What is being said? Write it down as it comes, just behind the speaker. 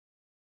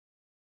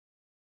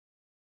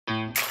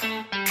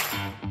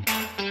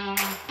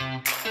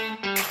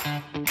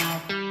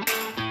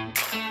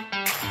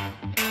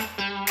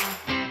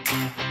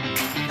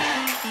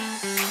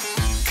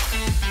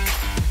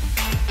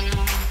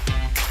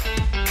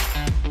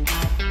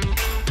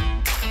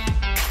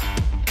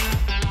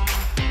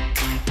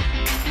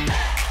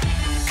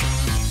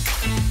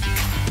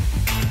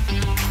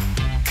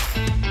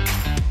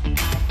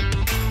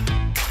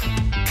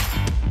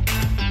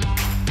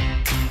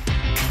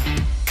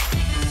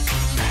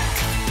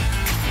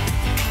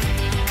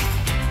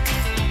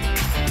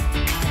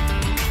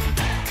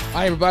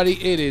Hi,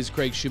 everybody. It is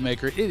Craig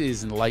Shoemaker. It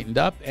is Enlightened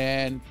Up,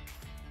 and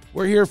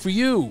we're here for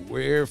you.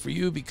 We're here for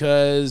you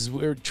because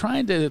we're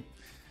trying to.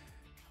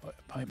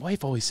 My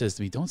wife always says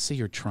to me, "Don't say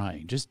you're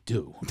trying, just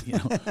do." You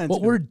know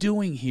what we're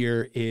doing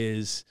here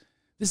is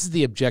this is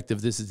the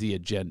objective. This is the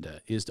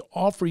agenda: is to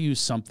offer you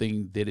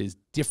something that is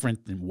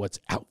different than what's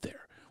out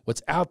there.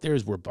 What's out there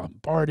is we're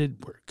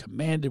bombarded, we're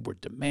commanded, we're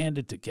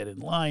demanded to get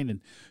in line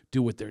and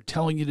do what they're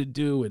telling you to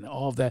do, and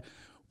all of that.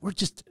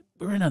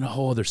 We're in a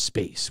whole other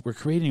space. We're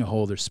creating a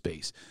whole other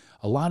space.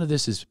 A lot of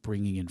this is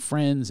bringing in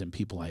friends and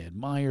people I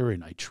admire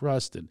and I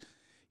trust, and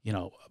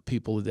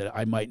people that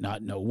I might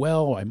not know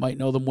well. I might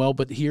know them well,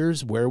 but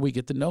here's where we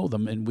get to know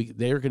them, and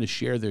they're going to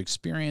share their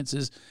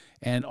experiences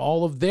and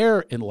all of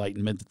their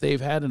enlightenment that they've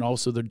had, and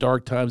also their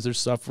dark times, their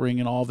suffering,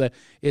 and all of that.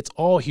 It's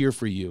all here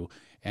for you,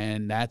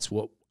 and that's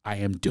what I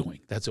am doing.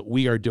 That's what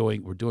we are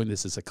doing. We're doing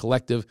this as a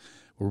collective.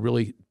 We're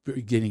really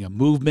getting a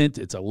movement.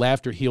 It's a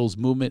laughter heals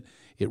movement.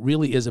 It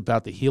really is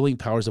about the healing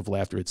powers of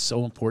laughter. It's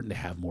so important to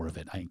have more of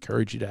it. I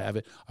encourage you to have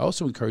it. I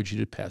also encourage you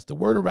to pass the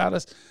word about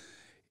us.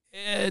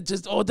 You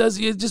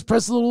just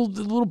press a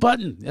little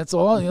button. That's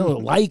all. A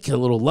like, a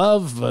little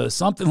love,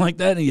 something like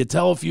that, and you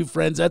tell a few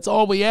friends. That's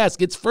all we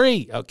ask. It's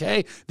free,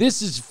 okay?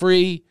 This is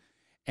free,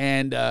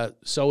 and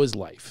so is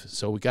life.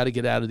 So we got to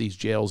get out of these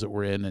jails that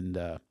we're in, and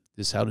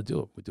this is how to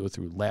do it. We do it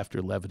through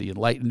laughter, levity, and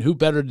light. And who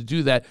better to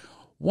do that?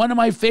 One of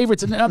my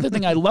favorites, and another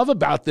thing I love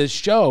about this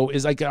show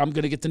is I'm going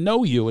to get to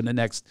know you in the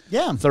next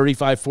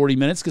 35, 40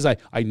 minutes because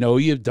I know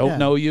you, don't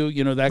know you, that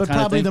kind of thing. But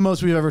probably the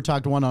most we've ever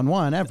talked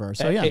one-on-one ever.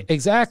 So, yeah.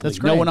 Exactly. That's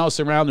great. No one else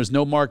around. There's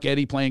no Mark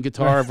Eddy playing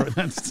guitar.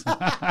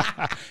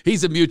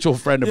 He's a mutual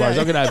friend of ours.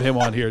 I'm going to have him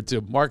on here, too.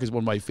 Mark is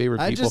one of my favorite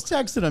people. I just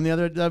texted him the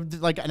other,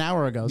 like an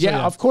hour ago. So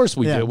of course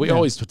we do. We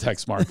always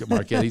text Mark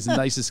Eddy. He's the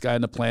nicest guy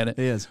on the planet.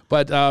 He is.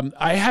 But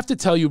I have to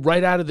tell you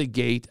right out of the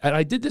gate, and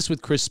I did this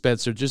with Chris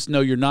Spencer, just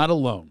know you're not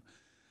alone.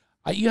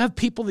 You have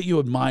people that you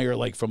admire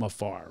like from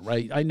afar,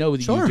 right? I know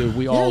that you do.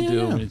 We all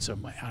do. And it's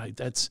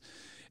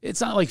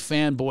it's not like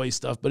fanboy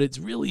stuff, but it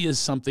really is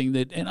something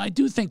that, and I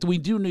do think that we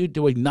do need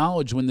to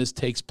acknowledge when this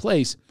takes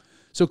place.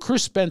 So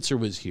Chris Spencer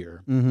was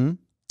here, and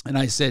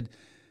I said,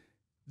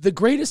 the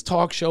greatest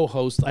talk show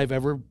host I've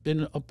ever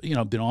been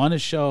on a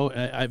show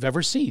I've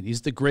ever seen. He's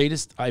the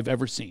greatest I've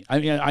ever seen. I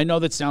mean, I know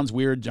that sounds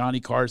weird,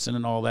 Johnny Carson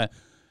and all that.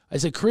 I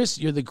said, Chris,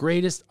 you're the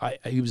greatest.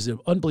 He was an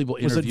unbelievable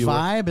interviewer. Was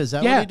it Vibe? Is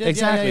that what he did?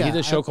 Exactly. Yeah. He did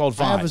a show called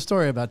Vibe. I have a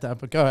story about that,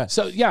 but go ahead.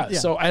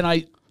 So,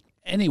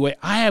 anyway,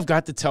 I have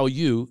got to tell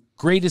you,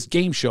 greatest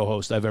game show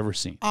host I've ever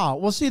seen. Oh,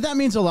 well, see, that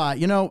means a lot.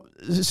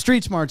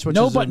 Street Smarts, which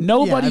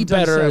nobody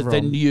better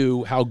than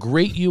you, how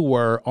great you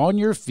were on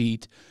your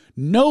feet.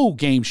 No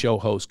game show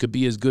host could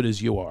be as good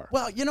as you are.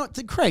 Well,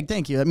 Craig,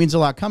 thank you. That means a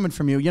lot coming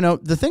from you.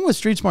 The thing with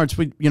Street Smarts,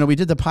 we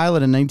did the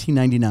pilot in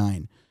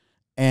 1999,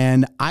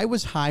 and I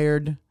was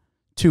hired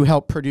to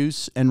help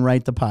produce and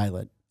write the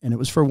pilot. And it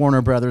was for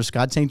Warner Brothers,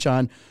 Scott St.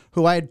 John,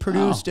 who I had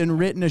produced and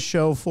written a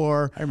show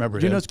for. I remember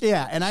him.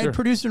 And I had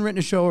produced and written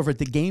a show over at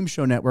the Game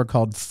Show Network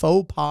called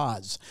Faux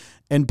Pause.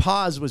 And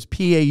Pause was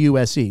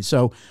P-A-U-S-E.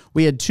 So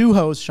we had two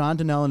hosts, Sean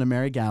Donnell and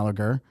Mary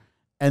Gallagher,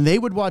 and they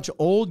would watch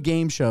old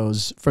game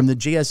shows from the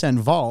GSN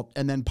vault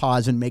and then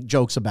pause and make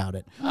jokes about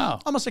it. Oh.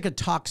 Almost like a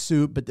talk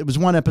soup, but it was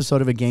one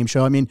episode of a game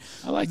show. I mean,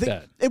 I like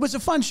that. It was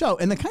a fun show.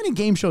 And the kind of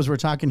game shows we're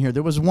talking here,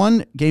 there was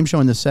one game show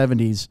in the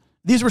 70s.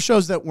 These were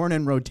shows that weren't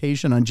in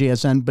rotation on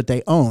GSN, but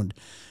they owned.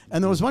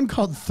 And there was one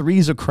called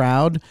Three's a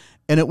Crowd,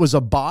 and it was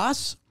a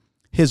boss,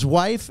 his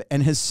wife,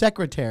 and his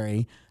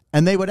secretary,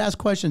 and they would ask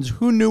questions,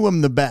 who knew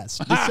him the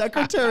best, the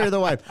secretary or the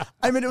wife?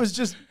 I mean, it was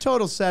just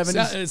total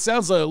 70s. It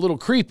sounds a little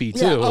creepy,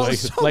 too, like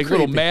creepy.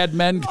 Little Mad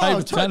Men kind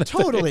of thing.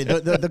 Totally.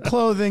 The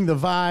clothing, the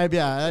vibe,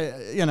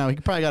 he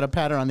probably got a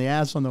pat her on the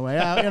ass on the way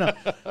out,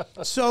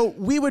 So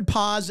we would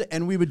pause,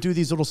 and we would do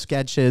these little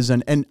sketches,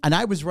 and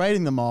I was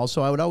writing them all,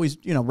 so I would always,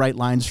 write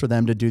lines for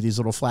them to do these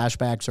little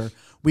flashbacks, or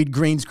we'd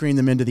green screen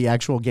them into the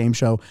actual game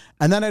show,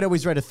 and then I'd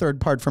always write a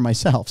third part for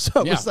myself.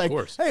 So it was like,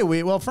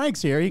 hey,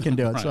 Frank's here, he can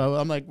do it. Right. So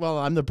I'm like, well,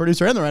 I'm the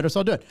producer and the writer,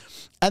 so I'll do it.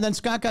 And then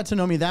Scott got to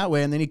know me that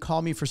way, and then he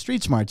called me for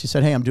Street Smarts. He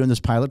said, hey, I'm doing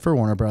this pilot for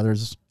Warner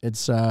Brothers.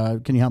 It's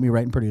can you help me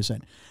write and produce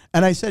it?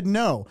 And I said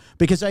no,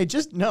 because I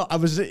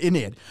was an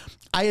idiot.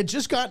 I had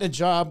just gotten a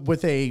job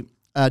with a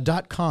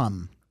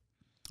 .com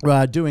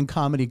doing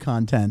comedy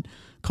content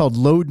called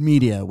Load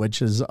Media,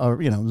 which is,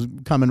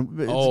 coming.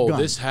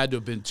 This had to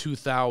have been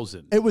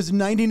 2000. It was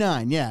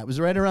 99. Yeah, it was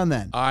right around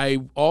then. I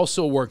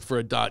also worked for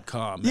a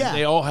 .com. Yeah. And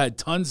they all had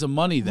tons of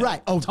money then.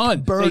 Right. Oh,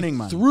 burning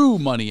money. Threw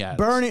money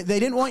at us. They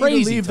didn't want you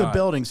to leave the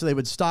building, so they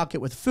would stock it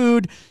with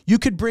food. You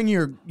could bring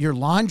your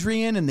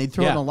laundry in, and they'd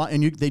throw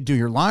in and they'd do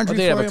your laundry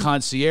for you. They'd have a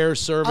concance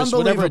service,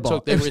 whatever it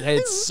took. They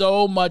had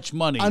so much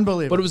money.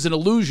 Unbelievable. But it was an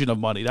illusion of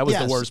money. That was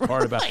the worst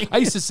part about it. I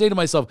used to say to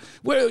myself,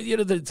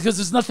 because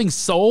there's nothing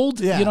sold,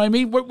 you know what I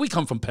mean? We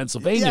come from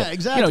Pennsylvania. Yeah,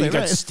 exactly. You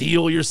got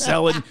steel, you're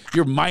selling,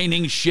 you're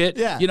mining shit,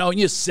 yeah. And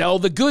you sell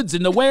the goods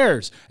and the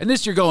wares. And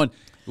this you're going,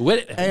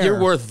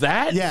 You're worth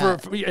that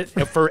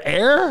for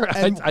air?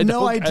 And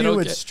no idea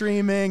it's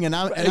streaming. And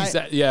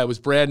it was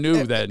brand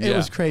new then. It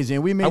was crazy.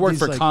 And we made I worked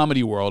for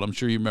Comedy World. I'm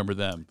sure you remember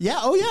them. Yeah.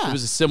 Oh, yeah. It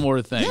was a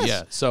similar thing. Yes.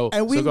 Yeah. So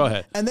go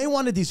ahead. And they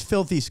wanted these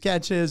filthy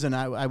sketches, and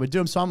I would do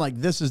them. So I'm like,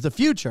 this is the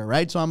future,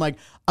 right? So I'm like,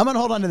 I'm going to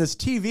hold on to this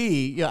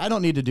TV. I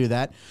don't need to do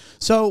that.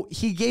 So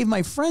he gave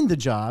my friend the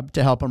job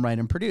to help him write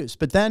and produce.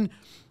 But then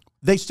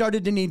they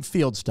started to need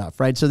field stuff,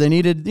 right? So they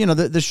needed,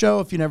 the show,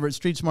 if you never,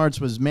 Street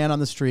Smarts was man on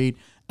the street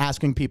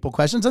asking people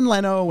questions. And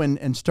Leno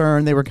and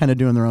Stern, they were kind of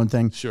doing their own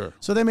thing. Sure.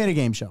 So they made a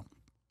game show.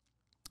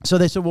 So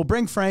they said, we'll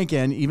bring Frank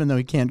in, even though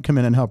he can't come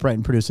in and help write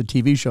and produce a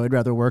TV show. He'd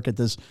rather work at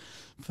this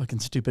fucking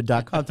stupid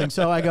 .com thing.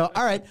 So I go,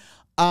 all right,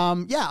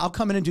 I'll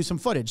come in and do some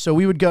footage. So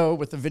we would go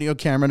with the video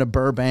camera to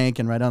Burbank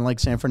and right on Lake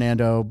San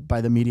Fernando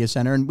by the media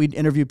center, and we'd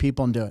interview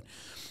people and do it.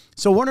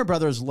 So Warner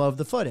Brothers loved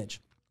the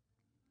footage.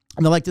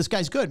 And they're like, this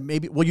guy's good.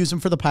 Maybe we'll use him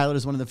for the pilot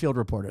as one of the field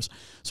reporters.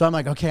 So I'm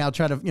like, okay, I'll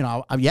try to,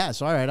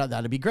 yes, all right,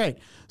 that'd be great.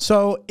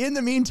 So in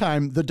the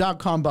meantime, the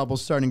 .com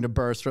bubble's starting to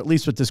burst, or at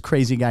least with this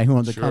crazy guy who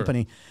owned the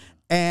company.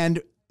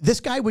 And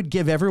this guy would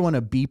give everyone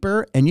a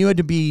beeper, and you had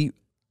to be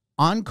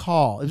on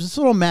call. It was this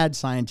little mad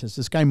scientist,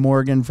 this guy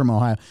Morgan from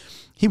Ohio.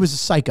 He was a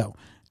psycho.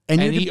 And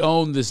he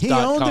owned this. He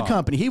owned the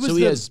company.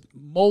 He has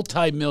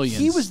multi-millions.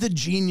 He was the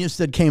genius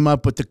that came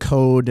up with the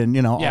code and,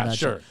 all that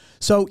stuff.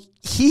 So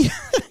he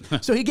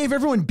gave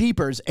everyone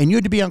beepers, and you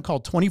had to be on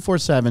call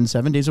 24/7,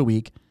 7 days a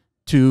week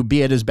to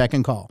be at his beck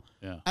and call.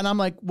 Yeah. And I'm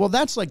like, well,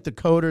 that's like the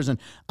coders. And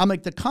I'm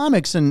like, the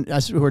comics and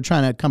us who are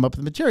trying to come up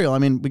with material. I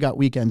mean, we got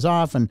weekends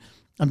off, and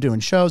I'm doing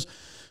shows.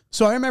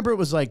 So I remember it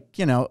was like,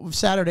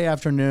 Saturday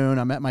afternoon,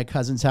 I'm at my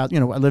cousin's house. I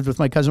lived with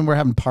my cousin. We're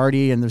having a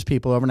party, and there's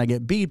people over, and I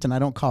get beeped, and I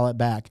don't call it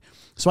back.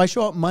 So I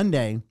show up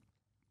Monday,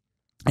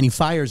 and he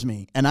fires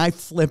me, and I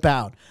flip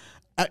out.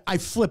 I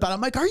flip out.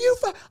 I'm like,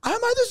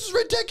 this is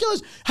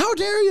ridiculous. How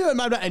dare you?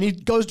 And he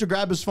goes to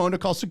grab his phone to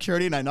call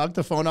security, and I knocked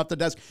the phone off the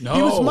desk. No.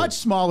 He was much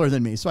smaller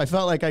than me, so I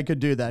felt like I could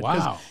do that.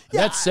 Wow.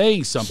 That's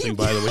saying something,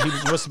 by the way.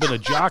 He must have been a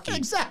jockey.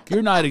 Exactly.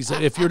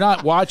 If you're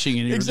not watching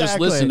and you're just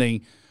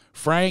listening,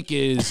 Frank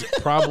is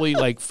probably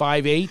like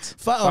 5'8",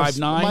 5'9".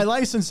 My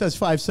license says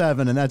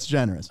 5'7", and that's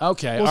generous.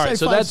 Okay, all right,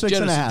 so that's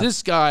generous.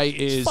 This guy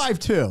is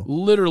 5'2",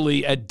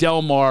 literally at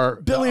Del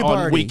Mar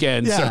on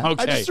weekends. Yeah,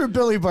 okay. I just threw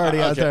Billy Barty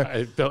out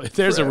there.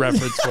 There's a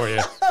reference for you.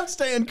 I'm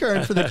staying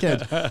current for the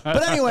kids.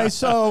 But anyway,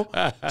 so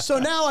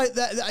now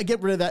I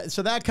get rid of that.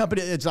 So that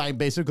company, I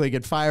basically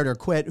get fired or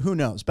quit. Who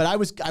knows? But I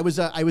was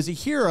a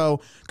hero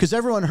because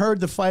everyone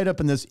heard the fight up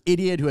and this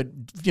idiot who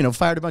had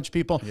fired a bunch of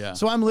people. Yeah.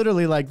 So I'm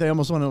literally like, they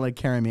almost want to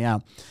carry me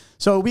out.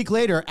 So a week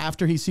later,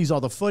 after he sees all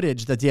the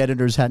footage that the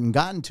editors hadn't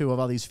gotten to of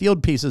all these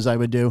field pieces I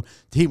would do,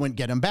 he wouldn't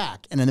get them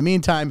back. And in the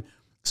meantime,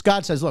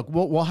 Scott says, look,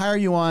 we'll hire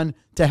you on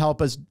to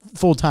help us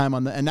full time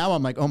on the, and now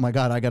I'm like, oh my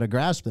God, I got to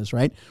grasp this,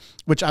 right?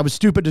 Which I was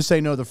stupid to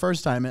say no the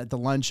first time at the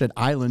lunch at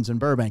Islands in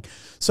Burbank.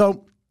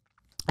 So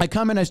I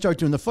come in, I start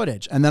doing the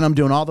footage, and then I'm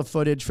doing all the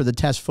footage for the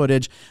test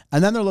footage.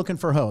 And then they're looking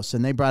for hosts,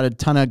 and they brought a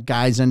ton of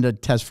guys in to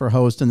test for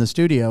hosts in the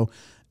studio.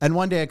 And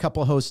one day a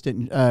couple of hosts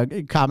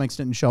comics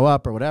didn't show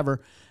up or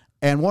whatever.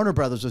 And Warner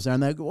Brothers was there,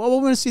 and they go, well,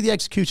 we want to see the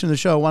execution of the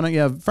show. Why don't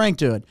you have Frank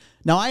do it?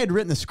 Now, I had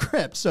written the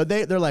script, so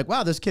they're like,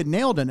 wow, this kid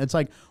nailed it. It's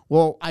like,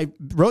 well, I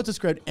wrote the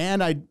script,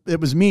 and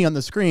it was me on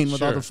the screen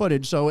with all the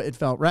footage, so it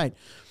felt right.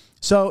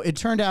 So it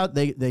turned out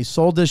they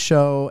sold this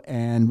show,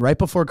 and right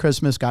before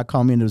Christmas, Scott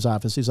called me into his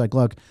office. He's like,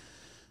 look,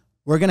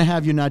 we're going to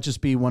have you not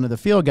just be one of the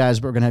field guys,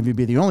 but we're going to have you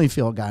be the only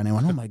field guy. And I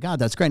went, oh, my God,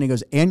 that's great. And he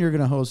goes, and you're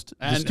going to host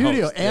the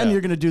studio, and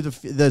you're going to do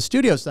the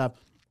studio stuff.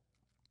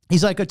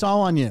 He's like, it's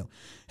all on you.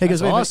 He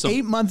goes, we have an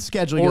 8-month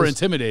schedule. Or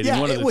intimidating,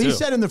 one of the two. He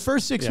said in the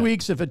first 6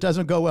 weeks, if it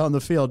doesn't go well in the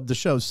field, the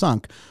show's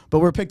sunk. But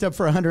we're picked up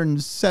for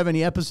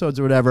 170 episodes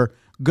or whatever.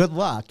 Good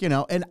luck,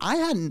 And I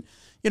hadn't,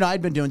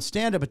 I'd been doing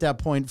stand-up at that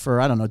point for,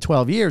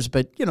 12 years.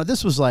 But,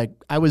 this was like,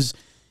 I was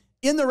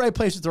in the right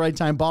place at the right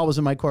time. Ball was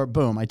in my court.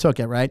 Boom, I took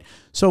it, right?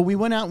 So we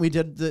went out and we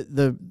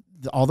did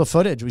all the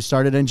footage. We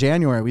started in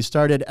January. We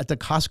started at the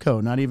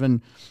Costco, not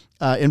even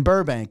in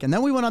Burbank. And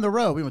then we went on the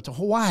road. We went to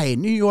Hawaii,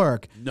 New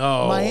York,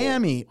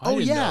 Miami. I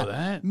didn't know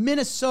that.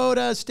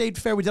 Minnesota State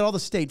Fair. We did all the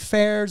state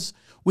fairs.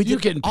 You're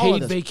getting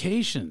paid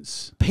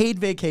vacations. Paid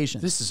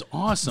vacations. This is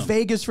awesome.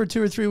 Vegas for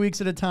 2 or 3 weeks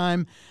at a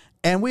time.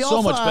 And we all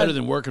so much better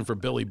than working for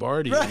Billy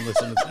Barty and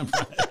listening to them.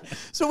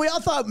 So we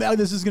all thought, man,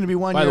 this is going to be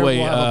 1 year. By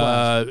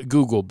the way,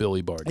 Google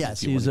Billy Barty.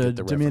 Yes, he's a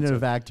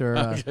diminutive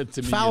actor.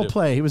 Foul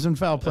Play. He was in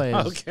Foul Play.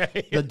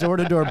 Okay. The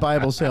door-to-door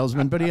Bible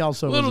salesman, but he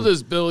also little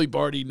does Billy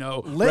Barty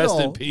know. Rest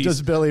in peace.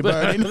 Does Billy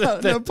Barty know?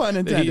 No pun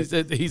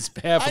intended. He's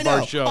half of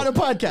our show on a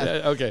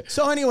podcast. Okay.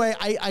 So anyway,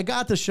 I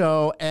got the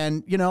show,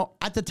 and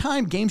at the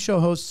time, game show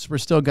hosts were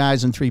still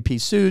guys in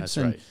 3-piece suits. That's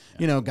and, right.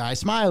 Guy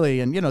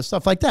Smiley and,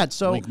 stuff like that.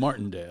 So Wink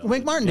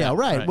Martindale.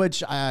 Right.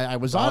 Which I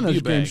was on a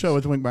game show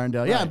with Wink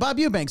Martindale. Yeah, Bob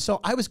Eubanks. So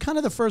I was kind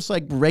of the first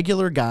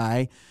regular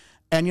guy.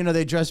 And,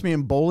 they dressed me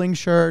in bowling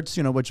shirts,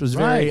 which was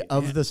very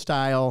of the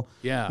style.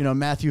 Yeah.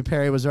 Matthew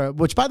Perry was,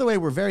 which by the way,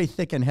 were very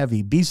thick and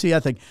heavy, BC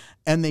ethic.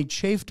 And they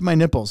chafed my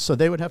nipples. So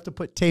they would have to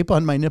put tape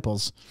on my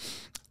nipples.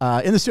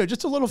 in the studio.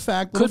 Just a little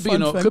fact. Could be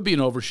an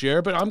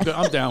overshare, but I'm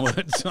down with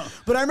it. So.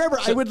 But I remember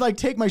I would like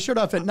take my shirt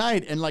off at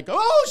night and like,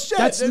 oh shit.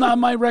 That's not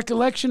my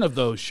recollection of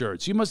those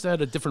shirts. You must have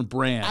had a different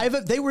brand.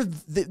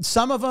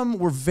 Some of them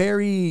were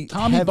very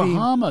Tommy heavy.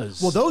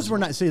 Bahamas. Well, those were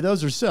not. See,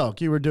 those are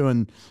silk. You were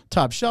doing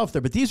top shelf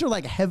there, but these are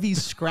like heavy,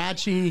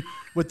 scratchy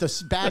with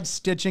the bad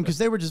stitching because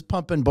they were just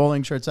pumping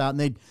bowling shirts out and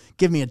they'd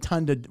give me a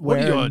ton to wear. What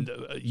are you on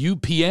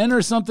UPN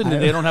or something?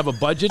 And they don't have a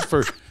budget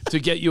to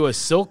get you a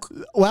silk.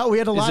 Well, we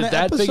had a lot of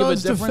that big of a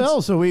episodes to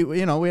fill, so we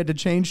had to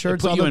change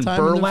shirts all the time.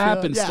 Put you in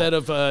burlap instead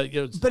of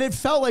But it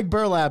felt like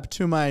burlap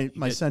to my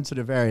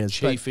sensitive areas.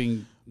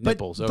 Chafing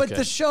nipples. But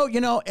the show,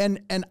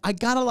 and I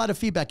got a lot of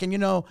feedback,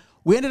 and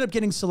we ended up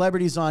getting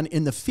celebrities on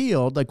in the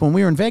field. Like when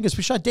we were in Vegas,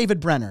 we shot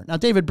David Brenner. Now,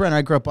 David Brenner,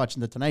 I grew up watching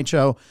The Tonight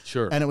Show.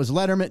 Sure. And it was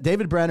Letterman,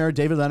 David Brenner,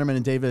 David Letterman,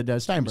 and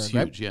David Steinberg. Huge,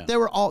 right? yeah. They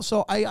were all,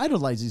 so I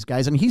idolized these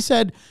guys. And he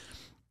said,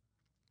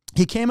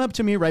 he came up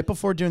to me right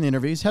before doing the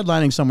interview. He's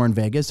headlining somewhere in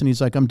Vegas, and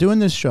he's like, I'm doing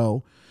this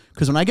show.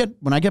 Because when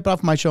I get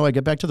off my show, I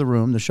get back to the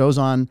room. The show's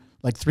on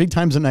like 3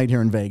 times a night here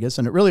in Vegas,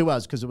 and it really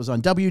was because it was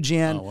on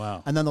WGN. Oh,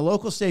 wow. And then the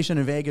local station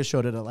in Vegas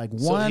showed it at like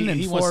 1 and 4.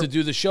 He wants to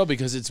do the show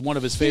because it's one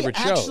of his favorite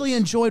shows. He actually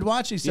enjoyed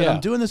watching. He said,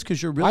 I'm doing this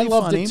because you're really funny. I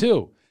loved it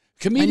too.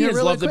 Comedians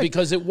really loved it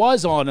because it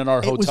was on in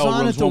our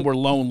hotel rooms when we're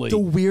lonely. The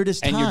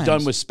weirdest times. And you're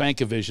done with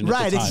Spankavision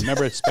at the time.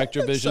 Remember at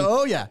Spectravision?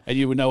 Oh, yeah. And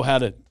you would know how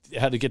to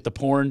get the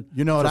porn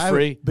for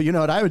free. But you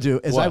know what I would do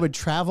is I would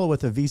travel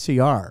with a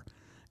VCR.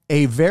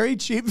 A very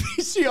cheap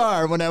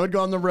VCR when I would go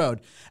on the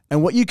road.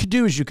 And what you could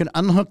do is you can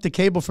unhook the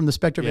cable from the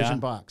Spectravision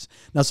box.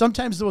 Now,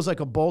 sometimes there was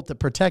like a bolt that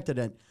protected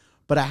it,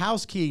 but a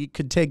house key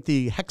could take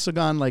the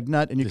hexagon like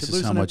nut and you could loosen it.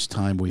 This is how much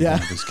time we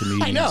have as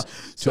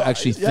comedians to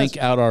actually think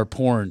out our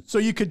porn so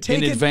you could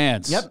take in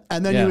advance. Yep.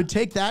 And then you would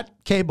take that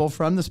cable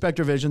from the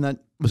Spectravision that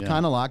was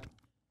kind of locked,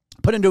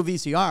 put into a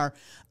VCR,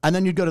 and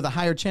then you'd go to the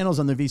higher channels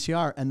on the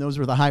VCR, and those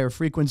were the higher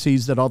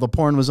frequencies that all the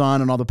porn was on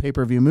and all the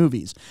pay-per-view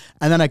movies.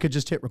 And then I could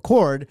just hit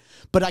record,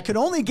 but I could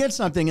only get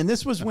something, and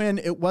this was when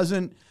it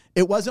wasn't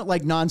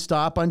like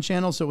nonstop on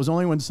channels, so it was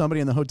only when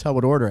somebody in the hotel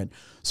would order it.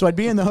 So I'd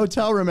be in the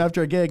hotel room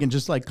after a gig and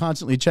just like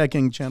constantly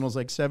checking channels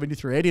like 70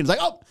 through 80, and it's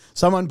like, oh,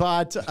 someone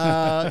bought,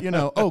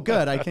 oh,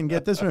 good, I can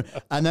get this one.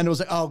 And then it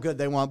was like, oh, good,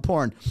 they want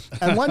porn.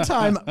 And one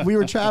time we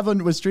were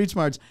traveling with Street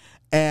Smarts,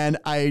 and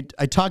I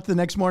talked the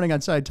next morning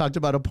outside, talked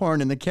about a porn,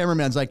 and the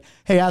cameraman's like,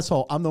 hey,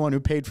 asshole, I'm the one who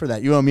paid for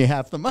that. You owe me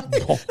half the money.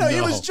 No, he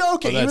was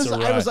joking. I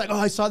was like, oh,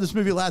 I saw this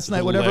movie last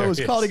night, whatever it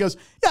was called. He goes,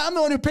 yeah, I'm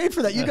the one who paid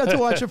for that. You got to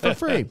watch it for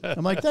free.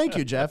 I'm like, thank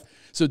you, Jeff.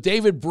 So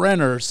David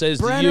Brenner says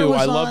to you,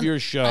 I love your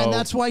show. And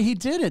that's why he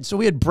did it. So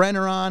we had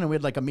Brenner on, and we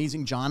had like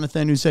Amazing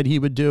Jonathan who said he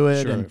would do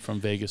it. Sure, and from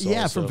Vegas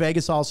Yeah, from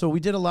Vegas also. We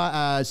did a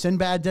lot.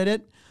 Sinbad did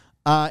it.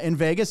 In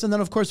Vegas, and then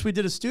of course we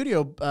did a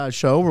studio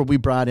show where we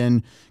brought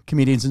in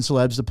comedians and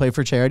celebs to play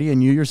for charity,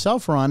 and you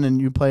yourself were on, and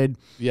you played.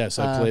 Yes,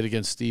 I played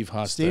against Steve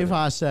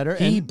Hofstetter.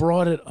 He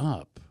brought it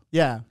up.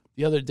 Yeah,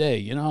 the other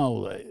day.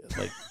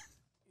 Like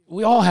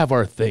we all have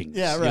our things.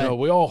 Yeah, right.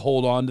 We all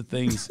hold on to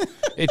things.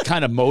 It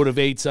kind of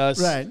motivates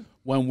us. Right.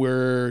 When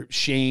we're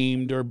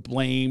shamed or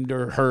blamed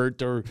or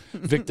hurt or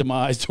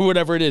victimized or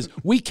whatever it is,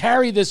 we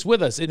carry this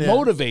with us. It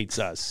motivates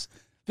us.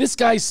 This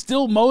guy's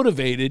still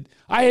motivated.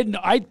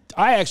 I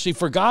actually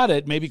forgot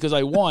it, maybe because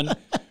I won.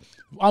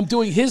 I'm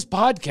doing his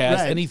podcast,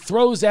 and he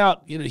throws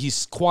out,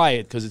 he's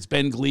quiet because it's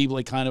Ben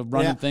Glebe kind of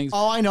running things.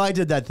 Oh, I know. I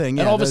did that thing.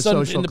 And all of a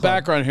sudden, in the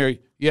background here,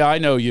 yeah, I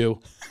know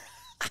you.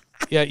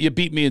 Yeah, you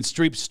beat me in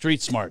street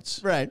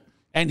smarts. Right.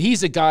 And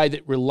he's a guy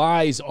that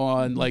relies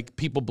on like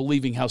people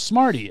believing how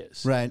smart he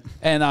is. Right.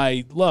 And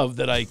I love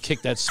that I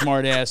kicked that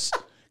smart ass,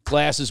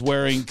 glasses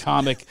wearing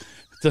comic.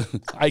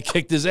 I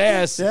kicked his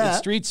ass in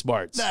Street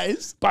Smarts.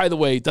 Nice. By the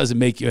way, it doesn't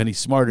make you any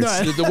smarter.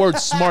 No. The word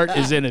smart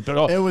is in it,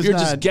 but you're not.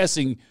 just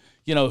guessing,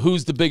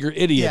 who's the bigger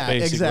idiot,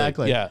 basically.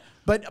 Exactly. Yeah.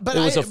 But it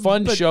was a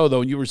fun show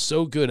though, and you were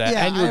so good at it,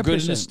 and you were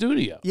good in the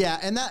studio. Yeah,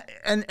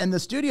 and the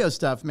studio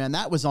stuff, man,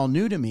 that was all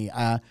new to me.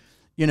 I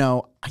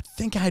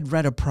think I had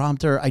read a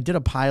prompter. I did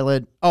a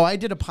pilot. Oh, I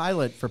did a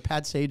pilot for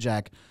Pat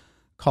Sajak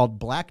called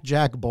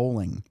Blackjack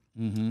Bowling.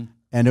 Mm-hmm.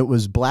 And it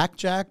was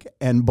blackjack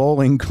and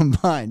bowling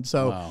combined.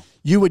 So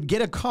you would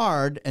get a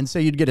card and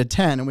say you'd get a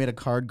 10, and we had a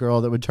card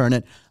girl that would turn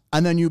it,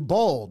 and then you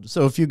bowled.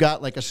 So if you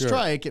got like a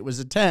strike, it was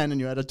a 10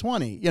 and you had a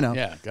 20,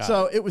 Yeah,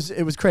 so it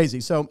was crazy.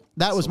 So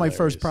that was my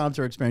first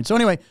prompter experience. So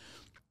anyway,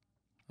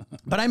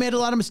 but I made a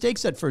lot of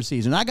mistakes that first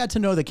season. I got to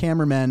know the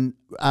cameramen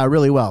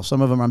really well.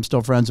 Some of them I'm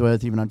still friends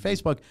with, even on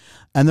Facebook.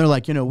 And they're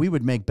like, we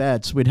would make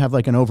bets. We'd have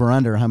like an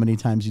over-under how many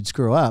times you'd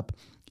screw up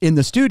in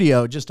the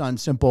studio just on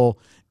simple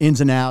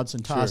ins and outs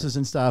and tosses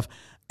and stuff.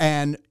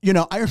 And,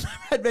 I remember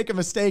I'd make a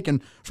mistake,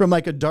 and from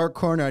like a dark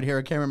corner, I'd hear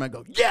a cameraman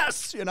go,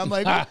 yes! And I'm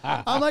like,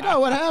 oh,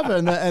 what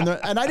happened? And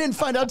I didn't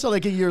find out till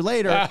like a year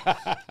later.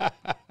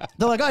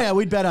 They're like, oh yeah,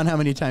 we'd bet on how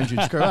many times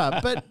you'd screw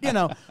up. But,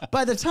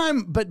 by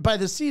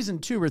the season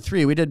 2 or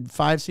 3, we did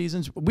 5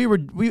 seasons. We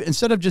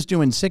instead of just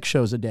doing 6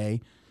 shows a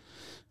day,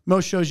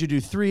 most shows you do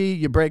 3,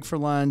 you break for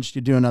lunch, you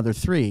do another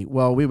 3.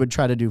 Well, we would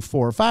try to do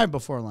 4 or 5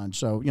 before lunch.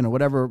 So,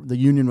 whatever the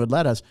union would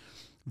let us.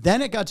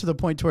 Then it got to the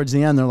point towards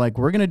the end. They're like,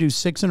 we're going to do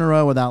 6 in a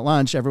row without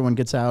lunch. Everyone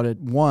gets out at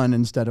 1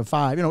 instead of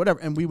 5, whatever.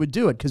 And we would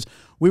do it because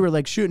we were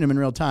like shooting them in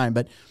real time.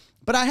 But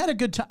I had a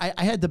good time.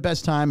 I had the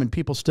best time, and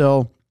people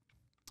still,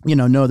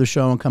 know the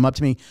show and come up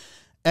to me.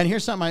 And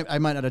here's something I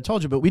might not have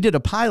told you, but we did a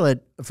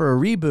pilot for a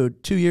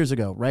reboot 2 years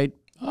ago, right?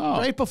 Oh.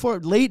 Right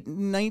before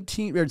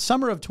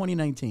summer of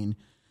 2019.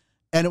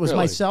 And it was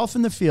Really? myself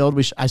in the field.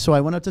 So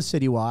I went up to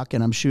City Walk,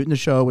 and I'm shooting the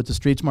show with the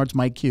Street Smarts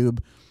Mike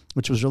Cube,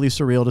 which was really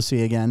surreal to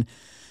see again.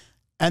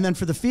 And then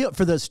for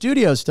the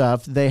studio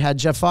stuff, they had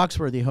Jeff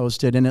Foxworthy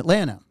hosted in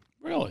Atlanta.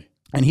 Really?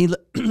 And he,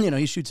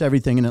 he shoots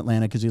everything in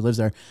Atlanta because he lives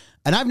there.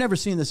 And I've never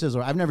seen the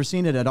Sizzler. I've never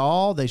seen it at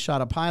all. They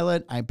shot a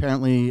pilot.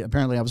 Apparently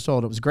I was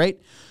told it was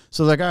great.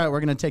 So they're like, all right, we're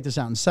going to take this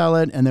out and sell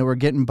it. And they were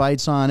getting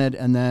bites on it.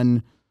 And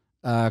then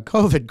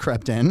COVID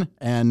crept in,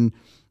 and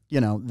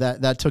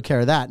that took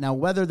care of that. Now,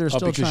 whether they're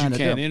still because trying you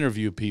to can't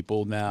interview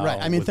people now. Right.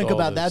 I mean, with think all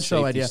about the that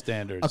show safety idea.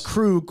 Standards. A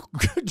crew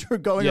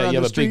going around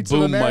the streets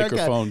you have of a big boom America.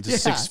 microphone to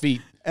 6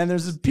 feet. And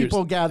there's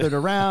people gathered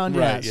around.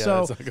 Right, yeah.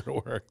 So it's not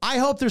going to work. I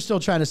hope they're still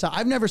trying to sell.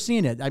 I've never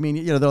seen it. I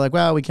mean, they're like,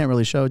 well, we can't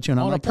really show it to you. And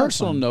I'm On like, a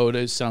personal note,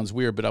 it sounds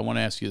weird, but I want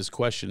to ask you this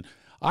question.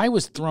 I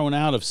was thrown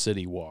out of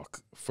City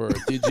Walk for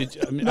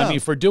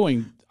for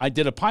doing. I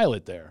did a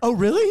pilot there. Oh,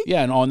 really?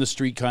 Yeah, and on the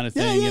street kind of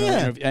thing.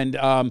 Yeah.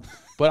 And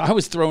but I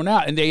was thrown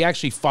out, and they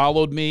actually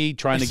followed me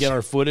trying to get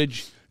our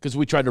footage because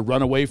we tried to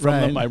run away from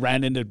them. I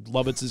ran into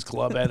Lovitz's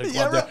club at a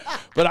club there.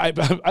 But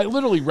I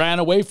literally ran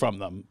away from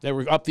them. They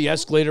were up the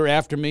escalator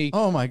after me.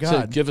 Oh, my God.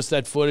 Said, give us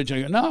that footage. And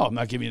I go, no, I'm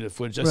not giving you the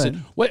footage. I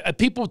said, wait,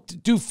 people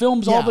do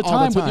films all the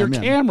time with your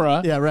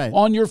camera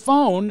on your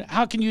phone.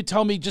 How can you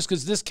tell me just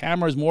because this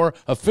camera is more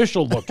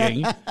official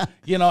looking?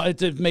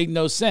 It made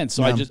no sense.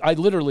 So I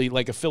literally,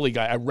 like a Philly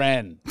guy, I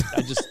ran.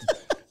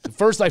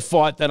 First I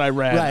fought, then I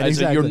ran. Right, I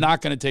said, you're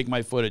not going to take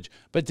my footage.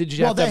 But did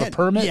you have to have a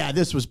permit? Yeah,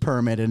 this was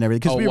permitted and everything.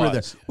 Because we were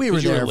there. We were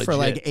there for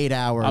like 8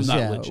 hours. I'm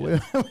not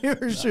legit. We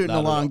were shooting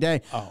a long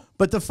day. Oh.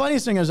 But the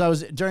funniest thing is I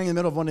was during the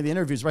middle of one of the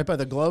interviews right by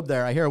the Globe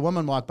there. I hear a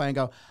woman walk by and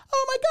go,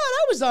 oh my God,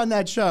 I was on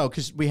that show.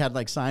 Because we had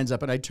like signs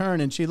up, and I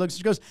turn and she looks,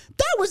 she goes,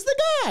 that was the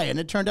guy. And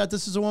it turned out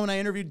this is a woman I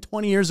interviewed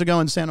 20 years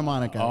ago in Santa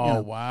Monica.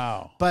 Oh,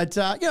 wow. But,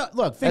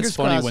 look, fingers That's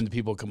funny crossed. when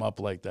people come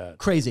up like that.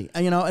 Crazy.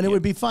 And it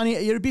would be funny.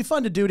 It would be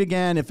fun to do it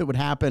again if it would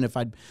happen. If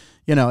I'd,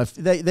 if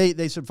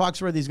they said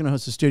Foxworthy's going to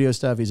host the studio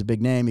stuff, he's a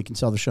big name, he can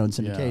sell the show in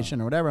syndication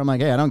or whatever. I'm like,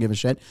 hey, I don't give a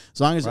shit.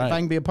 As long as if I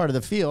can be a part of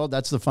the field,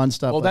 that's the fun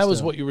stuff. Well, that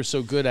was what you were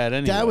so good at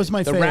anyway. That was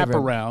my favorite. The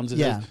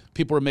wraparounds.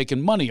 People were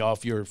making money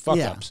off your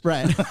fuck-ups.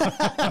 Right.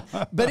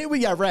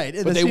 But right.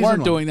 But they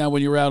weren't doing that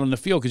when you were out on the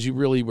field because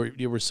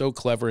you were so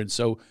clever and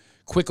so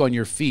quick on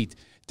your feet.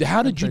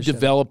 How did you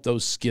develop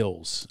those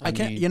skills? I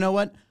can't. You know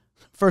what?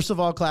 First of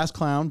all, class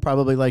clown,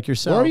 probably like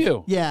yourself. Were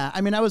you? Yeah.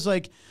 I mean, I was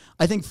like,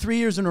 I think 3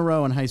 years in a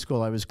row in high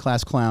school, I was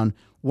class clown.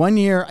 1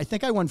 year, I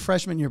think I won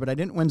freshman year, but I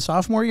didn't win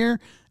sophomore year.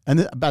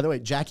 And by the way,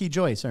 Jackie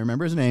Joyce, I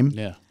remember his name.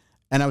 Yeah.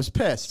 And I was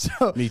pissed.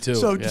 So, me too.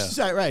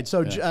 Right.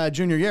 So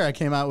junior year, I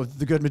came out with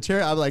the good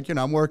material. I'm like,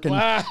 I'm working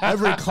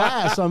every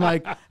class. I'm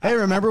like, hey,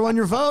 remember when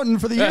you're voting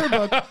for the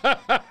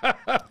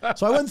yearbook?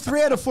 So I went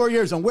 3 out of 4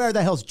 years. And where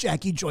the hell's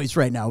Jackie Joyce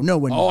right now? No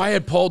one. Oh, I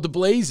had Paul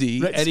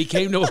DeBlazy, and he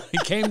came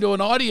to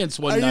an audience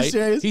one night. Are you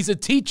serious? He's a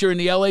teacher in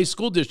the LA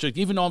school district.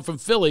 Even though I'm from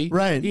Philly,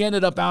 right? He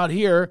ended up out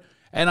here.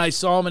 And I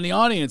saw him in the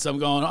audience. I'm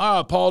going,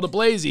 Paul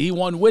DeBlazy, he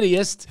won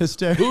wittiest.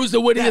 Hysterical. Who's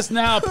the wittiest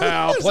now,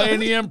 pal?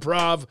 Playing the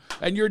improv,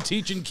 and you're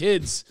teaching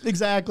kids.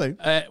 Exactly.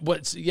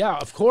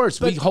 Of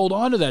course. We hold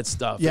on to that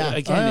stuff. Yeah.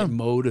 Again, it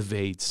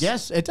motivates.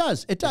 Yes, it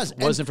does. It does. If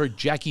it wasn't for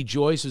Jackie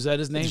Joyce, was that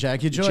his name?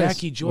 Jackie Joyce.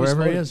 Jackie Joyce.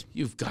 Wherever he is.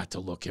 You've got to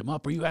look him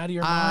up. Are you out of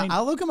your mind?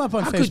 I'll look him up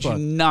on Facebook. How could you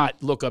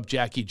not look up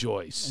Jackie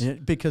Joyce?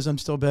 Because I'm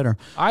still bitter.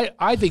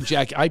 I think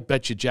I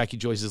bet you Jackie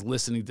Joyce is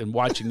listening and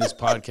watching this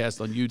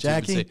podcast on YouTube.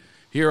 Jackie, and say,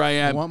 here I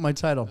am. I want my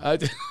title. I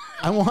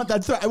want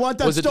that. I want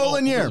that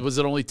stolen year. Was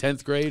it only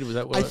 10th grade? Was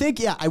that what? I think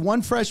I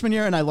won freshman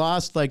year and I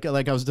lost like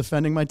I was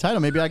defending my title.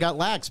 Maybe I got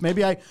lax.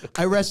 Maybe I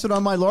rested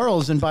on my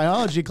laurels in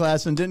biology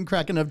class and didn't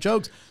crack enough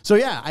jokes. So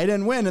I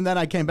didn't win, and then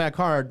I came back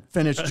hard,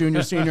 finished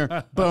junior,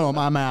 senior. Boom,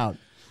 I'm out.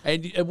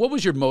 And what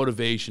was your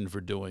motivation for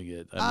doing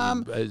it? I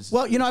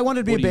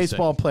wanted to be a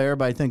baseball player,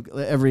 but I think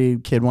every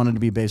kid wanted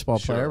to be a baseball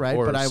player, right?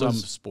 Or but I some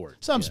was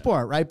sport.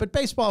 Sport, right? But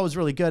baseball I was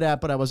really good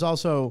at, but I was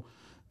also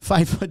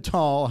 5 foot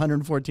tall,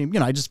 114.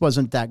 I just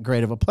wasn't that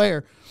great of a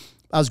player.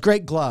 I was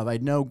great glove. I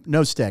had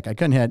no stick. I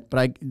couldn't hit,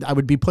 but I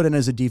would be put in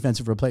as a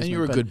defensive replacement. And you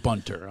were a good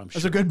bunter, I'm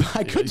sure.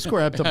 I could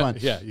square up to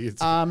bunt.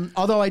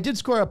 Although I did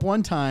square up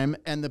one time,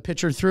 and the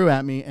pitcher threw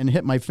at me and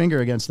hit my finger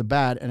against the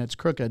bat, and it's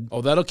crooked.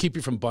 Oh, that'll keep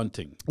you from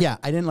bunting. Yeah,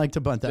 I didn't like to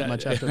bunt that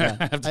much after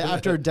that.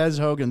 After Des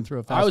Hogan threw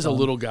a fastball. I was a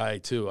little guy,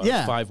 too. I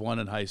was 5'1"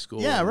 in high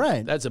school. Yeah,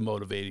 right. That's a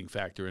motivating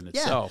factor in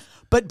itself.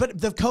 But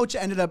the coach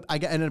ended up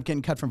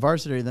getting cut from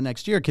varsity the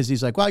next year because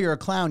he's like, well, you're a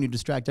clown. You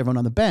distract everyone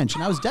on the bench.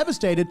 And I was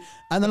devastated.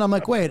 And then I'm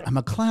like, wait, I'm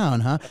a clown,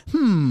 huh?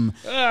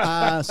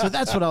 So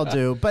that's what I'll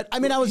do. But I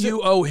mean,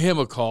 you owe him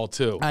a call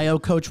too. I owe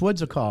Coach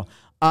Woods a call.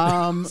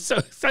 So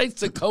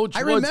thanks to Coach Woods.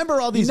 I remember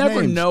all these names.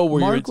 You never know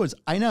where Mark Woods.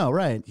 I know,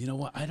 right? You know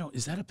what?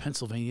 Is that a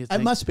Pennsylvania It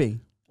thing? must be.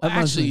 Well,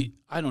 actually,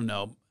 I don't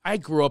know. I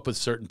grew up with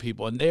certain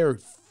people, and they're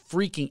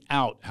freaking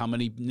out how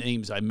many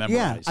names I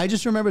memorized. Yeah, I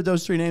just remembered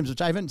those 3 names,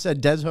 which I haven't said.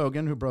 Des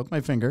Hogan, who broke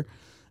my finger,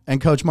 and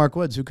Coach Mark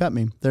Woods, who cut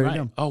me. There you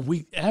go. Oh,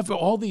 we have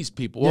all these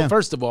people. Well,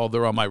 first of all,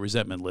 they're on my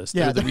resentment list.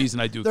 Yeah, they're the reason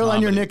I do They're comedy.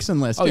 on your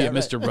Nixon list. Oh, yeah,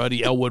 Mr.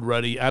 Ruddy, Elwood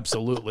Ruddy,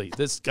 absolutely.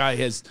 This guy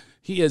has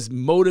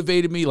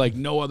motivated me like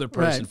no other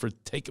person for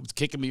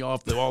kicking me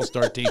off the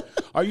All-Star team.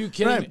 Are you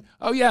kidding me?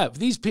 Oh, yeah,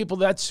 these people,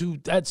 that's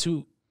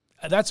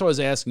what I was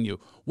asking you.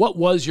 What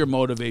was your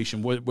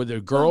motivation? Were there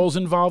girls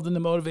involved in the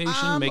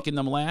motivation, making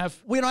them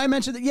laugh? Well, I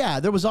mentioned that. Yeah,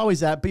 there was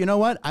always that. But you know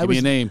what? Give me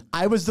a name.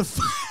 I was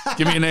the.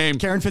 Give me a name.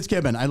 Karen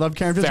Fitzgibbon. I love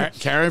Karen Fitzgibbon.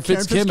 Karen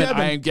Fitzgibbon.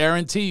 I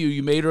guarantee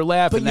you made her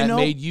laugh, and that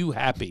made you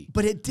happy.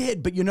 But it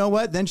did. But you know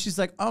what? Then she's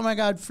like, "Oh my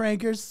God,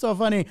 Frank, you're so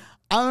funny.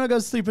 I'm gonna go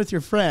sleep with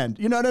your friend."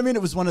 You know what I mean?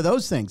 It was one of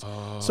those things.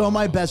 So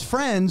my best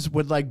friends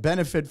would like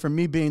benefit from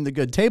me being the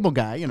good table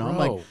guy. You know, I'm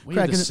like, we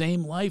had the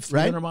same life,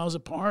 300 miles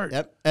apart.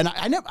 Yep. And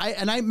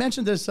I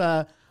mentioned this.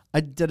 I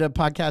did a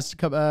podcast,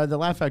 the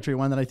Laugh Factory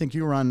one that I think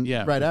you were on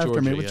right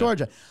after me with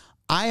Georgia.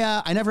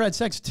 I never had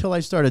sex till I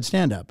started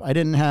stand up. I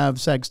didn't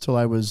have sex till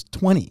I was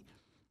 20.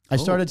 I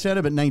started stand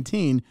up at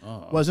 19.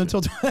 Wasn't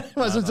until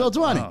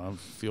 20. I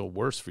feel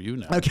worse for you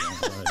now. Okay.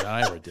 Than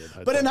I ever did.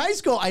 But in high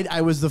school,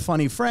 I was the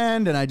funny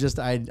friend, and I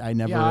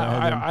never.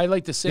 Yeah, I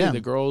like to say the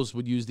girls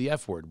would use the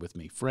F word with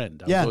me,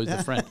 friend. I was always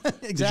the friend.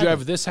 Exactly. Did you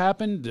have this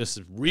happen? This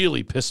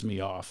really pissed me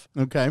off.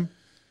 Okay.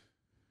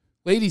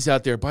 Ladies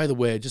out there, by the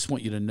way, I just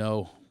want you to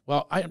know.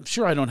 Well, I'm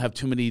sure I don't have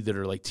too many that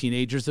are like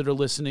teenagers that are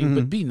listening,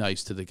 but be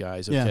nice to the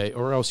guys, okay?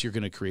 Or else you're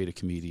going to create a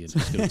comedian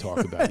who's going to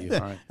talk about you,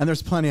 all right? And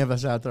there's plenty of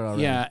us out there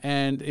already. Yeah,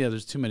 and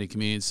there's too many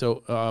comedians.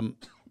 So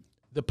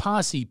the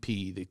posse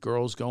P that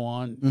girls go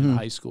on in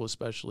high school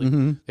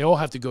especially, they all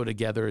have to go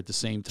together at the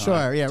same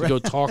time to go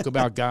talk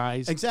about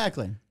guys.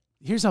 Exactly.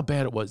 Here's how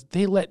bad it was.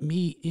 They let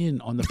me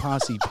in on the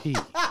posse P.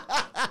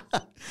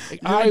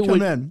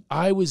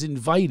 I was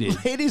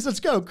invited. Ladies,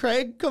 let's go.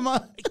 Craig, come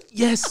on.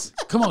 Yes.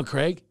 Come on,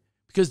 Craig.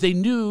 Because they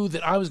knew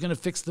that I was going to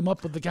fix them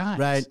up with the guys.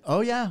 Right. Oh,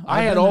 yeah.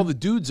 I had all the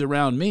dudes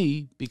around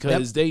me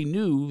because they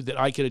knew that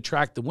I could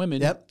attract the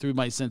women through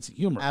my sense of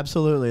humor.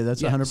 Absolutely.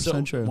 That's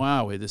 100% true.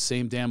 Wow. We had the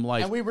same damn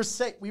life. And we were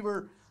safe. We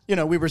were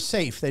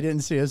safe. They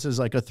didn't see us as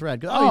like a threat.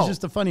 Oh, he's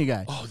just a funny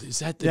guy. Oh, is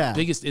that the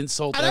biggest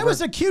insult ever? I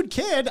was a cute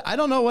kid. I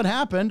don't know what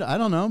happened. I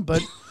don't know.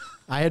 But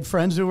I had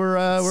friends who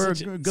were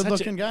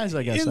good-looking guys,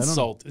 I guess.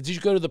 Insult. Did you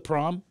go to the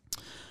prom?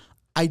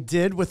 I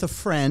did with a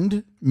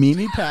friend,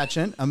 Mimi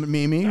Patchent.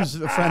 Mimi, who's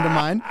a friend of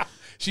mine.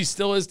 She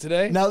still is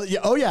today? No,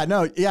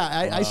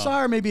 I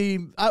saw her maybe,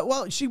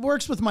 well, she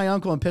works with my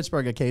uncle in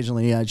Pittsburgh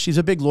occasionally. She's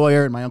a big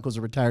lawyer, and my uncle's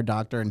a retired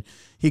doctor, and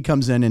he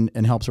comes in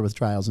and helps her with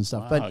trials and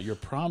stuff. Wow, but your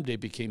prom day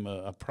became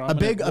a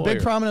prominent a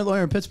big prominent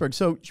lawyer in Pittsburgh.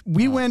 So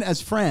we went as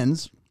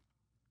friends,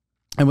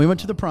 and we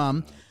went to the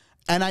prom,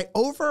 and I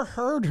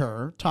overheard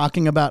her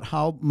talking about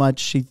how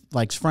much she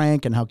likes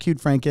Frank and how cute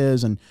Frank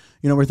is and,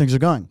 where things are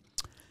going.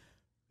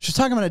 She's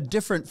talking about a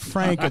different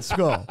Frank at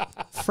school.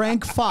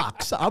 Frank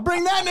Fox. I'll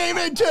bring that name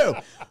in too.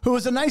 Who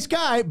was a nice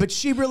guy, but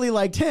she really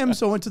liked him,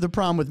 so went to the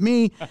prom with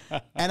me.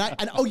 And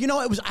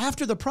it was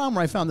after the prom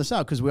where I found this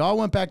out, because we all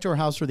went back to her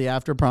house for the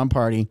after prom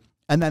party.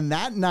 And then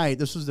that night,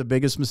 this was the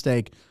biggest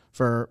mistake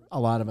for a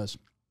lot of us.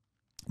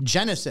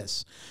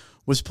 Genesis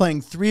was playing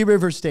Three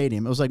River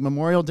Stadium. It was like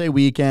Memorial Day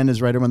weekend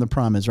is right when the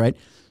prom is, right?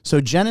 So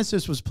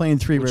Genesis was playing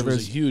Three Rivers. Which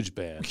was a huge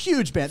band.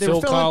 Huge band.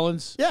 Phil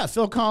Collins? Yeah,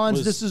 Phil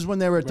Collins. This is when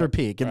they were at their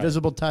peak.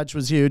 Invisible Touch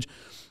was huge.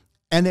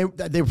 And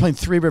they were playing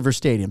Three River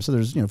Stadium. So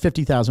there's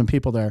 50,000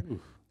 people there. Oof.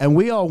 And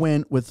we all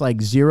went with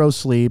like zero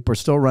sleep. We're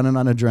still running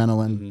on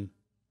adrenaline.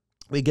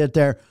 We get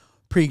there,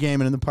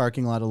 pre-gaming in the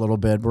parking lot a little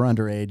bit. We're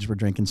underage. We're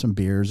drinking some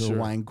beers or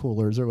wine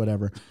coolers or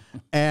whatever.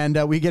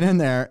 And we get in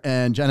there,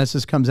 and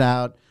Genesis comes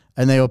out,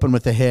 and they open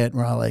with a hit. And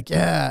we're all like,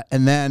 yeah.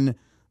 And then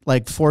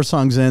like 4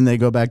 songs in, they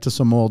go back to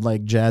some old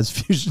like jazz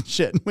fusion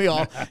shit.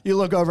 And you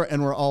look over,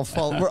 and we're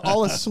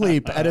all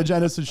asleep at a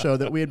Genesis show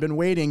that we had been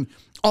waiting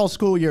all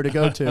school year to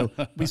go to.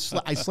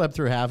 I slept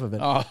through half of it.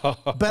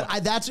 But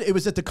it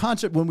was at the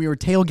concert when we were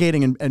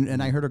tailgating,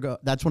 and I heard her go.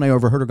 That's when I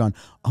overheard her going,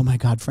 "Oh my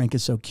God, Frank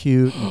is so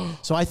cute."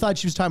 So I thought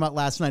she was talking about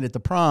last night at the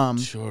prom.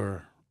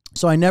 Sure.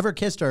 So I never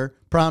kissed her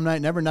prom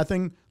night. Never,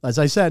 nothing. As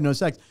I said, no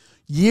sex.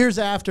 Years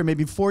after,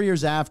 maybe 4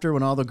 years after,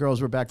 when all the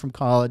girls were back from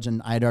college and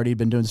I had already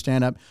been doing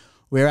stand up,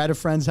 we were at a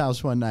friend's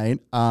house one night,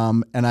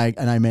 and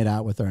I made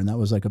out with her, and that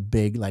was like a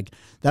big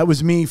that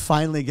was me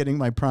finally getting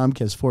my prom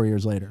kiss 4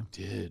 years later.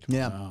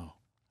 Yeah. Wow.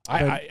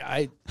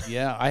 I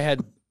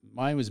had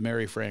mine was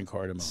Mary Fran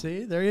Cardamone.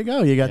 See, there you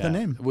go. You got the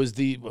name. It was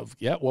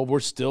well, we're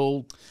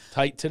still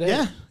tight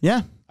today.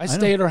 Yeah. I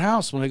stay at her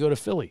house when I go to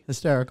Philly.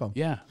 Hysterical.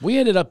 Yeah. We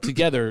ended up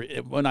together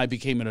when I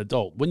became an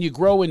adult. When you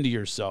grow into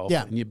yourself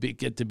and you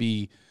get to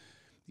be,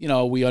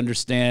 we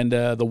understand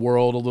the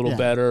world a little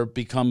better,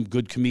 become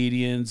good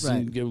comedians,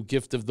 and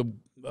gift of the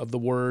of the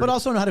word. But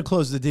also know how to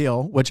close the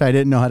deal, which I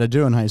didn't know how to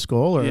do in high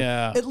school. Or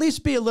Yeah. at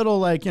least be a little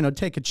like,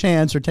 take a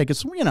chance or take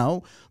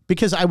a,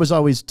 because I was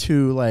always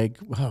too like,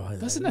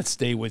 Doesn't that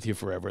stay with you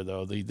forever,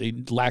 though?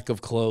 The lack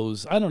of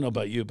clothes. I don't know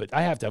about you, but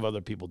I have to have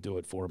other people do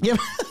it for me. Yeah.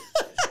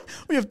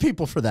 We have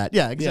people for that.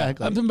 Yeah,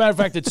 exactly. As a matter of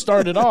fact, it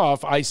started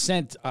off, I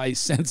sent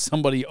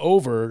somebody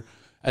over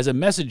as a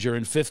messenger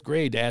in 5th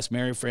grade to ask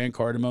Mary Fran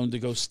Cardamone to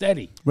go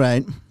steady.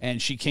 Right.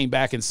 And she came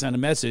back and sent a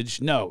message.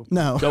 No.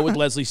 No. Go with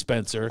Leslie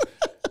Spencer.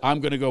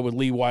 I'm going to go with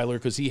Lee Weiler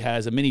because he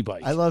has a mini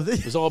bike. I love this.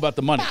 It was all about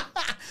the money.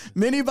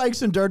 Mini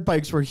bikes and dirt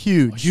bikes were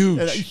huge.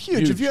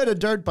 Huge. If you had a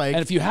dirt bike.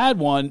 And if you had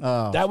one,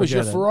 that was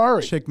your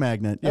Ferrari. Chick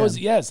magnet. That was,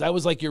 that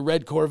was like your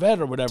red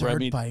Corvette or whatever.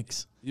 Dirt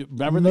bikes. You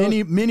remember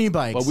those? Mini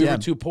bikes. But we were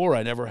too poor.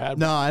 I never had one.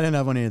 No, I didn't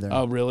have one either.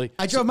 Oh, really?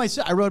 I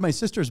rode my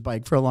sister's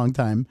bike for a long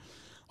time.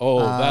 Oh,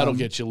 that'll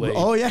get you laid.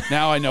 Oh, yeah.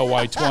 Now I know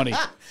why 20.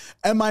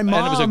 And my mom.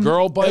 And it was a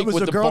girl bike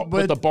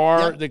with the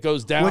bar that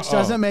goes down. Which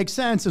doesn't make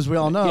sense, as we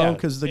all know,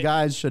 because the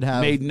guys should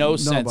have. Made no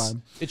sense.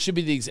 Bar. It should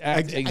be the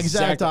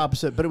exact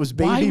opposite, but it was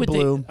baby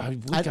blue.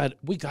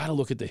 We got to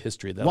look at the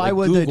history of that. Why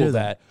would they do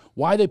that?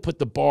 Why they put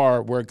the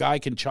bar where a guy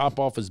can chop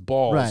off his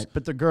balls. Right,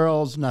 but the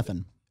girls,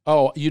 nothing.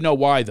 Oh, you know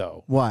why,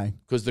 though? Why?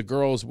 Because the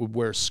girls would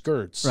wear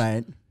skirts.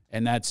 Right.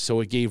 And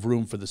so it gave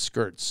room for the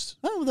skirts.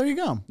 Oh, well, there you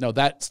go. No,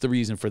 that's the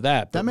reason for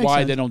that. But that makes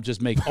why sense. they don't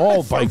just make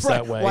all bikes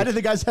that way? Why do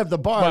the guys have the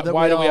bar?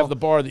 Why do we have the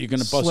bar that you're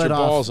going to bust your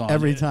balls on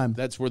every time?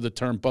 That's where the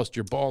term "bust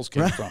your balls"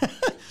 came from.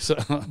 So,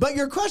 but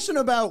your question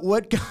about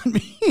what got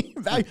me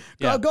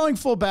going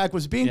full back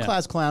was being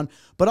class clown,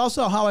 but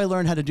also how I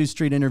learned how to do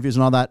street interviews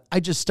and all that. I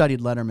just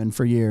studied Letterman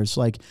for years.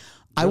 Like,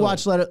 I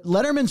watched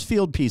Letterman's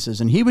field pieces,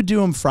 and he would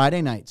do them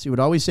Friday nights. He would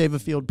always save a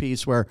field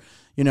piece where,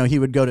 he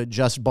would go to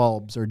Just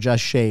Bulbs or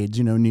Just Shades,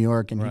 New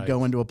York, and he'd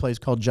go into a place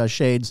called Just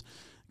Shades,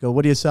 go,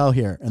 what do you sell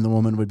here? And the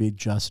woman would be,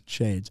 Just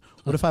Shades.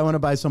 What if I want to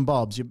buy some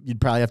bulbs? You'd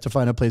probably have to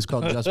find a place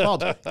called Just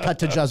Bulbs. Cut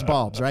to Just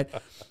Bulbs, right?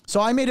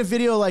 So I made a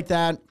video like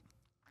that.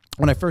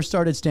 When I first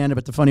started stand-up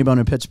at the Funny Bone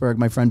in Pittsburgh,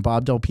 my friend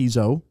Bob Del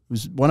Pizzo,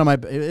 who's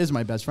is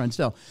my best friend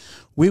still,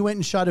 we went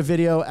and shot a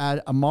video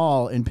at a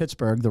mall in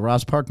Pittsburgh, the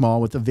Ross Park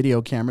Mall, with a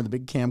video camera, the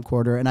big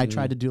camcorder, and I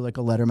tried to do like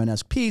a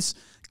Letterman-esque piece,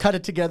 cut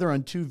it together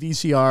on 2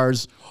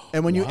 VCRs,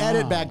 and when you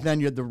edit back then,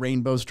 you had the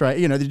rainbow stripe,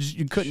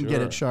 you couldn't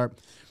get it sharp.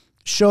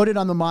 Showed it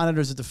on the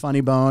monitors at the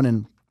Funny Bone,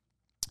 and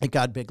it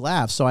got big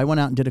laughs, so I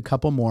went out and did a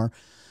couple more,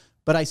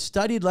 but I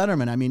studied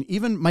Letterman. I mean,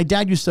 even my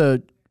dad used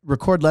to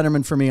record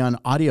Letterman for me on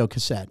audio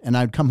cassette, and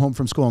I'd come home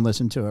from school and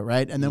listen to it,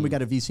 right? And then we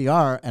got a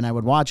VCR, and I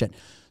would watch it.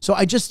 So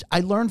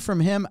I learned from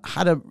him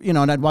how to,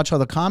 and I'd watch all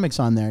the comics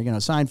on there,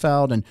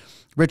 Seinfeld and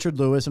Richard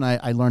Lewis, and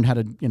I learned how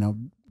to,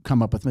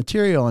 come up with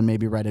material and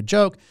maybe write a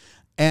joke.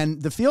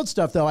 And the field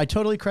stuff, though, I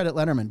totally credit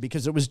Letterman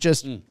because it was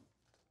just,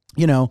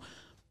 the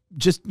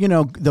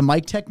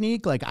mic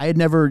technique. Like I had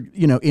never,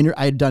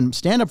 I had done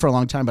stand-up for a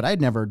long time, but I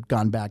had never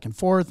gone back and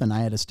forth, and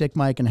I had a stick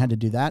mic and had to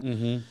do that.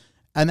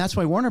 And that's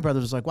why Warner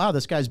Brothers was like, wow,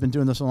 this guy's been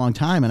doing this a long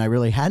time. And I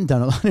really hadn't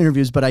done a lot of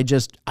interviews, but I've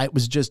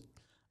always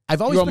You're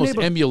been almost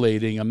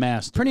emulating a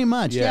master. Pretty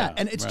much, yeah.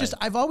 And it's just,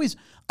 I've always,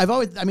 I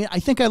mean, I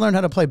think I learned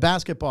how to play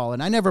basketball,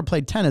 and I never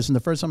played tennis. And the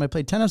first time I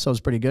played tennis, I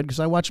was pretty good because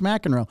I watched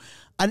McEnroe.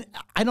 I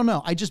don't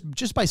know. I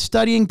just by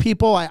studying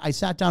people, I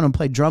sat down and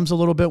played drums a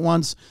little bit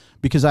once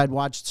because I'd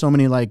watched so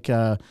many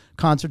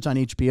concerts on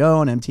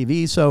HBO and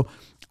MTV. So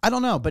I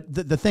don't know. But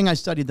the thing I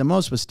studied the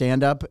most was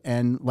stand-up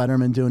and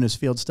Letterman doing his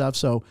field stuff.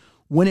 So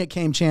when it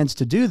came chance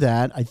to do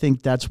that, I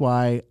think that's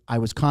why I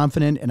was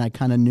confident, and I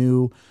kind of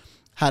knew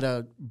how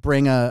to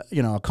bring a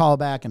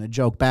callback and a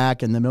joke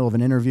back in the middle of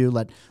an interview.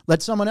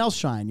 Let someone else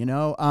shine.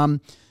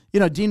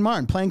 Dean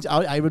Martin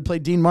I would play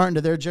Dean Martin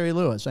to their Jerry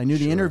Lewis. I knew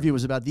the interview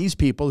was about these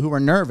people who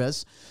were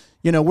nervous.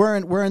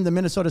 We're in the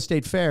Minnesota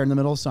State Fair in the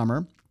middle of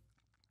summer.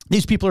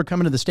 These people are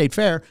coming to the state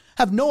fair,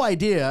 have no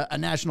idea a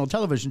national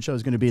television show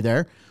is going to be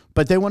there,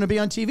 but they want to be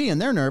on TV,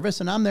 and they're nervous,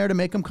 and I'm there to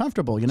make them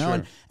comfortable,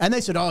 Sure. And they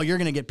said, oh, you're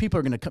going to get, people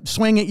are going to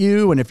swing at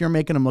you, and if you're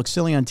making them look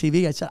silly on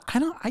TV, I said,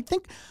 I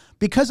think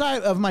because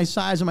of my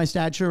size and my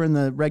stature and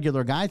the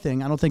regular guy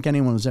thing, I don't think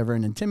anyone was ever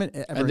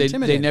intimidated.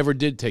 They never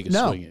did take a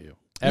swing at you.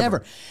 Ever.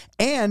 Never.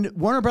 And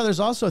Warner Brothers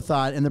also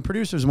thought, and the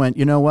producers went,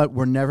 you know what,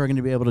 we're never going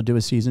to be able to do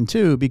a season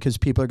 2 because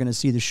people are going to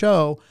see the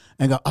show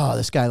and go, oh,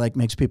 this guy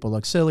makes people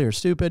look silly or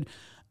stupid.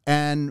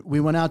 And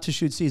we went out to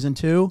shoot season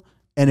 2,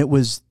 and it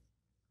was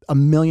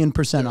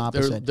 1,000,000%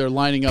 opposite. They're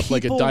lining up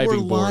like a diving board.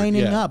 People were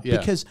lining up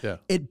because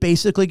it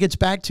basically gets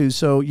back to,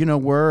 so,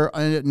 we're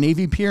at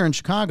Navy Pier in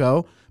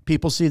Chicago.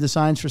 People see the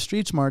signs for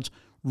Street Smarts,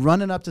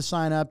 running up to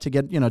sign up to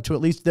get, to at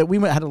least that we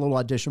had a little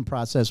audition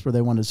process where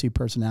they wanted to see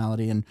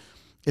personality and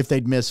if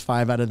they'd miss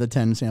 5 out of the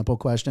 10 sample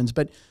questions.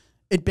 But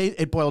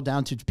it boiled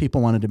down to people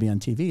wanted to be on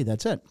TV.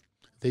 That's it.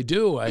 They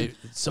do.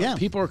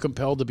 People are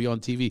compelled to be on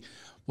TV.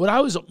 What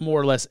I was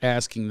more or less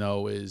asking,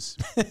 though, is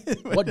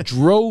what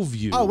drove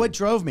you? Oh, what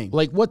drove me?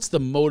 Like, what's the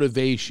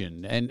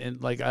motivation?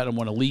 And I don't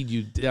want to lead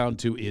you down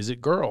to, is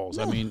it girls?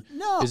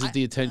 No, is it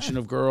the attention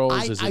of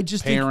girls? Is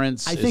it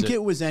parents? I think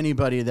it was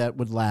anybody that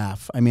would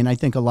laugh. I mean, I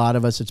think a lot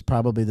of us, it's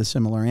probably the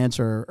similar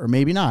answer, or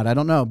maybe not. I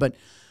don't know. But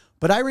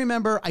But I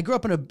remember I grew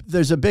up in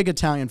there's a big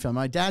Italian family.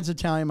 My dad's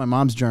Italian, my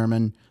mom's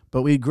German,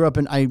 but we grew up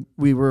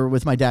we were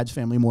with my dad's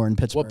family more in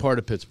Pittsburgh. What part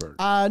of Pittsburgh?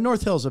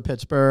 North Hills of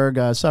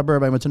Pittsburgh,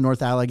 suburb. I went to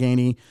North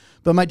Allegheny.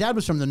 But my dad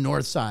was from the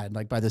north side,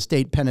 like by the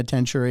state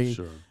penitentiary.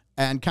 Sure.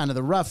 And kind of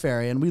the rough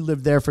area. And we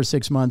lived there for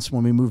 6 months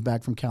when we moved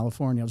back from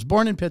California. I was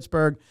born in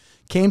Pittsburgh,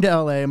 came to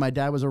L.A. My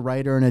dad was a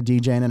writer and a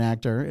DJ and an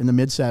actor in the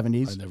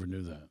mid-'70s. I never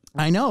knew that.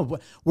 I know.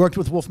 Worked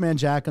with Wolfman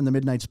Jack on the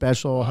Midnight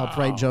Special, helped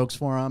write jokes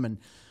for him, and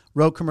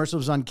wrote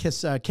commercials on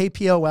Kiss,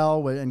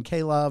 KPOL and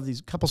K-Love,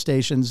 these couple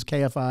stations,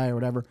 KFI or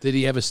whatever. Did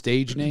he have a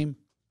stage name?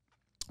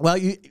 Well,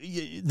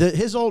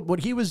 when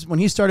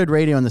he started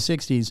radio in the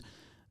 60s,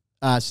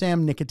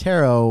 Sam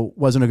Nicotero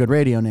wasn't a good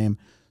radio name.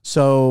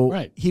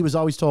 So he was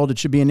always told it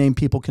should be a name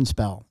people can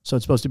spell. So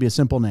it's supposed to be a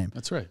simple name.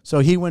 That's right. So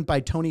he went by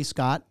Tony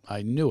Scott.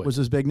 I knew it. Was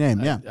his big name,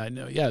 yeah. I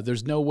know. Yeah,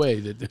 there's no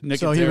way that Nicotero.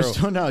 So he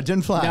was, no, it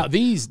didn't fly.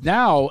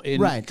 Now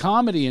in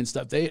comedy and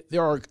stuff,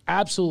 there are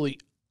absolutely,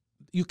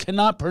 you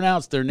cannot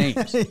pronounce their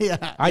names.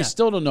 I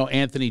still don't know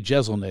Anthony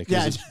Jeselnik.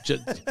 Yeah.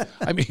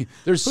 I mean,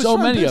 there's so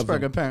many of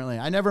them. Apparently.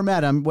 I never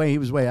met him. He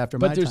was way after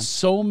my time. But there's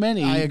so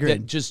many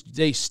that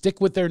they stick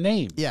with their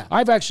name. Yeah.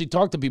 I've actually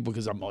talked to people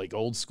because I'm like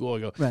old school. I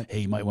go, hey,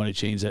 you might want to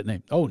change that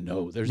name. Oh,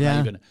 no, there's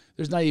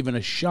not even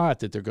a shot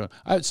that they're going.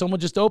 Someone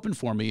just opened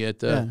for me at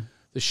the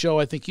show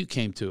I think you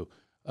came to,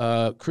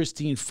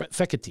 Christine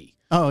Fecketti.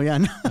 Oh yeah,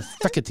 no.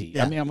 Fecketti.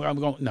 Yeah. I mean, I'm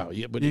going. No,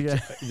 but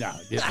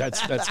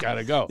that's got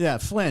to go. Yeah,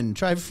 Flynn.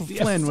 Try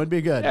Flynn would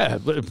be good. Yeah,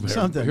 but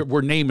something.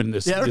 We're naming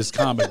this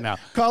comic now.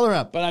 Call her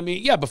up. But I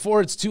mean, before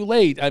it's too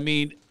late. I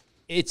mean,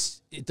 it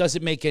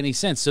doesn't make any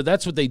sense. So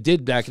that's what they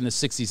did back in the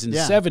 60s and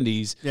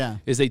 70s. Yeah,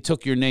 is they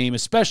took your name,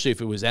 especially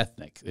if it was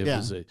ethnic. If it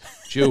was a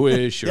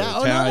Jewish or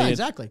Italian. No,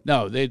 exactly.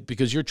 No,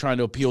 because you're trying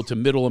to appeal to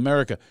Middle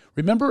America.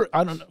 Remember,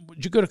 I don't know.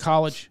 Did you go to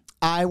college?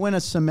 I went a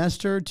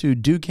semester to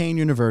Duquesne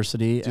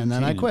University, and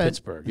then I quit.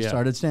 Pittsburgh, and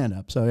started stand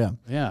up. So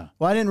yeah.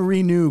 Well, I didn't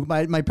renew.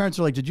 My parents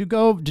were like, "Did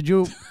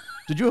you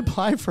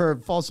apply for a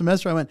fall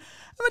semester?" I went,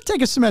 "I'm gonna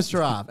take a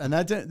semester off," and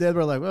they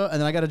were like, "Well," and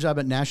then I got a job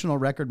at National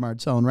Record Mart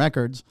selling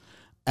records.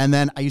 And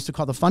then I used to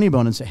call the Funny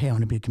Bone and say, "Hey, I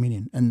want to be a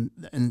comedian." And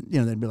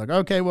they'd be like,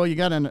 "Okay, well, you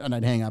got to," and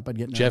I'd hang up. I'd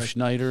get Jeff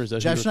Schneider. Is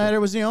that Jeff Schneider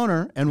was the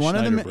owner, and one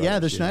of them,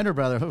 the Schneider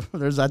brother.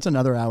 That's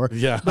another hour.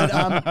 Yeah.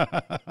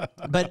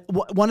 But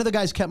one of the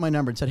guys kept my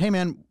number and said, "Hey,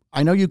 man,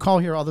 I know you call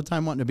here all the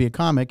time wanting to be a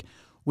comic.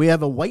 We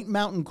have a White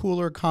Mountain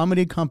Cooler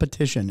comedy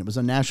competition. It was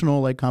a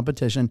national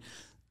competition.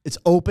 It's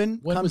open.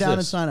 Come down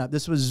and sign up."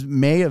 This was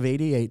May of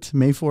 '88,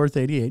 May 4th,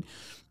 '88.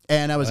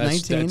 And I was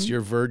 19. That's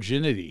your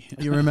virginity.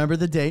 You remember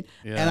the date.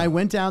 Yeah. And I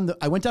went down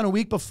a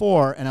week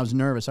before, and I was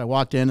nervous. I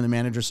walked in, and the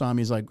manager saw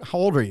me. He's like, "How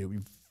old are you?"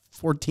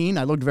 14.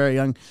 I looked very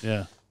young.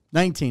 Yeah.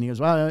 19. He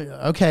goes, "Well,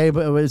 okay,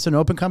 but it's an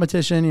open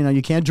competition.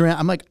 You can't drink."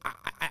 I'm like,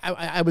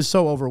 I was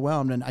so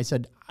overwhelmed. And I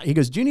said, he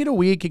goes, "Do you need a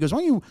week?" He goes, "Why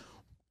don't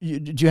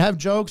do you have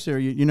jokes or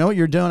you know what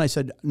you're doing?" I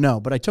said, "No,"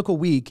 but I took a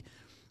week.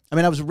 I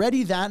mean, I was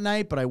ready that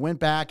night, but I went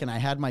back and I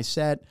had my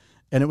set.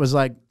 And it was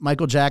like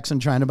Michael Jackson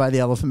trying to buy the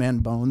Elephant Man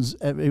bones.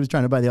 He was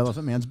trying to buy the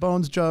Elephant Man's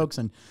bones jokes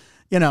and,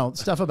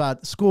 stuff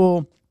about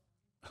school.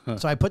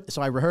 So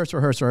I rehearsed,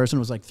 and it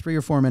was like 3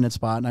 or 4 minute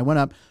spot. And I went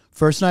up,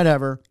 first night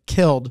ever,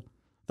 killed.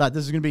 Thought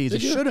this is going to be easy.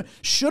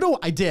 Shoulda,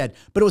 I did.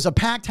 But it was a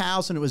packed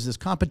house and it was this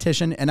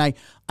competition. And I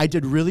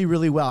did really,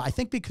 really well. I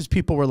think because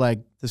people were like,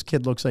 this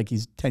kid looks like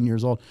he's 10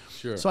 years old.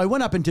 Sure. So I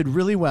went up and did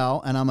really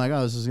well. And I'm like,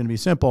 oh, this is going to be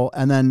simple.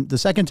 And then the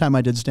second time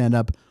I did stand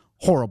up,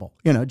 horrible,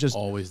 just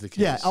always the case.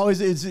 Yeah,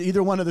 always it's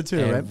either one of the two,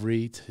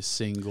 every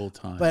single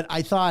time. But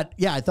I thought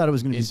it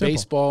was going to be simple. In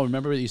baseball,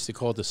 remember they used to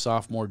call it the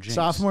sophomore jinx.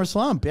 Sophomore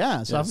slump,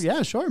 yeah,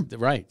 yeah, sure.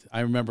 Right.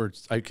 I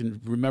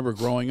can remember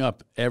growing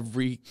up.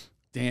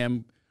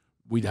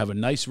 We'd have a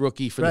nice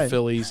rookie for the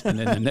Phillies, and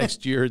then the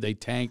next year they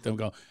tanked. I'm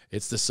going,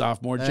 it's the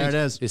sophomore jinx. There it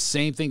is. The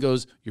same thing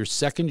goes, your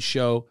second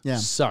show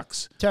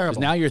sucks. Terrible.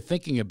 'Cause now you're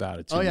thinking about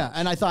it too much.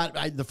 And I thought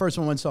the first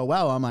one went so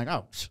well, I'm like,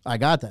 oh, I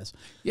got this.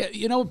 Yeah,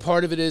 you know what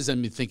part of it is?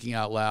 I'm thinking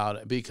out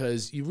loud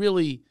because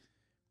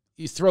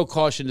you throw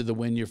caution to the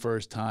wind your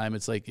first time.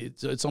 It's like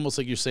it's almost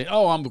like you're saying,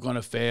 "Oh, I'm going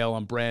to fail.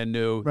 I'm brand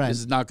new. This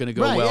is not going to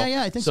go well."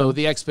 Yeah, I think so. So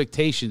the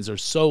expectations are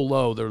so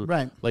low. They're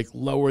like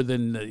lower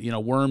than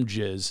worm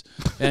jizz.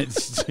 And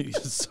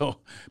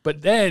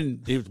but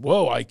then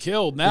whoa, I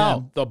killed.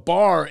 Now the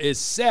bar is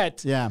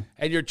set. Yeah,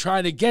 and you're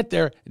trying to get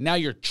there. And now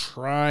you're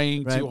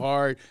trying too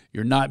hard.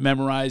 You're not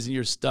memorizing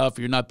your stuff.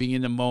 You're not being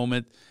in the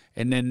moment.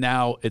 And then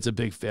now it's a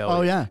big failure.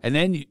 Oh yeah. And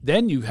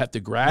then you have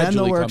to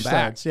gradually come back.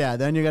 Starts. Yeah.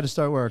 Then you got to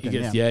start working.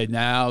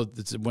 Now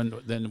it's when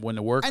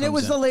the work. And comes it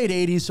was in. the late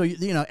 '80s,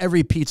 so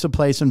every pizza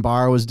place and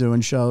bar was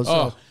doing shows.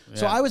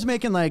 So I was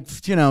making like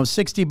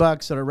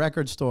 $60 at a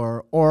record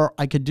store, or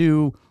I could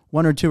do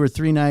 1 or 2 or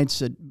 3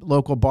 nights at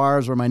local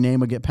bars where my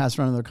name would get passed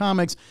around to other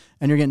comics,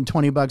 and you're getting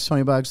 $20,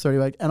 $20,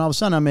 $30, and all of a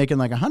sudden I'm making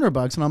like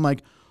 $100, and I'm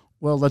like,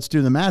 well, let's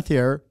do the math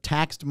here.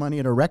 Taxed money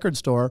at a record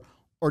store.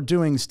 or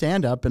doing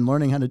stand-up and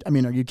learning how to, I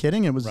mean, are you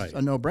kidding? It was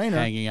a no-brainer.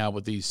 Hanging out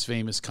with these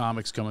famous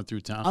comics coming through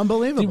town.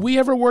 Unbelievable. Did we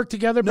ever work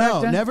together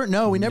back then?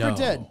 No, we never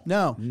did.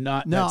 No.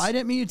 I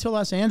didn't meet you till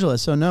Los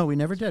Angeles, so no, we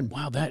never did.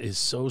 Wow, that is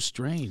so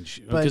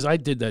strange. Because I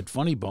did that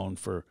Funny Bone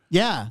for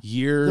years.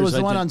 There was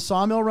the one on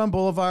Sawmill Run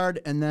Boulevard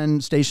and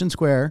then Station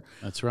Square.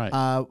 That's right.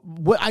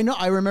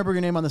 I remember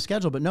your name on the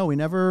schedule, but no, we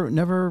never worked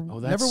together.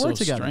 That's so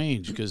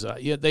strange because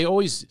they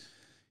always...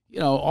 You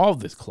know, all of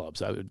the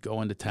clubs, I would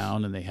go into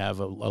town and they have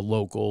a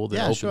local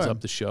that opens up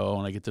the show,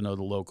 and I get to know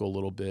the local a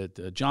little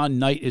bit. John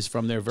Knight is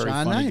from there, very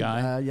funny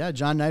guy.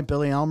 John Knight,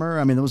 Billy Elmer.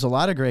 I mean, there was a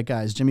lot of great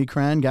guys. Jimmy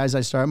Crenn, guys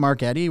I started.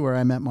 Mark Eddy, where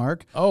I met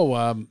Mark.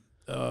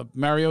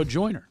 Mario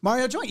Joyner.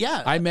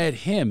 Yeah. I met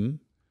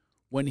him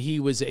when he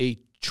was a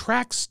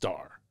track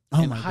star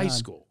in high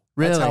school.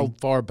 Really? That's how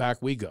far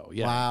back we go.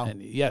 Yeah. Wow.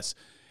 And yes.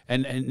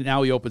 And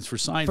now he opens for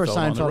Seinfeld. For Seinfeld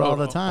on the road, all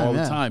the time. All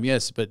the time,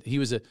 yes. But he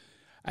was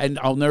and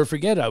I'll never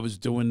forget, I was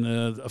doing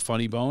a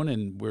Funny Bone,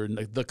 and we're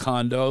in the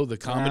condo, the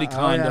comedy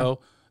condo.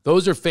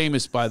 Those are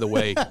famous, by the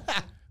way.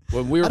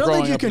 When we were growing up, I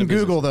don't think you can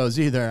Google those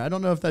either. I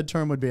don't know if that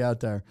term would be out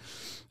there.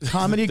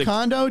 Comedy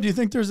condo? Do you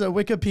think there's a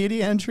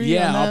Wikipedia entry?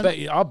 Yeah, on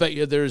that? I'll bet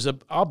you there's a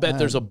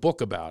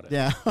book about it.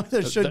 Yeah,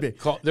 there should be.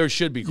 There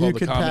should be called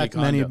the Comedy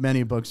Condo. You could pack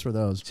many books for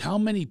those. How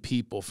many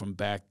people from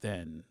back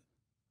then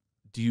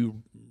do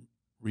you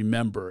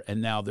remember,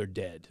 and now they're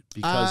dead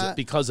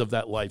because of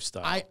that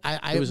lifestyle?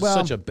 It was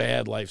such a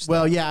bad lifestyle.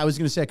 Well, yeah, I was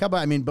going to say a couple.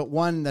 I mean, but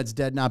one that's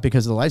dead not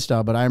because of the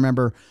lifestyle, but I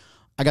remember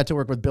I got to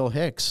work with Bill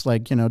Hicks,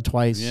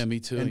 twice. Yeah, me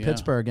too. In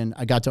Pittsburgh, and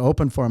I got to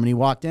open for him, and he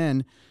walked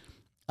in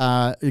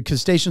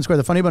because Station Square,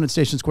 the Funny Bone at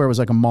Station Square was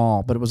like a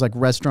mall, but it was like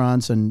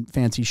restaurants and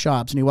fancy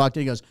shops. And he walked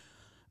in, he goes,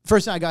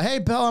 first thing I go, "Hey,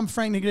 Bill, I'm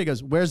Frank Nicotero." He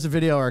goes, "Where's the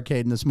video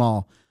arcade in this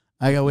mall?"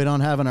 I go, "We don't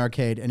have an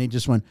arcade," and he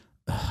just went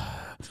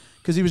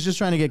because he was just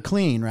trying to get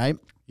clean, right?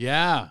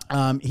 Yeah.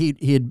 He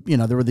had,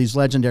 there were these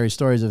legendary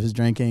stories of his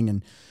drinking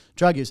and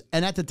drug use.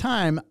 And at the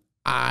time,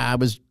 I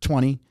was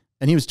 20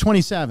 and he was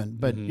 27,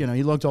 but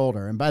he looked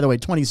older. And by the way,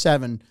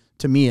 27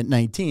 to me at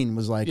 19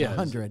 was like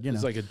 100,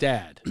 It's like a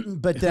dad.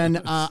 But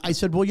then I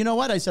said, well, you know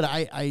what? I said,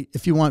 I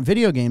if you want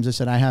video games, I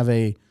said, I have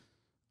a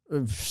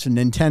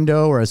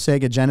Nintendo or a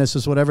Sega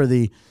Genesis, whatever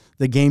the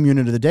game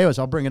unit of the day was.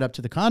 I'll bring it up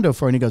to the condo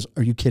for you. And he goes,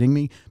 "Are you kidding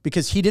me?"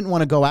 Because he didn't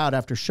want to go out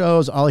after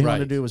shows. All he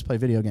wanted to do was play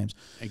video games.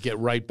 And get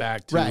right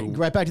back to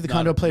the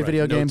condo, play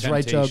video games,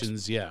 write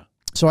jokes. Yeah.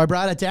 So I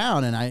brought it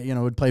down, and I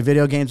would play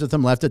video games with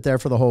him, left it there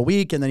for the whole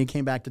week, and then he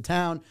came back to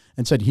town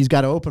and said, he's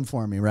got to open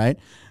for me, right?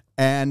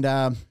 And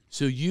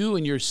so you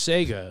and your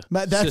Sega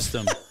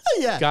system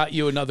got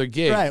you another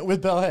gig. Right,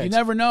 with Bill Hicks. You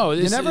never know.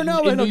 You never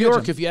know. In New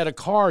York, if you had a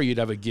car, you'd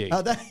have a gig.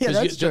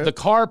 That's true. The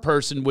car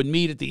person would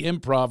meet at the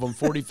Improv on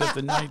 45th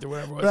and 9th or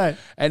whatever it was. Right.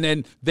 And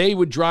then they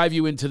would drive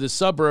you into the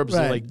suburbs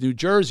of like New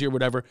Jersey or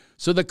whatever.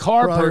 So the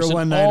car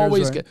person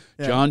always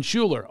John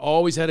Schuler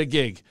always had a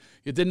gig.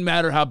 It didn't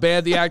matter how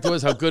bad the act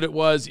was, how good it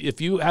was. If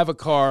you have a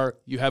car,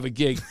 you have a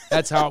gig.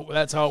 That's how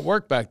it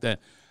worked back then.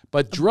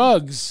 But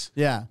drugs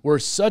were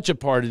such a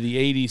part of the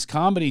 80s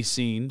comedy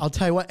scene. I'll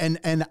tell you what,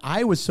 and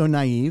I was so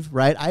naive,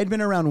 right? I had been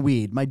around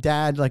weed. My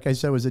dad, like I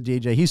said, was a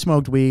DJ. He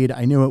smoked weed.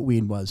 I knew what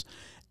weed was.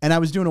 And I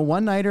was doing a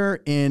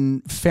one-nighter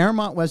in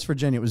Fairmont, West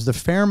Virginia. It was the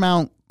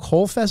Fairmount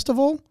Coal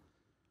Festival.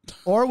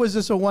 Or was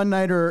this a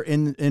one-nighter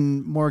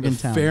in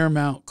Morgantown? The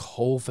Fairmount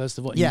Coal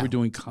Festival? And you were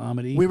doing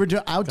comedy? We were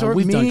doing outdoor. God,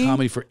 we've done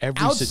comedy for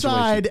every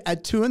outside situation.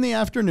 At 2 in the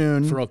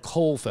afternoon. For a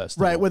coal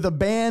festival. Right, with a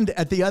band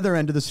at the other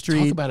end of the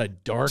street. Talk about a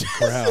dark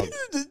crowd.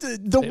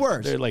 the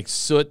worst. They're like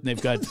soot, and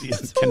they've got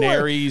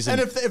canaries.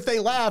 And if they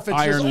laugh, it's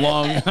iron just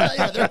like,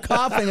 lung. They're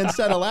coughing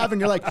instead of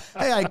laughing. You're like,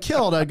 hey, I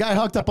killed a guy,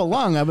 hooked up a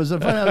lung. I was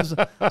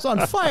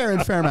on fire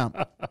in Fairmount.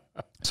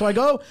 So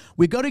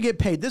we go to get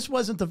paid. This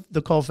wasn't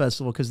the Coal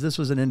Festival because this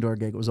was an indoor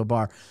gig. It was a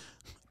bar.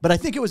 But I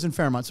think it was in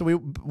Fairmont. So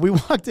we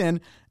walked in,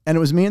 and it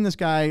was me and this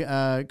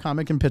guy,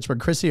 comic in Pittsburgh,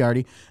 Chris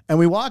Ciardi. And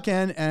we walk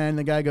in, and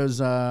the guy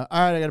goes, all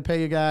right, I got to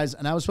pay you guys.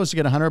 And I was supposed to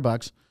get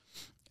 $100.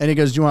 And he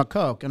goes, do you want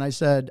Coke? And I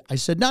said,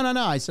 no.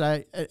 I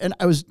said,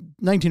 I was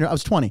 19, I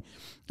was 20.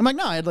 I'm like,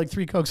 no, I had like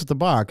 3 Cokes at the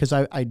bar because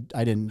I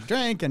didn't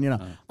drink.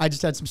 And, I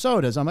just had some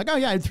sodas. I'm like, oh,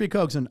 yeah, I had 3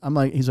 Cokes. And I'm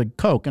like, he's like,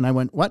 Coke. And I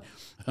went, what?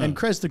 And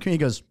Chris, the comedian,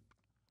 goes,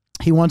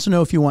 he wants to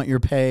know if you want your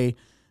pay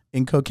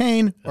in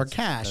cocaine or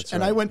cash.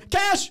 And I went,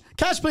 cash,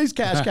 please,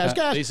 cash.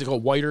 Basically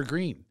called white or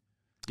green.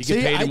 You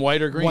get paid in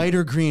white or green? White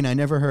or green. I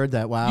never heard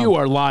that. Wow. You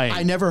are lying.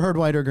 I never heard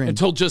white or green.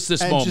 Until just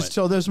this moment. Just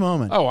till this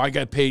moment. Oh, I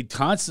got paid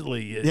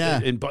constantly. Yeah.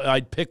 And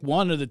I'd pick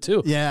one of the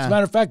two. Yeah. As a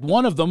matter of fact,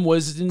 one of them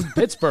was in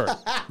Pittsburgh,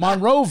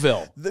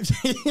 Monroeville.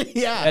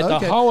 At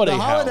the Holiday House.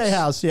 The Holiday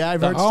House. Yeah,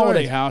 I've heard stories. The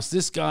Holiday House.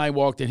 This guy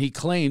walked in. He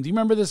claimed, do you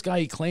remember this guy?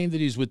 He claimed that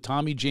he was with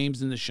Tommy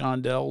James and the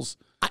Shondells.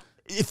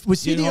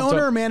 Was he the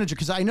owner or manager?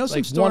 Because I know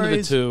some stories. One of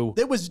the two.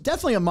 It was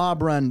definitely a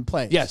mob-run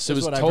place. Yes, it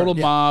was total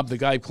mob. The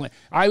guy claimed.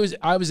 I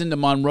was in the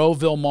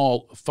Monroeville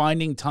Mall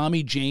finding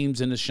Tommy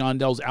James and the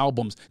Shondells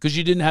albums because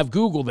you didn't have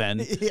Google then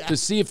to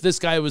see if this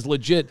guy was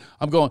legit.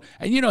 I'm going,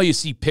 and you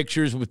see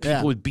pictures with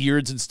people with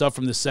beards and stuff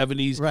from the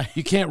 70s. Right.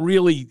 You can't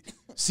really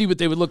see what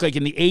they would look like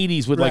in the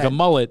 80s with like a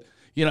mullet.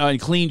 you know, and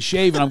clean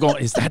shaven. I'm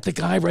going, is that the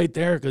guy right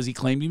there? Because he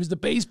claimed he was the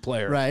bass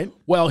player. Right.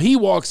 Well, he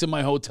walks in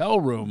my hotel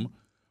room.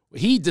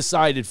 He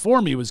decided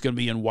for me it was going to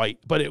be in white,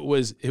 but it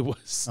was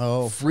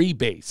free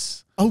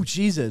bass. Oh,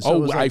 Jesus.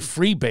 Oh, So I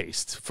free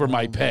based for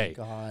my pay.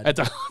 God. At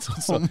the,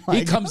 so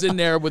he comes in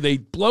there with a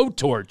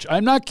blowtorch.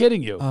 I'm not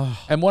kidding you.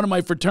 And one of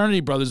my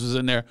fraternity brothers was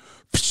in there.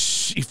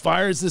 He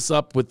fires this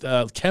up with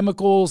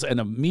chemicals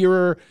and a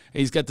mirror. And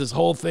he's got this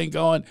whole thing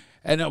going.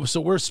 And so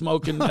we're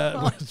smoking.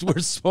 We're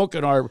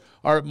smoking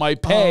my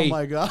pay. Oh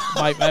my God.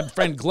 My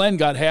friend Glenn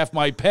got half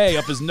my pay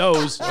up his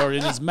nose or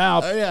in his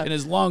mouth, in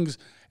his lungs.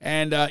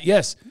 And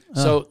yes,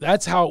 so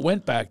that's how it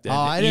went back then. Oh,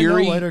 I didn't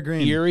know white or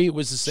green. Erie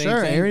was the same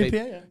thing. Erie,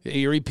 PA.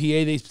 Erie,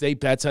 PA. They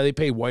that's how they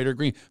pay, white or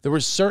green. There were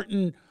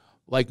certain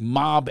like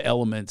mob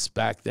elements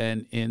back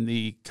then in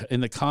the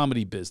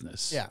comedy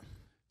business. Yeah,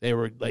 they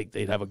were like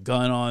they'd have a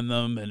gun on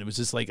them, and it was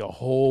just like a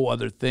whole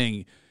other thing.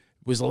 It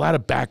was a lot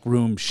of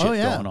backroom shit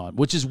going on,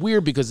 which is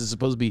weird because it's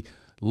supposed to be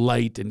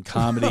light and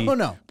comedy.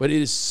 No. But it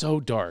is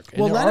so dark.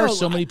 And there Leno, are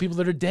so many people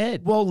that are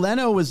dead. Well,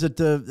 Leno was at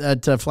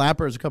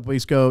Flappers a couple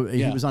weeks ago.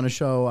 He was on a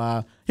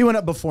show. He went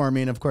up before me,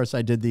 and of course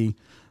I did the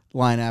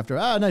line after.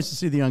 Oh, nice to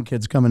see the young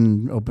kids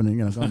coming, opening,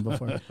 going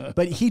before.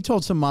 But he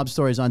told some mob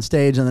stories on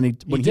stage, and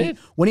then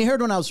when he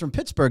heard when I was from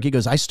Pittsburgh, he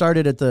goes, I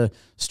started at the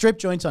strip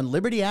joints on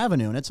Liberty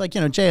Avenue. And it's like,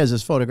 Jay has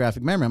this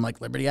photographic memory. I'm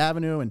like, Liberty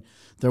Avenue, and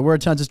there were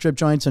tons of strip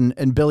joints,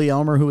 and Billy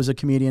Elmer, who was a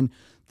comedian,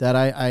 that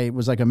I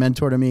was like a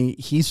mentor to me.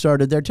 He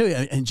started there too.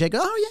 And Jake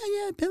goes,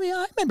 oh, yeah, Billy.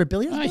 I remember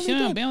Billy.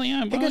 Billy.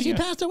 He goes, he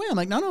passed away. I'm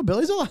like, no,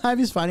 Billy's alive.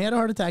 He's fine. He had a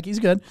heart attack. He's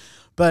good.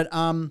 But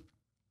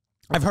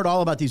I've heard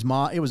all about these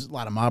mob. It was a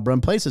lot of mob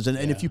run places.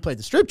 And if you played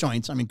the strip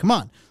joints, I mean, come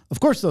on. Of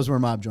course those were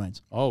mob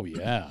joints. Oh,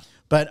 yeah.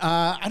 But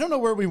I don't know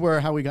where we were,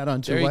 how we got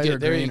on to white or green.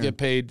 There you get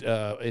paid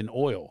in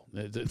oil.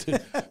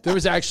 There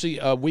was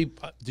actually,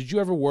 did you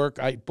ever work?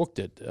 I booked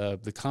it,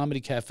 the Comedy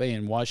Cafe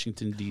in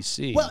Washington,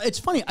 D.C. Well, it's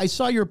funny. I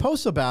saw your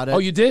post about it. Oh,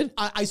 you did?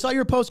 I saw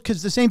your post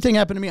because the same thing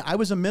happened to me. I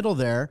was a middle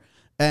there,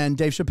 and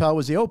Dave Chappelle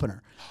was the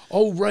opener.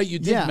 Oh, right. You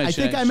did mention I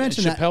think I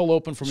mentioned that. Chappelle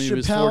opened for me when he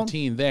was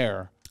 14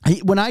 there.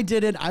 When I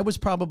did it, I was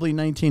probably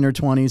 19 or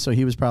 20, so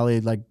he was probably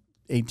like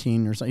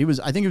 18 or so.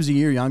 I think he was a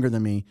year younger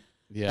than me.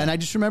 Yeah. And I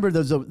just remember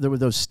there were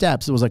those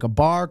steps. It was like a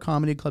bar,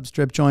 comedy club,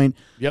 strip joint.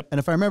 Yep. And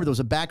if I remember, there was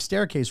a back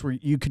staircase where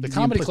you could... The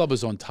comedy club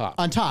was on top.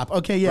 On top.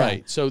 Okay, yeah.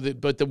 Right. So,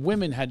 but the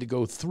women had to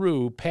go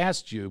through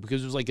past you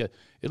because it was like it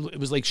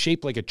was like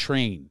shaped like a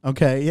train.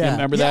 Okay, yeah. You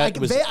remember that?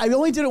 I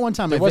only did it one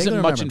time. There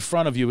wasn't much in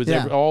front of you. It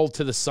was all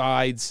to the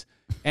sides.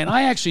 And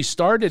I actually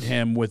started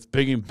him with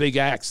big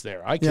acts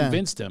there. I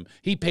convinced him.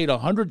 He paid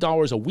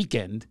 $100 a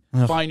weekend,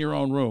 find your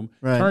own room,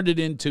 turned it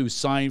into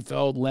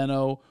Seinfeld,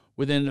 Leno.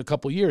 Within a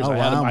couple years,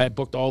 I had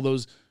booked all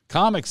those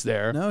comics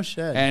there. No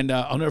shit. And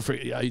I'll never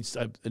forget.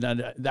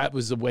 That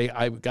was the way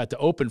I got to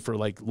open for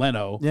like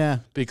Leno. Yeah.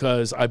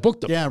 Because I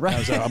booked him. Yeah, right. I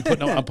was like,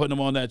 I'm putting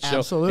him on that show.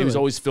 Absolutely. He was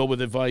always filled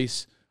with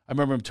advice. I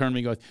remember him turning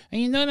to me and goes, hey,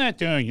 you know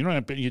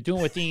that you're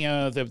doing with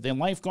the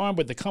lifeguard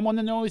with the cum on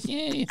the nose?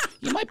 Yeah,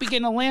 you might be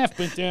getting a laugh,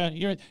 but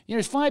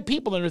there's 5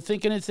 people that are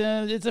thinking it's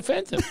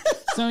offensive.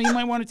 So you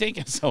might want to take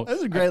it. So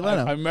that's a great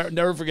Leno. I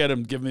never forget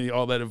him giving me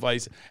all that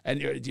advice. And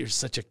you're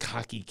such a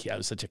cocky kid. I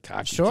was such a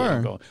cocky kid.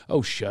 I'm going,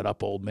 oh, shut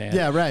up, old man.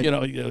 Yeah, right. You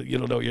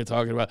don't know what you're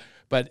talking about.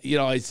 But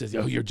I said,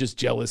 oh, you're just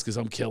jealous because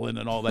I'm killing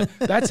and all that.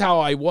 That's how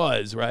I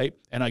was, right?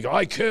 And I go,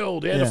 I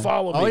killed. They had to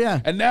follow me. Oh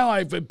yeah. And now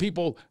I've been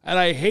people, and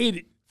I hate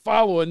it.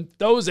 Following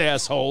those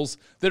assholes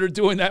that are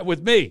doing that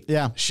with me.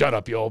 Yeah. Shut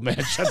up, you old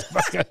man. Shut the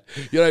fuck up.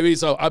 You know what I mean?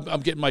 So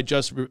I'm getting my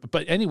just.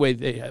 But anyway,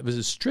 it was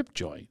a strip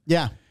joint.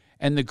 Yeah.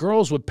 And the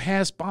girls would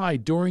pass by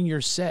during your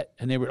set,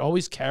 and they would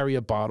always carry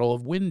a bottle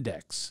of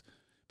Windex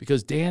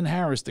because Dan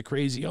Harris, the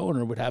crazy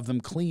owner, would have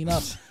them clean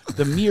up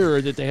the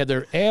mirror that they had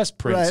their ass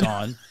prints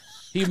on.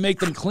 He'd make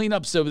them clean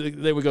up so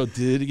they would go,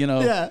 play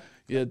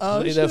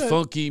that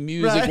funky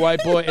music,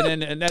 white boy.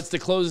 And that's the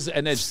closest.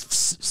 And then...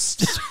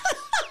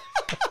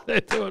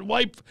 They would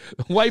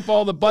wipe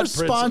all the butt prints.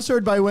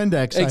 Sponsored by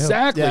Windex.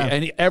 Exactly.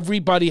 And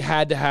everybody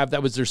had to have,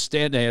 that was their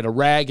stand. They had a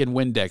rag and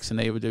Windex, and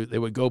they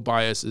would go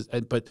by us.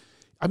 But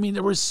I mean,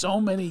 there were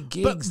so many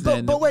gigs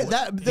then. But wait,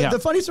 the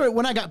funny story,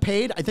 when I got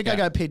paid, I think I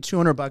got paid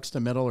 $200 to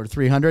middle or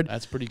 $300.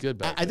 That's pretty good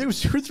back I think it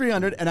was $200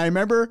 or $300, and I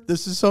remember,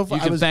 this is so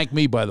funny. You can thank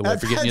me, by the way,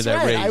 for getting you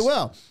that raise. I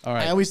will. All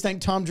right. I always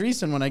thank Tom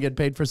Dreesen when I get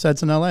paid for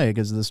sets in L.A.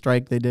 because of the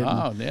strike they did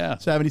in the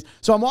 70s.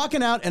 So I'm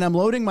walking out, and I'm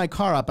loading my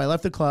car up. I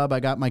left the club. I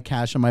got my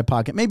cash in my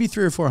pocket, maybe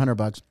 $300 or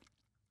 $400.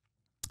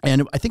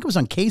 And I think it was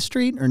on K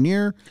Street or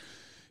near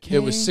K. It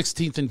was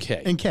 16th and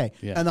K. And K.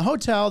 Yeah. And the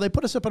hotel, they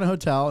put us up in a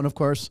hotel, and of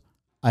course...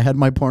 I had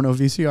my porno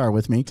VCR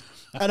with me.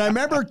 And I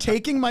remember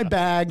taking my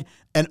bag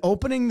and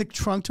opening the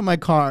trunk to my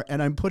car, and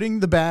I'm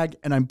putting the bag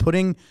and I'm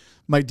putting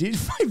my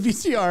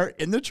VCR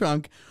in the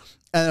trunk.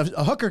 And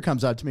a hooker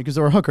comes up to me because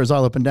there were hookers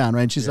all up and down,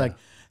 right? And she's like,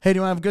 hey, do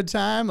you want to have a good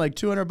time? Like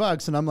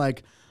 $200. And I'm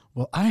like,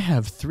 well, I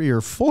have 3 or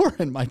 4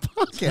 in my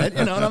pocket,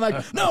 And I'm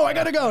like, no, I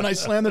got to go. And I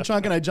slammed the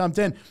trunk and I jumped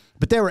in.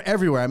 But they were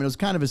everywhere. I mean, it was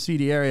kind of a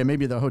seedy area.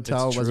 Maybe the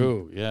hotel wasn't.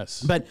 True,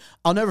 yes. But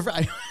I'll never...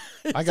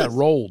 I got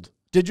rolled.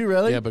 Did you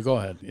really? Yeah, but go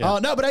ahead. Yeah. Oh,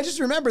 no, but I just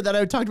remember that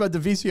I talked about the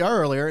VCR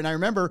earlier, and I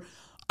remember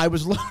I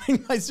was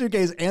loading my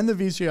suitcase and the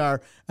VCR,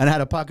 and I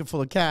had a pocket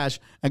full of cash,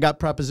 and got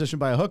propositioned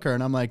by a hooker,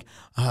 and I'm like,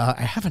 I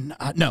haven't,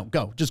 no,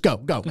 go, just go.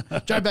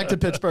 Drive back to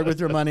Pittsburgh with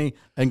your money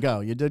and go.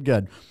 You did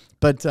good.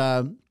 But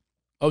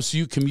oh, so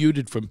you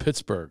commuted from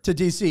Pittsburgh to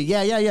D.C.?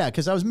 Yeah,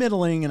 because I was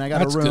middling, and I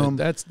got a room.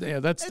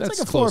 Good. That's like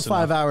a 4 or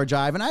 5 hour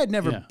drive, and I had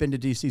never been to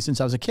D.C. since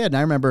I was a kid, and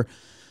I remember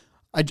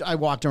I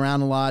walked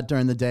around a lot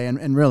during the day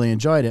and really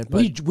enjoyed it.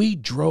 But we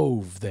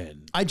drove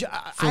then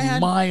for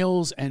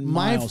miles and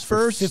miles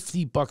for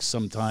 $50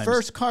 sometimes.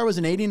 First car was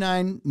an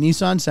 '89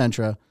 Nissan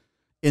Sentra.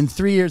 In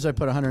 3 years, I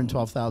put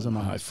 112,000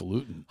 miles.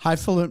 Highfalutin.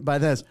 Highfalutin by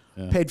this.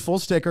 Yeah. Paid full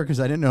sticker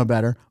because I didn't know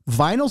better.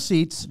 Vinyl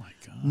seats. Oh my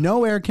God.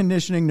 No air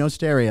conditioning, no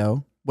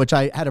stereo. Which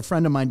I had a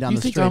friend of mine down the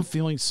street. You think I'm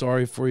feeling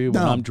sorry for you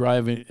when I'm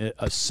driving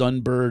a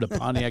Sunbird, a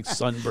Pontiac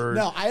Sunbird?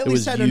 No, I at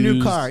least had a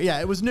new car. Yeah,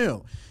 it was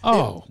new.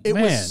 Oh, it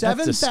man, was that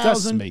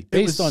disgusts me.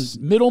 Based on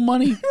middle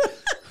money?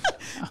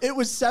 It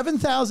was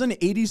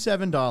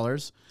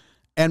 $7,087,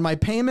 and my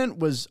payment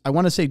was, I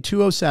want to say,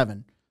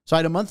 $207. So I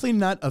had a monthly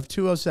nut of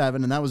 $207,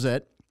 and that was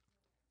it.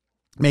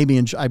 Maybe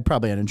I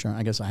probably had insurance.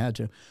 I guess I had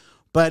to.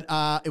 But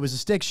it was a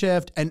stick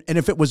shift, and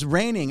if it was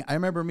raining, I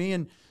remember me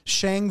and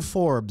Shang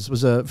Forbes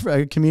was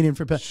a comedian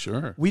for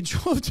Sure. We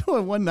drove to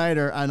a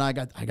one-nighter, and I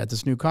got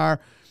this new car,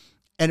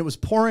 and it was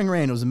pouring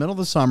rain. It was the middle of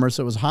the summer,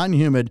 so it was hot and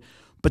humid,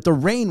 but the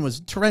rain was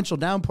torrential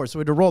downpour, so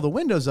we had to roll the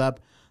windows up,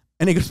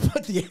 and he goes,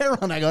 put the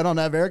air on. I go, I don't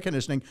have air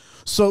conditioning.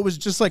 So it was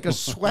just like a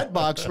sweat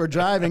box for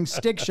driving,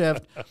 stick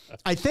shift.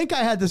 I think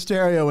I had the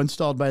stereo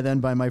installed by then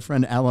by my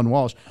friend Alan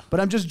Walsh, but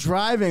I'm just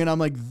driving, and I'm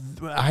like,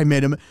 I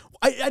made him.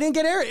 I didn't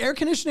get air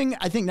conditioning.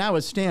 I think now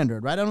is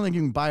standard, right? I don't think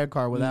you can buy a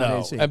car without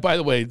AC. And by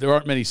the way, there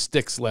aren't many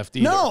sticks left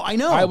either. No, I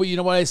know. You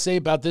know what I say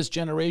about this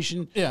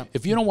generation? Yeah.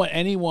 If you don't want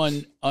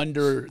anyone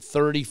under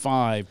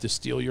 35 to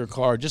steal your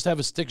car, just have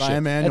a stick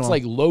shift. That's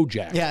like low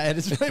jack. Yeah,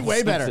 it's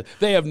way better.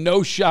 They have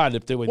no shot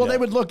if they would. Well, they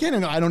would look in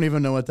and go, I don't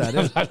even know what that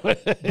is.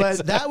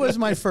 But that was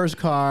my first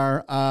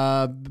car.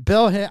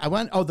 Bill Hicks.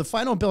 The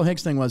final Bill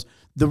Hicks thing was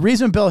the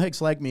reason Bill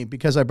Hicks liked me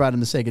because I brought him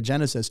the Sega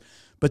Genesis.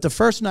 But the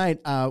first night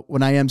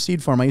when I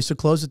emceed for him, I used to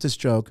close with this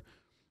joke,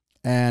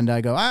 and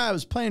I go, I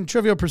was playing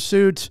Trivial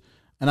Pursuit,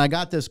 and I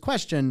got this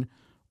question: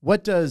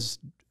 what does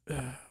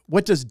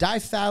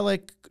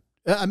diphthalic?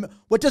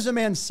 What does a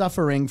man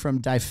suffering from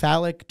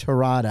diphthalic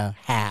terata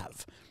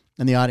have?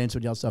 And the audience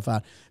would yell stuff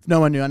out. If no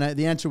one knew, and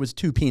the answer was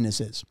 2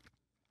 penises.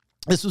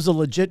 This was a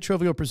legit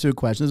Trivial Pursuit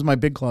question. This is my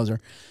big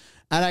closer.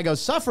 And I go,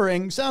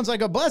 suffering sounds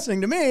like a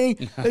blessing to me.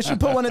 They should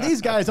put one of these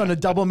guys on a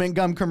double mint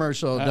gum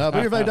commercial.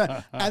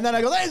 And then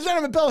I go, ladies and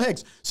gentlemen, Bill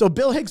Hicks. So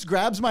Bill Hicks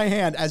grabs my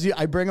hand as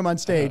I bring him on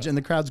stage, and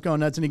the crowd's going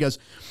nuts. And he goes,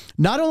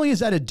 not only is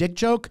that a dick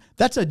joke,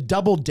 that's a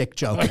double dick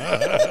joke.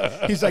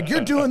 He's like,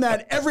 you're doing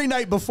that every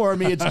night before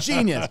me. It's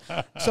genius.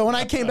 So when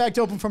I came back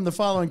to open from the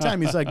following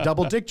time, he's like,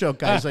 double dick joke,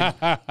 guy. He's like,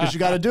 because you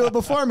got to do it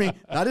before me.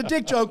 Not a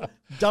dick joke,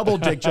 double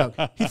dick joke.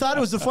 He thought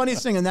it was the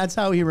funniest thing, and that's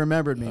how he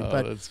remembered me.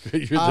 But that's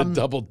good. You're the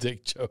double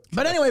dick joke.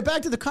 But anyway,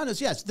 back to the condos.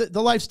 Yes,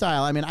 the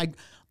lifestyle. I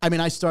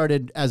mean, I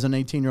started as an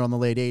 18-year-old in the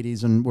late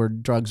 80s, and where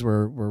drugs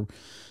were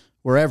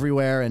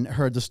everywhere, and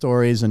heard the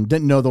stories and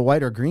didn't know the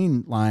white or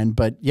green line.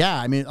 But yeah,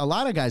 I mean, a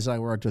lot of guys I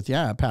worked with,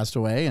 passed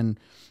away, and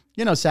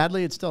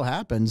sadly, it still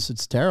happens.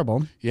 It's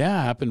terrible.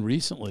 Yeah, happened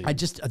recently. I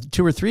just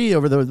 2 or 3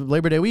 over the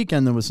Labor Day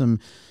weekend. There was some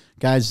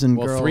guys and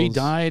girls. 3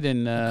 died,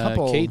 and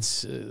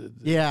Kate's.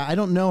 Yeah, I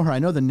don't know her. I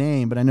know the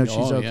name, but I know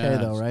she's okay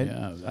though, right?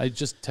 Yeah, I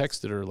just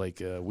texted her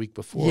like a week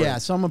before. Yeah,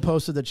 someone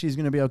posted that she's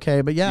going to be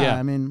okay. But yeah,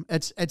 I mean,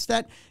 it's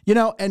that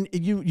and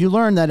you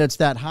learn that it's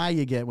that high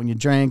you get when you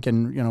drink,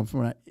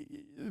 and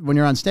when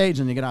you're on stage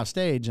and you get off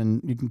stage,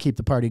 and you can keep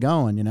the party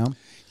going.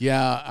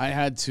 Yeah, I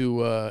had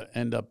to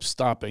end up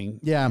stopping.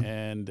 Yeah,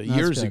 and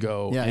years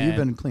ago. Yeah, you've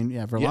been clean.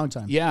 Yeah, for a long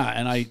time. Yeah,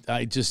 and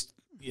I just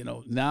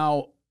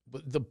now.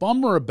 The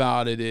bummer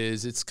about it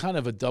is it's kind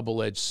of a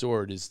double-edged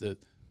sword. Is that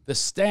the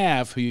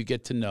staff who you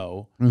get to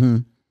know,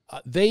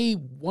 they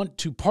want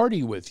to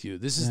party with you.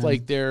 This is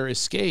like their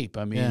escape.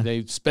 I mean,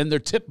 they spend their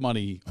tip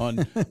money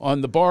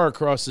on the bar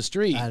across the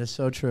street. That is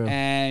so true.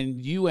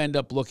 And you end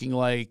up looking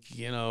like,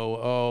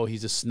 oh,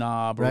 he's a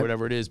snob or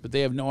whatever it is. But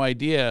they have no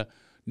idea.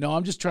 No,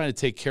 I'm just trying to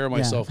take care of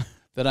myself.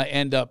 That I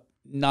end up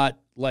not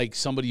like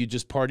somebody you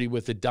just partied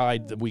with that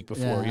died the week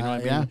before. You know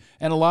what I mean?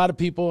 And a lot of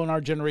people in our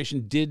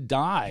generation did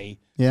die.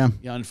 Yeah,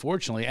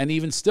 unfortunately, and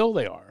even still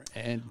they are,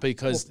 and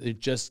because it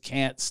just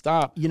can't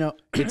stop.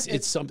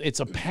 It's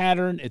a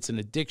pattern. It's an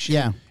addiction.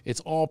 Yeah,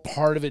 it's all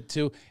part of it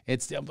too. I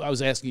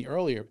was asking you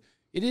earlier.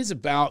 It is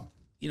about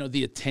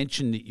the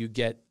attention that you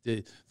get,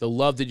 the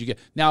love that you get.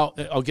 Now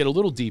I'll get a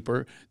little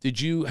deeper.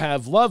 Did you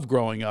have love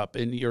growing up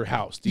in your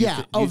house?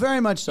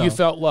 Very much so. You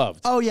felt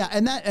loved. Oh yeah,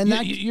 and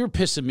you're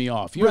pissing me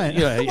off. You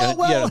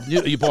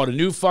bought a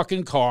new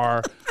fucking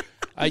car.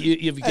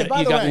 You've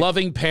got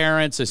loving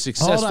parents, a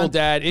successful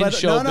dad in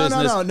show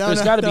business.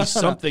 There's got to be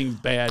something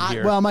bad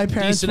here. Well, my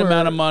parents decent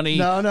amount of money,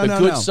 the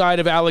good side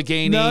of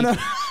Allegheny.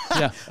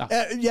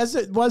 Yeah. Yes,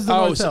 it was the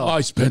North Hills.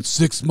 I spent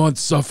 6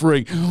 months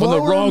suffering on the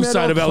Lower wrong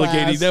side of middle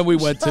Allegheny. class. Then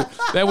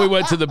we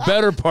went to the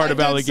better part of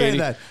did say Allegheny.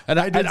 that. And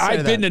I did say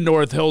I've been that. to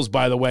North Hills,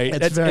 by the way.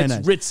 It's very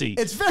nice. Ritzy.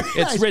 It's very It's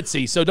nice.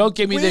 ritzy. So don't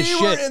give me this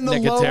We were shit, in the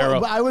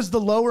Nicotero. I was the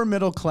lower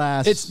middle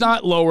class. It's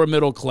not lower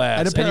middle class.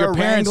 And a pair your of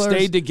parents Wranglers.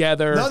 stayed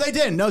together. No, they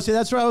didn't. No, see,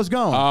 that's where I was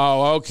going.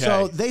 Oh, okay.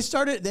 So they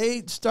started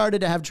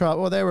to have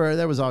trouble. Well,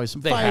 there was always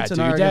some They had fights to. and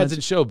Your arguments. dad's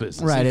in show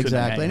business. Right, He couldn't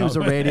exactly. hang And he was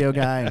a out. radio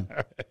guy.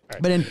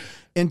 But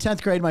in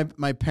 10th grade,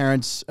 my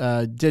parents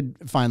did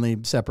finally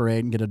separate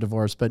and get a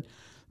divorce. But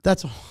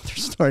that's a whole other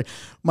story.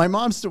 My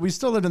mom we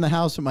still lived in the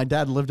house, but my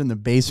dad lived in the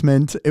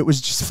basement. It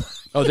was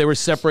just Oh, they were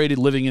separated,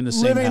 living in the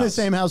same living house. in the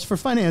same house for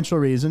financial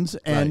reasons,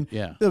 and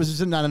yeah. there was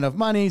just not enough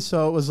money.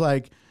 So it was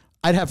like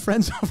I'd have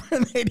friends over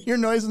and they'd hear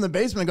noise in the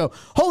basement and go,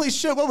 "Holy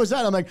shit, what was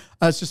that?" I'm like,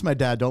 "It's just my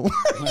dad. Don't worry."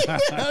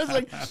 I was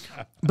like,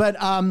 but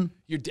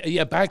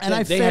back then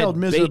I they failed had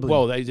miserably.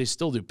 Well, they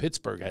still do.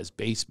 Pittsburgh has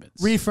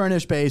basements.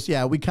 Refurnished base,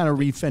 yeah. We kind of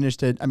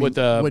refinished it. I mean, With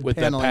the wood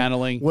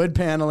paneling. wood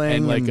paneling,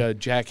 and like a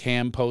Jack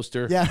Ham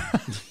poster. yeah.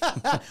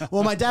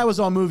 Well, my dad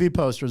was all movie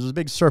posters. It was a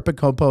big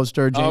Serpico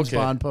poster, James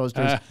Bond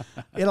posters.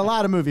 He had a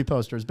lot of movie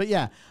posters, but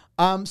yeah.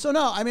 So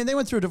no, I mean, they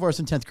went through a divorce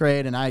in 10th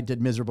grade, and I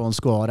did miserable in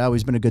school. I'd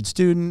always been a good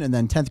student, and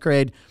then 10th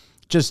grade,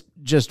 just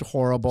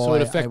horrible. So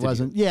it affected I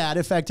wasn't. you. Yeah, it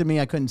affected me.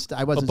 I couldn't.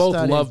 I wasn't. But both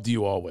studying. loved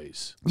you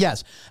always.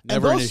 Yes,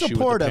 Never and an both issue with the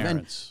supportive.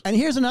 parents. And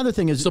here's another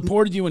thing: is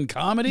Supported you in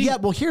comedy? yeah.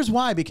 Well, here's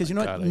why. Because you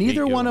know God, what? I hate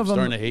Neither you. one I'm of them.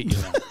 starting to hate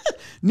you now.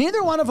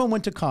 Neither one of them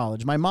went to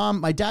college.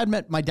 My dad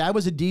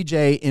was a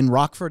DJ in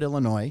Rockford,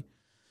 Illinois.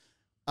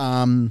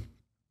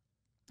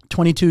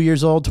 22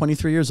 years old,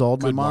 23 years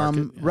old. Good my mom,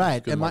 market. Yeah,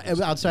 right, good and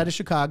market. outside of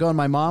Chicago, and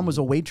my mom was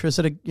a waitress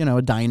at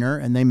a diner,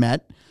 and they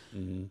met,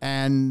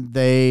 and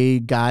they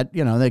got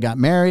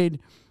married.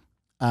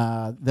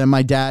 Then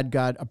my dad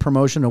got a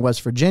promotion to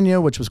West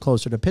Virginia, which was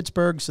closer to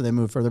Pittsburgh, so they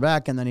moved further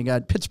back, and then he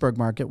got Pittsburgh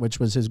market, which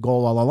was his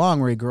goal all along,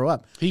 where he grew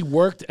up. He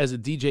worked as a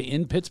DJ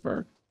in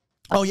Pittsburgh?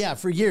 Oh yeah,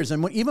 for years,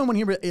 and even when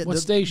What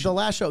station? The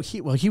last show, he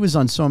was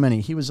on so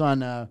many. He was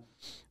on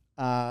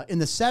in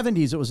the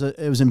 70s.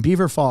 It was in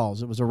Beaver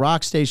Falls. It was a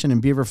rock station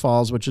in Beaver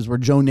Falls, which is where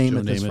Joe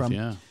Namath is from.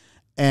 Yeah.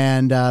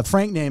 And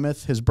Frank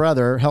Nicotero, his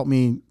brother, taught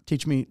me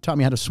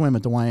how to swim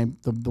at the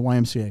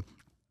YMCA.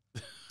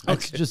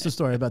 That's just a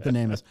story about the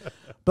Namaths.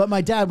 But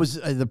my dad was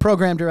the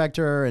program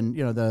director, and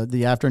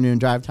the afternoon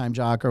drive time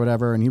jock or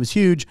whatever, and he was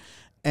huge.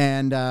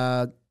 And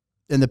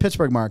in the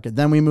Pittsburgh market.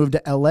 Then we moved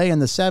to L.A. in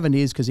the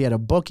 70s because he had a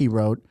book he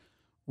wrote,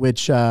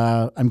 which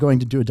I'm going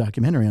to do a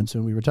documentary on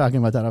soon. We were talking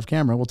about that off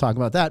camera. We'll talk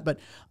about that. But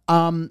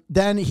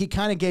then he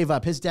kind of gave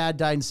up. His dad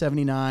died in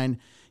 79.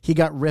 He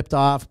got ripped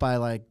off by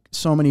like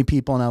so many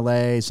people in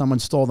L.A. Someone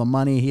stole the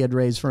money he had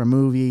raised for a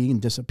movie and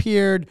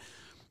disappeared.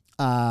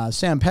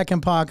 Sam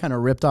Peckinpah kind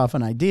of ripped off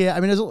an idea. I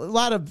mean, there's a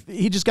lot of,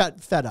 he just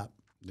got fed up.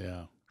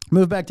 Yeah.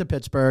 Moved back to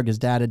Pittsburgh. His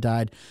dad had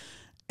died.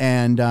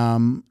 And,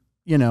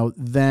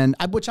 then,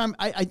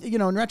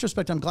 in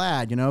retrospect, I'm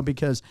glad,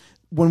 because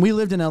when we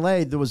lived in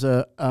LA, there was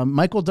a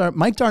Mike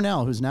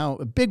Darnell, who's now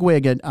a big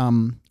wig at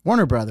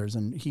Warner Brothers.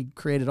 And he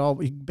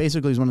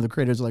basically is one of the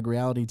creators of like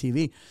reality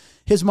TV.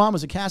 His mom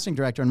was a casting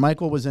director, and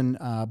Michael was in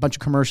a bunch of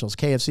commercials,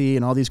 KFC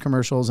and all these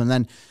commercials. And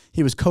then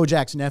he was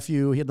Kojak's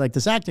nephew. He had like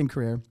this acting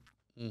career.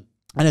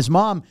 And his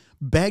mom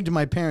begged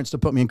my parents to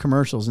put me in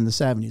commercials in the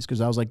 70s because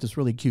I was like this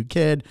really cute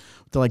kid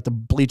with like the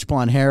bleach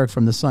blonde hair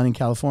from the sun in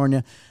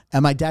California.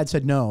 And my dad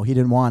said no, he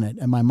didn't want it.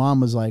 And my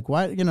mom was like,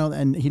 what?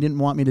 And he didn't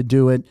want me to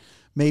do it,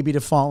 maybe to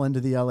fall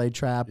into the LA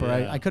trap. Or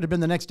I could have been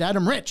the next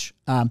Adam Rich,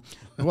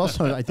 who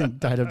also, I think,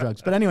 died of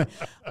drugs. But anyway,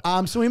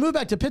 so we moved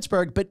back to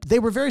Pittsburgh. But they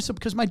were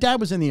because my dad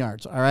was in the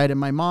arts, all right? And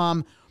my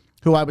mom,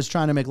 who I was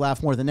trying to make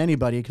laugh more than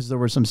anybody because there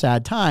were some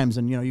sad times,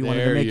 and you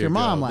wanted to make your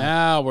mom laugh.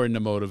 Now we're in the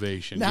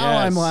motivation. Now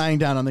I'm lying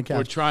down on the couch.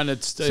 We're trying to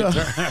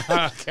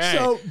okay.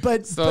 Tell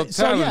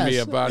me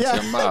about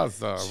your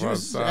mother.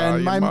 Your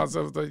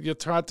mother, you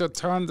tried to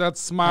turn that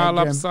smile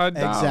upside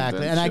down.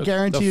 Exactly, and I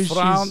guarantee you,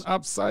 frown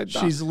upside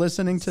down. She's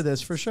listening to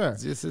this for sure.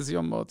 This is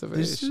your motivation.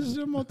 This is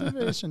your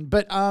motivation.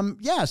 But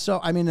so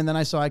I mean, and then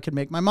I saw I could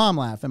make my mom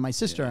laugh and my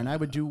sister, and I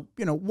would do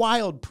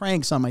wild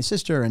pranks on my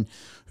sister, and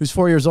who's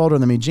 4 years older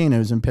than me, Gina,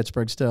 who's in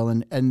Pittsburgh still,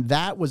 and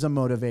that was a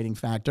motivating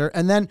factor.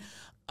 And then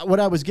what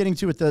I was getting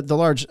to with the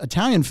large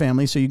Italian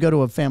family, so you go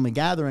to a family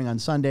gathering on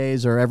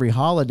Sundays or every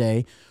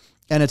holiday,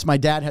 and it's my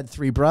dad had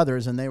 3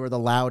 brothers, and they were the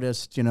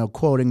loudest,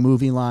 quoting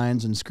movie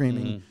lines and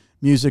screaming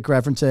music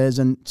references.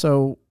 And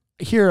so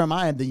here am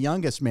I, the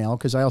youngest male,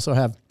 because I also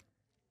have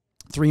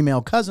 3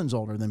 male cousins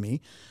older than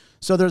me.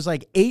 So there's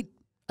like 8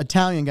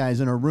 Italian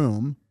guys in a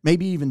room,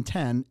 maybe even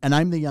 10, and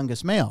I'm the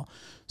youngest male.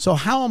 So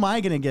how am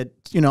I going to get,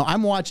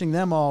 I'm watching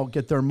them all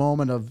get their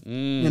moment of,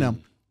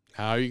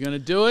 How are you going to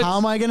do it? How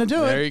am I going to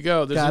do it? There you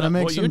go. Gotta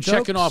make some you're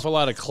checking jokes. off a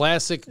lot of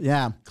classic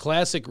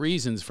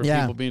reasons for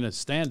people being a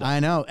stand-up. I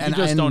know. And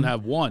you just don't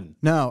have one.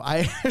 No,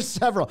 there's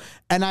several.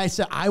 And I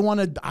said, I want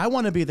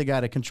to be the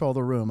guy to control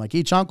the room. Like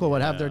each uncle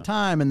would have their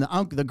time, and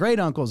the great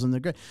uncles and the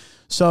great.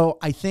 So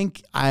I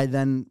think I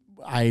don't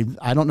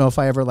know if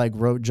I ever like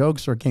wrote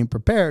jokes or came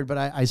prepared, but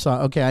I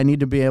saw, okay, I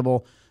need to be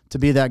able to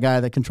be that guy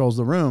that controls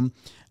the room.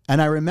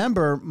 And I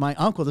remember my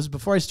uncle, this is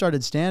before I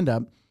started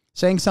stand-up,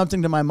 saying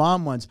something to my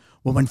mom once.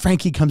 Well, when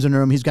Frankie comes in the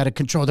room, he's got to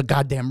control the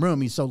goddamn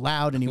room. He's so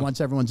loud and he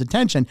wants everyone's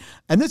attention.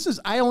 And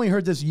I only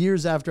heard this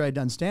years after I'd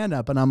done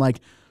stand-up. And I'm like,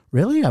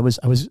 really? I was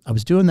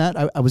doing that.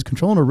 I was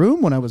controlling a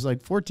room when I was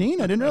like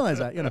 14. I didn't realize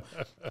that, you know.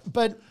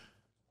 But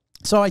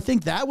so I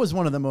think that was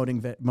one of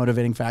the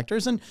motivating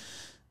factors. And,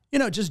 you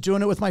know, just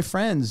doing it with my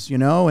friends, you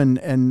know, and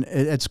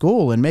at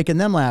school and making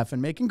them laugh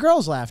and making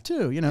girls laugh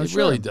too, you know. It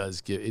really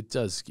does give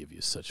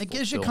you such. It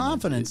gives you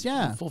confidence,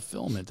 yeah.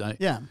 Fulfillment. I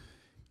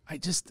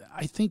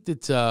think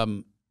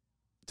that,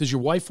 does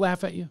your wife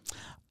laugh at you?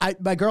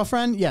 My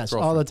girlfriend, yes,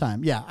 all the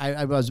time. Yeah,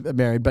 I was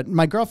married, but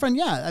my girlfriend,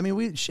 yeah. I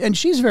mean, and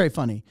she's very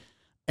funny.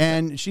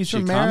 And she's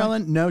from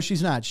Maryland. No,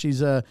 she's not.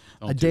 She's a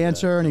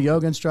dancer and a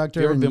yoga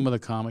instructor. Have you ever been with a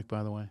comic,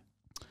 by the way?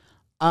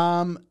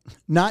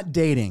 Not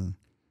dating.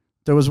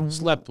 There was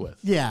slept with.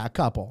 Yeah, a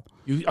couple.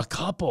 A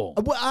couple?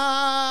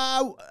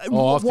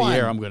 Off the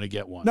air, I'm going to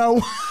get one. No,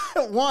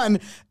 one.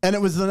 And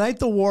it was the night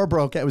the war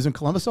broke out. It was in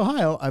Columbus,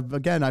 Ohio. I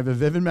have a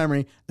vivid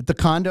memory at the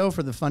condo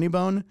for the Funny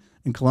Bone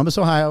in Columbus,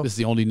 Ohio. This is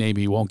the only name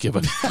he won't give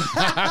us.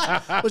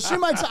 Well, she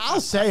might say, I'll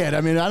say it.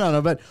 I mean, I don't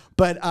know,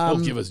 but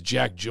he'll give us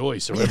Jack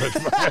Joyce or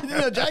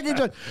whatever. Jackie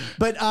Joyce.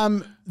 But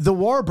the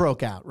war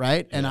broke out,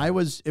 right? And it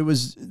was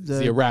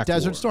the Iraq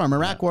Desert War. Storm,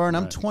 Iraq War, and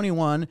I'm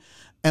 21.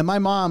 And my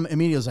mom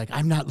immediately was like,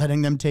 I'm not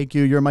letting them take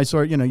you. You're my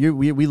sort. You know,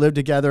 we live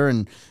together.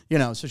 And, you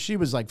know, so she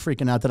was like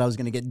freaking out that I was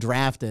going to get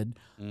drafted.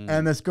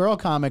 And this girl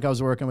comic I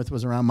was working with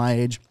was around my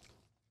age.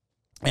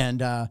 And,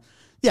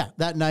 yeah,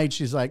 that night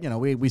she's like, you know,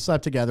 we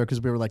slept together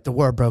because we were like, the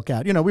war broke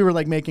out. You know, we were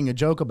like making a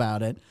joke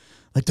about it.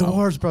 Like, the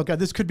wars broke out.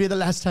 This could be the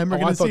last time we're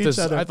going to see each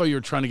other. I thought you were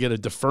trying to get a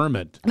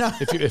deferment. No.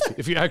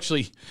 If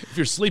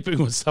you're sleeping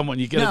with someone,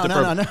 you get a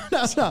deferment.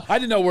 No. I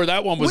didn't know where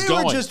that one was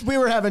going. We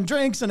were having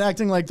drinks and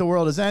acting like the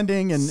world is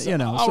ending, and you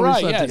know. So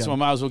right, yeah. So I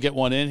might as well get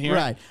one in here.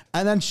 Right.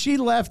 And then she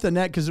left the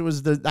net because it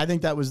was I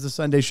think that was the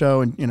Sunday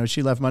show, and you know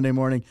she left Monday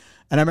morning.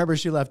 And I remember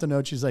she left a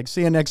note. She's like,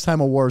 "See you next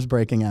time a war's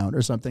breaking out,"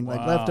 or something. Wow.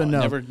 Like left a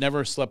note.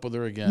 Never slept with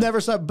her again. Never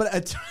slept,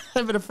 but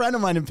a friend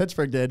of mine in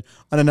Pittsburgh did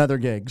on another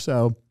gig.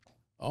 So.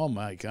 Oh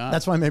my God!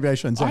 That's why maybe I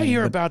shouldn't say. I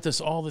hear about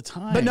this all the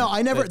time. But no,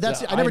 I never.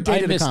 I never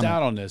dated a comic. I missed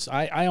out on this.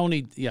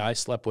 I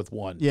slept with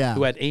one. Yeah.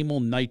 Who had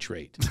amyl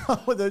nitrate. I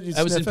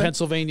was in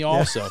Pennsylvania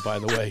also, by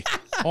the way.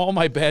 All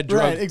my bad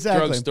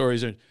drug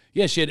stories are.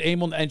 Yeah, she had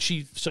amyl, and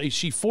she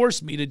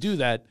forced me to do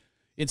that.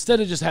 Instead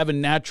of just having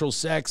natural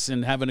sex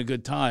and having a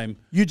good time,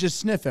 you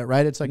just sniff it,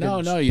 right? It's like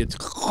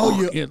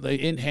you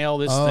inhale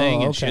this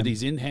thing, and she had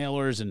these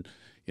inhalers and.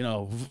 You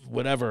know,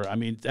 whatever. I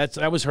mean,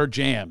 that was her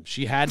jam.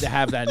 She had to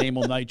have that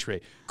amyl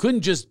nitrate.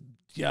 Couldn't just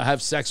have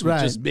sex with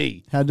just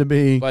me. Had to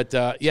be. But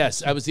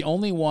yes, I was the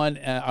only one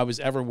I was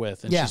ever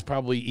with, and she's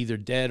probably either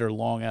dead or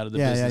long out of the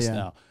business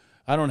now.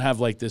 I don't have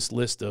like this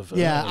list of.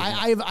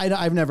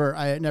 I've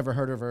never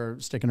heard of her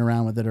sticking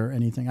around with it or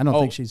anything. I don't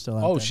think she's still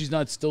out there. Oh, she's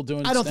not still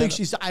doing. I don't think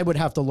she's. I would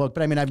have to look,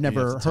 but I mean, I've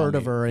never heard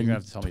of her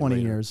in 20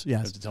 years. Yes, you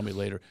have to tell me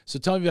later. So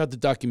tell me about the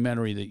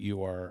documentary that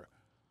you are.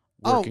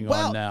 Working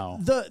on now.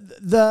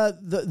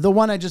 The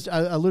one I just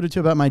alluded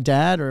to about my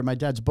dad or my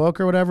dad's book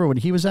or whatever when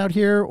he was out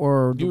here,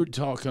 or you were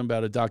talking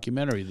about a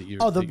documentary that you.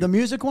 Oh, the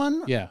music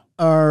one. Yeah.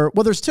 Well,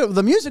 there's two.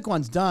 The music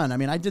one's done. I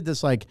mean, I did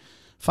this like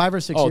 5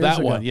 or 6 years ago. Oh,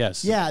 that one,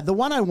 yes. Yeah, the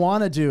one I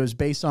want to do is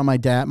based on my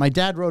dad. My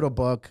dad wrote a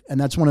book, and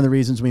that's one of the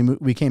reasons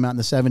we came out in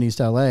the 70s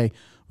to LA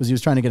was he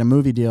was trying to get a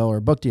movie deal or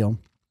a book deal,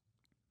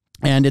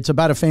 and it's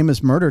about a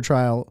famous murder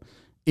trial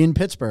in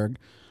Pittsburgh.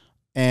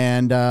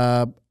 And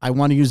I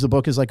want to use the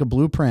book as like a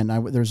blueprint.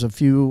 There's a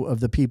few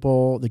of the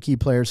people, the key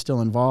players,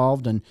 still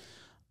involved, and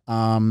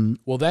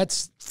well,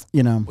 that's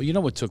you know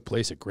what took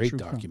place. A great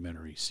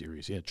documentary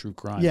series, true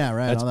crime. Yeah,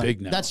 right. That's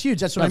big now. That's huge.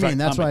 That's what I mean.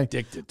 That's why I'm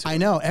addicted to. I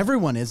know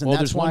everyone is. And well,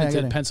 that's there's one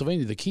in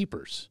Pennsylvania, The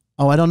Keepers.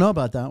 Oh, I don't know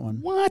about that one.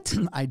 What?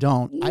 I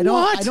don't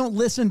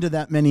listen to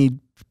that many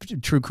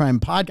true crime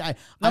podcasts.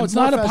 No, it's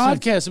not a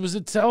podcast. It was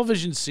a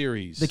television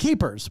series. The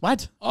Keepers.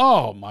 What?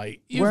 Oh my!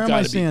 Where am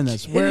I seeing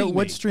this?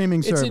 What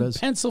streaming service? It's in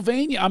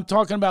Pennsylvania. I'm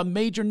talking about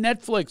major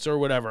Netflix or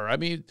whatever. I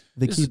mean,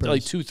 this is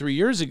like 2-3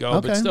 years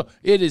ago, but still,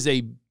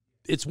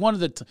 it's one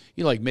of the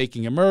like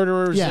Making a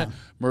Murderer,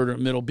 Murder at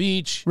Middle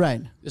Beach.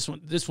 Right. This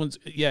one's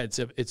it's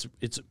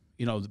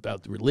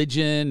about the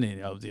religion,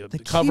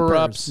 the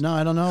cover-ups. No,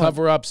 I don't know.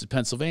 Cover-ups,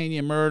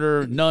 Pennsylvania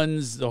murder,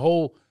 nuns, the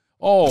whole.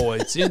 Oh,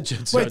 it's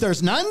wait.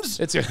 There's nuns.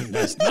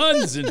 There's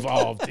nuns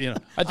involved.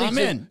 I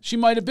think she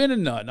might have been a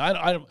nun.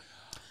 I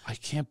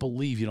can't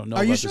believe you don't know.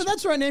 Are you sure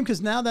that's the right name?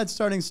 Because now that's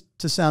starting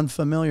to sound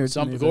familiar.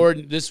 To me,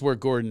 Gordon. This is where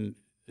Gordon,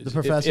 the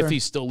professor, if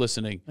he's still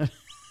listening.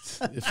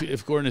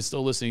 If Gordon is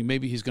still listening,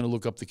 maybe he's going to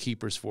look up The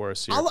Keepers for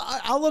us here.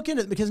 I'll look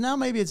into it because now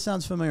maybe it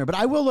sounds familiar, but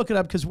I will look it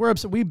up because we're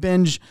upset. We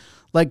binge,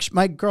 like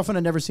my girlfriend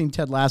had never seen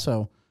Ted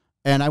Lasso,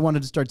 and I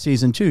wanted to start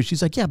season 2.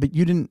 She's like, yeah, but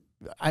you didn't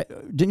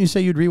you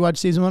say you'd rewatch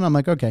season 1? I'm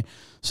like, okay.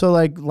 So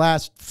like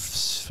last,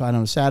 I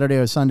don't know, Saturday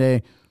or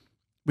Sunday,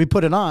 We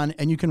put it on,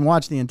 and you can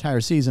watch the entire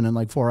season in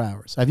like 4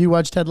 hours. Have you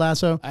watched Ted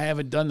Lasso? I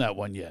haven't done that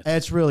one yet.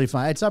 It's really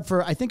fun. It's up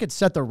for, I think it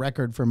set the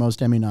record for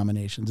most Emmy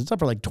nominations. It's up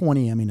for like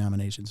 20 Emmy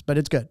nominations, but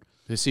it's good.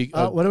 See,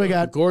 what do we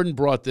got? Gordon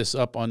brought this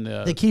up on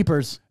The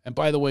Keepers. And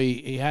by the way,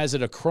 he has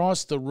it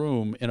across the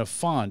room in a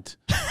font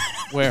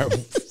where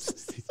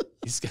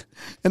he's got.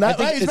 And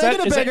he's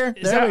making it bigger.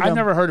 I've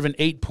never heard of an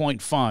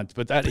 8-point font,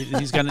 but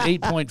he's got an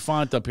 8-point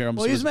font up here.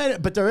 Well, he's made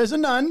it, but there is a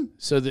nun.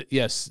 So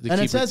yes, and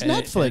it says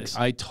Netflix.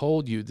 And I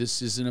told you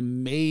this is an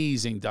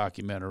amazing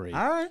documentary.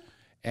 All right.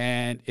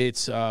 And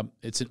it's an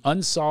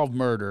unsolved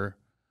murder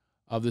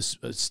of this,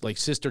 it's like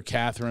Sister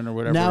Catherine or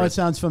whatever. Now it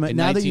sounds familiar.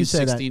 Now that you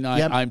say that,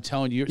 yep. I'm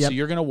telling you. Yep. So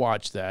you're going to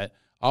watch that.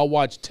 I'll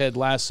watch Ted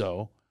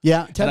Lasso.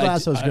 Yeah, Ted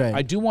Lasso's great.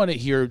 I do want to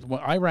hear.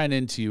 I ran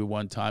into you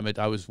one time.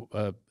 I was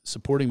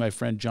supporting my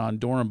friend John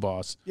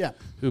Dorenbos. Yeah,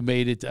 who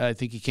made it. I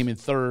think he came in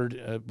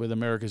third with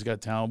America's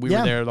Got Talent. We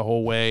were there the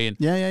whole way. And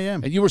yeah.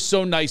 And you were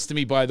so nice to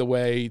me, by the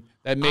way.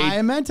 That made.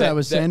 I meant it. I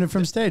was saying it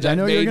from stage. I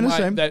know what you were going to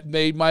say. That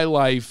made my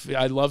life.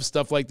 I love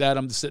stuff like that.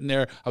 I'm sitting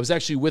there. I was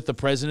actually with the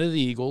president of the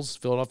Eagles,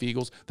 Philadelphia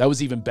Eagles. That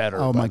was even better.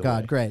 Oh my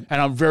God, great!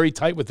 And I'm very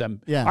tight with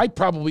them. Yeah, I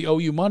probably owe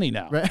you money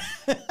now, right?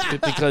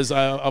 Because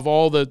of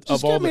all the.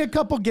 Just give me a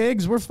couple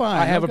gigs. We're fine.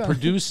 I have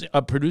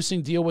a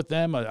producing deal with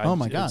them. Oh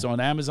my God, it's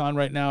on Amazon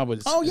right now.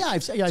 But I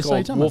saw you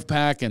talking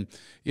Wolfpack,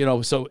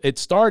 and so it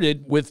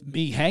started with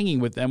me hanging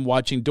with them,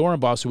 watching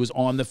Dorenbos, who was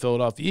on the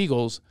Philadelphia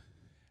Eagles.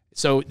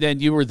 So then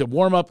you were the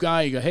warm-up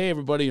guy. You go, hey,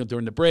 everybody,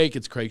 during the break,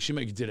 it's Craig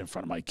Shoemaker. You did it in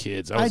front of my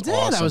kids. I did.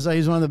 Awesome. I was like,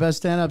 he's one of the best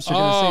stand-ups you're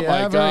going to see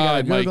ever. Oh,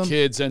 my God, my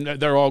kids. And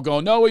they're all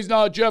going, no, he's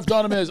not. Jeff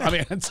Dunham is. I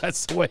mean,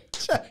 that's the way.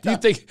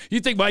 You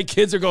think my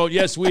kids are going,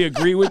 yes, we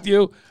agree with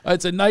you?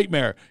 It's a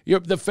nightmare.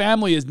 The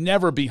family is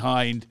never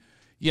behind.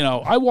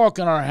 I walk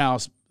in our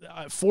house,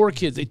 4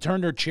 kids, they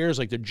turn their chairs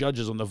like they're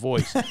judges on The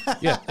Voice.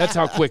 Yeah, that's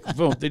how quick.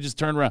 Boom, they just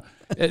turn around.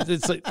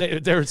 It's like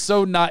they're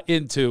so not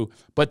into,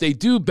 but they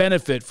do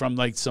benefit from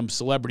like some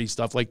celebrity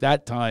stuff like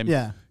that time.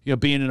 Yeah.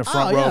 Being in the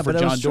front row for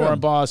John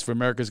Dorenbos, for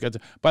America's Got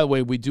Talent. By the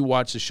way, we do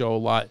watch the show a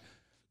lot.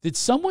 Did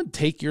someone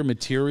take your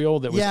material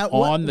that was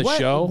on the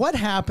show? What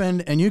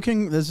happened, and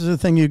this is a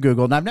thing you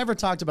Googled, and I've never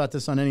talked about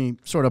this on any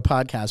sort of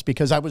podcast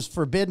because I was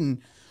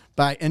forbidden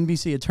by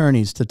NBC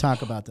attorneys to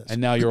talk about this. And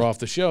now you're off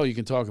the show. You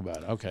can talk about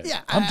it. Okay. Yeah.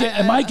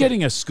 Am I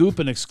getting a scoop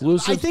and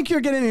exclusive? I think you're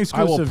getting an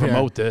exclusive. I will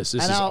promote here. this.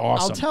 This is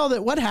awesome. I'll tell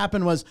that what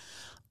happened was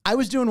I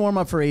was doing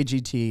warm-up for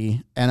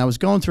AGT, and I was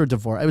going through a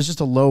divorce. It was just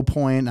a low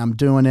point, and I'm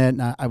doing it,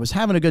 and I was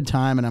having a good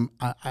time, and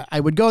I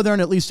would go there,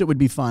 and at least it would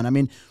be fun. I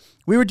mean,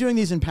 we were doing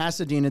these in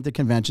Pasadena at the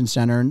convention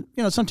center, and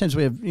sometimes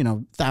we have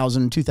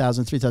 1,000,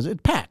 2,000, 3,000.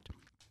 It's packed.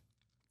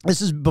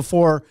 This is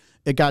before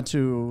it got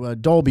to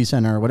Dolby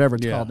Center or whatever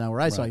it's called now,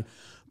 where I saw you.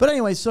 But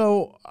anyway,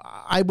 so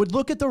I would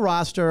look at the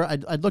roster.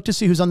 I'd look to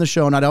see who's on the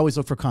show, and I'd always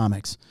look for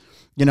comics.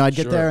 I'd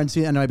get there and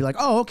see, and I'd be like,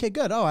 oh, okay,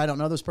 good. Oh, I don't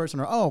know this person,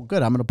 or oh,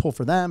 good, I'm going to pull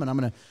for them,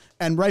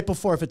 and right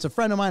before, if it's a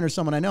friend of mine or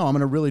someone I know, I'm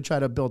going to really try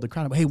to build the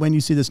crowd. Hey, when you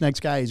see this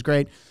next guy, he's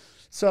great.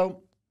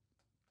 So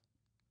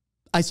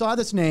I saw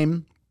this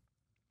name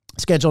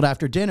scheduled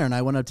after dinner, and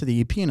I went up to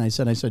the EP, and I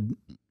said,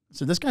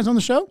 so this guy's on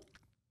the show?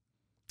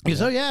 He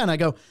goes, oh, yeah. And I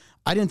go,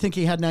 I didn't think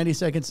he had 90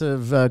 seconds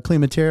of clean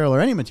material or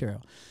any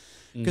material.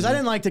 Because I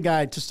didn't like the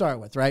guy to start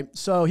with, right?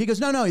 So he goes,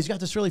 no, he's got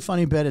this really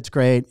funny bit. It's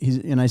great.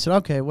 And I said,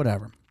 okay,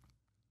 whatever.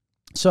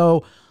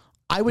 So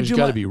I would do. You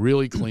got to be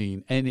really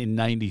clean and in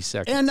 90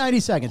 seconds. And 90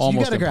 seconds.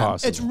 Almost you gotta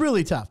impossible. It's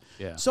really tough.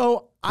 Yeah.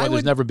 So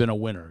there's never been a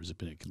winner. Has it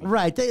been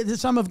right.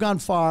 Some have gone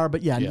far,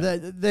 but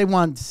they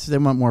want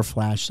more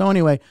flash. So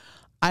anyway,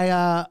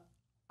 I'm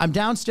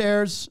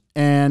downstairs,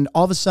 and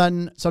all of a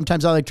sudden,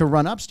 sometimes I like to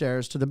run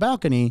upstairs to the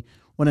balcony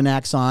when an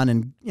act's on,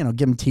 and give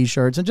them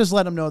T-shirts and just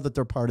let them know that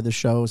they're part of the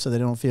show, so they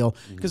don't feel,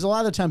 because a lot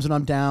of the times when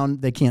I'm down,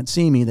 they can't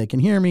see me, they can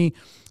hear me.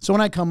 So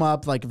when I come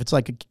up, like if it's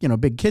like a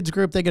big kids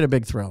group, they get a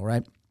big thrill,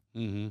 right?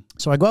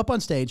 So I go up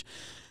on stage,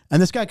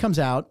 and this guy comes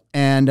out,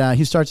 and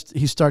he starts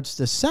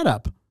this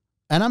setup,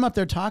 and I'm up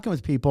there talking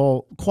with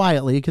people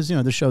quietly because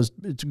the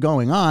it's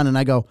going on, and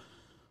I go,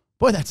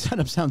 boy, that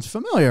setup sounds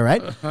familiar,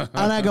 right?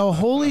 And I go,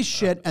 holy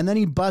shit! And then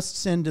he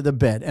busts into the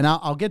bit, and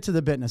I'll get to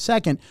the bit in a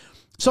second.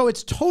 So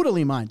it's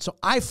totally mine. So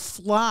I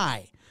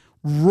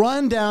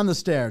run down the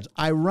stairs.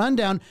 I run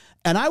down,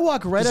 and I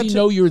walk right up to... Does he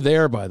know you're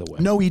there, by the way?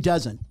 No, he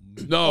doesn't.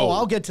 No. Oh,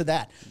 I'll get to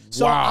that.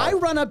 So I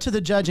run up to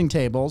the judging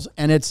tables,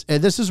 and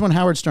this is when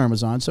Howard Stern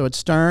was on. So it's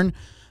Stern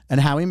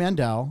and Howie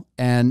Mandel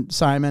and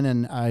Simon,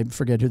 and I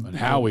forget who... And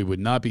Howie would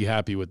not be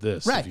happy with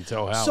this, right. If you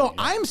tell Howie. So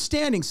I'm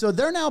standing. So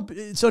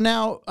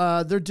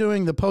now they're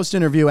doing the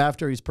post-interview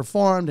after he's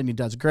performed, and he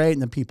does great,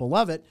 and the people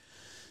love it.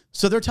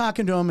 So they're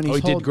talking to him, and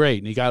he did great,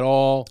 and he got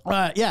all.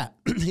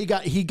 He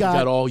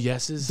got all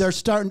yeses. They're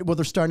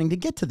starting to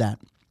get to that.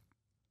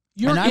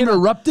 You're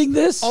interrupting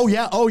this? Oh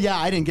yeah.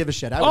 I didn't give a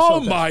shit.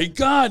 My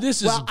God,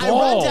 this is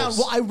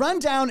balls. I run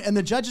down, and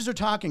the judges are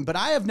talking, but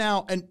I have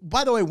now. And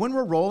by the way, when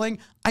we're rolling,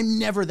 I'm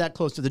never that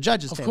close to the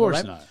judges' table. Of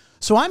course not.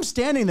 So I'm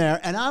standing there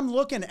and I'm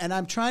looking and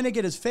I'm trying to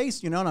get his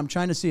face, and I'm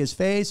trying to see his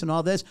face and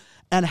all this.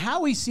 And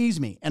Howie sees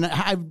me. And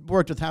I've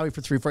worked with Howie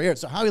for 3-4 years.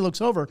 So Howie looks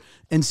over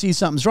and sees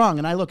something's wrong.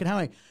 And I look at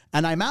Howie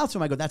and I mouth to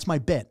him. I go, that's my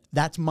bit.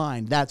 That's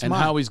mine. That's mine.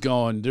 And Howie's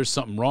going, there's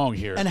something wrong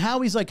here. And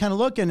Howie's like kind of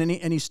looking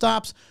and he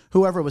stops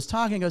whoever was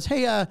talking and goes,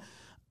 hey,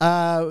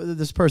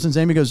 this person's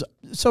name. He goes,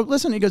 so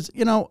listen, he goes,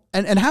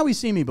 and Howie's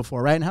seen me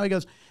before, right? And Howie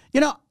goes,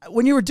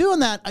 when you were doing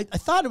that, I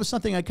thought it was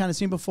something I'd kind of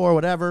seen before,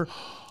 whatever.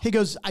 He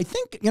goes, I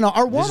think,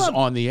 our warm-up. This is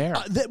on the air.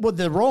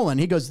 They're rolling.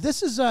 He goes,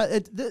 this is,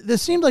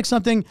 this seemed like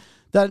something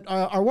that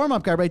our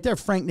warm-up guy right there,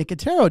 Frank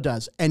Nicotero,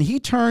 does. And he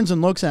turns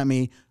and looks at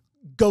me,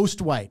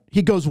 ghost white.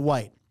 He goes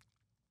white.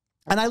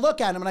 And I look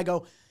at him and I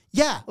go,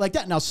 yeah, like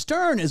that. Now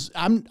Stern is,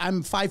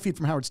 I'm 5 feet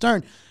from Howard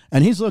Stern,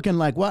 and he's looking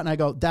like what? And I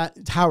go,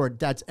 that's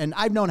Howard. And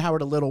I've known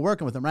Howard a little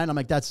working with him, right? And I'm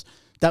like, that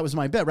was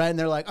my bit, right? And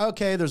they're like,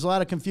 okay, there's a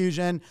lot of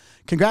confusion.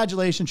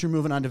 Congratulations, you're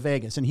moving on to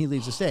Vegas. And he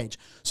leaves the stage.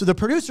 So the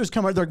producers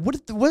come out, they're like,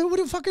 what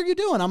the fuck are you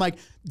doing? I'm like,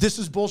 this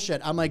is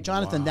bullshit. I'm like,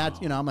 Jonathan, that's,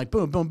 I'm like,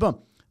 boom, boom, boom.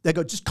 They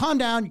go, just calm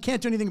down. You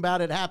can't do anything about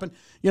it. It happened.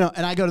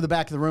 And I go to the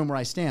back of the room where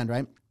I stand,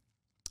 right?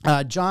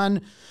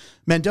 John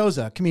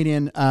Mendoza,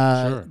 comedian,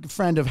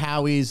 friend of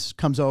Howie's,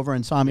 comes over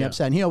and saw me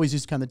upset. And he always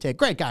used to come to take.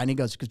 Great guy. And he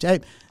goes, hey,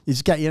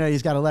 he's got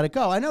to let it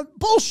go. I know,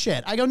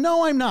 bullshit. I go,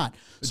 no, I'm not.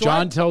 So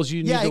John tells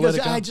you, need to let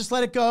it go? I just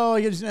let it go.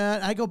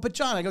 I go, but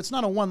John, it's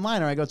not a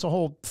one-liner. I go, it's a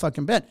whole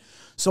fucking bit.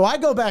 So I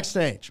go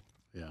backstage.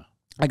 Yeah.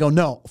 I go,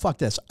 no, fuck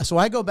this. So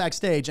I go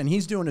backstage, and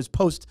he's doing his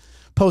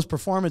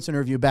post-performance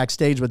interview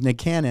backstage with Nick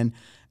Cannon.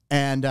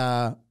 And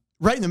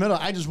right in the middle,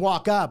 I just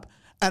walk up.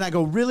 And I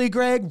go, really,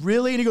 Greg?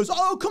 Really? And he goes,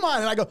 oh, come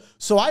on. And I go,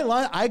 so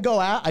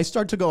I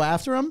start to go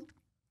after him.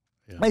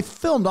 Yeah. They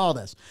filmed all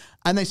this.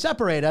 And they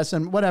separate us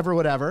and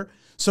whatever.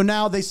 So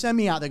now they send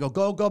me out. They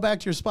go back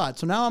to your spot.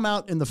 So now I'm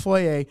out in the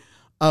foyer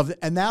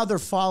and now they're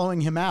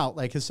following him out,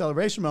 like his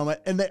celebration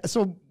moment. And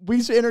so we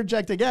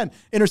intersect again.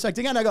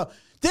 I go,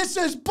 this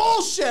is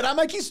bullshit. I'm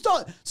like, he stole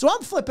it. So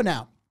I'm flipping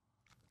out.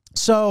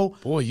 So,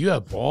 boy, you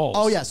have balls.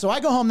 Oh yeah. So I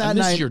go home that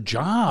night. This is your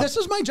job. This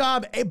is my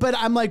job. But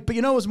I'm like, but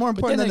what's more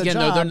important than the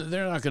job? No,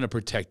 they're not going to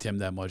protect him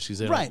that much.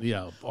 He's right.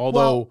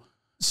 Although.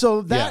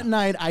 So that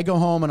night I go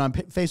home and on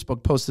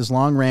Facebook post this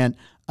long rant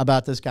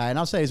about this guy, and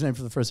I'll say his name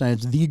for the first time.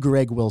 It's the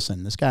Greg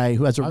Wilson. This guy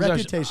who has a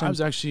reputation. I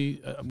was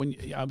actually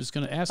I was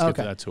going to ask if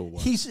that's who it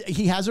was.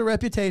 He has a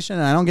reputation,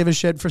 and I don't give a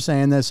shit for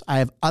saying this. I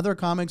have other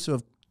comics who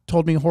have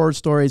told me horror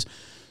stories.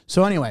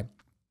 So anyway.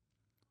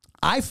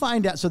 I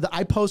find out,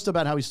 I post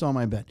about how he stole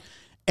my bit.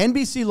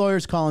 NBC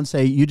lawyers call and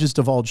say, you just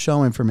divulged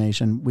show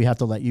information. We have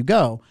to let you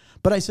go.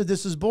 But I said,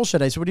 this is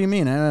bullshit. I said, what do you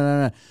mean?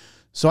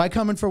 So I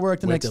come in for work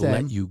the next day.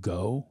 Let you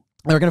go?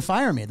 They're going to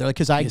fire me. They're like,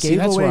 because I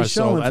gave away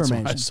show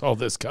information. That's where I saw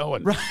this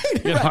going. Right.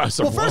 Right.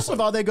 Well, first of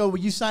all, they go,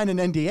 well, you signed an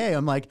NDA.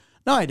 I'm like,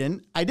 no, I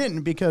didn't. I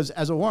didn't because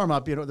as a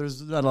warm-up,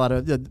 there's not a lot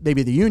of,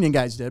 maybe the union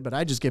guys did, but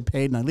I just get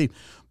paid and I leave.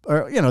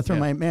 Or, through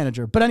my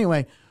manager. But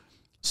anyway.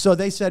 So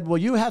they said, well,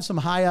 you have some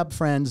high up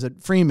friends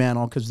at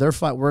Fremantle because they're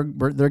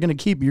going to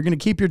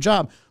keep your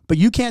job, but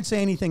you can't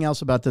say anything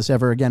else about this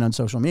ever again on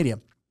social media.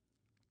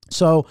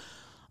 So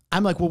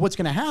I'm like, well, what's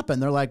going to happen?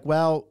 They're like,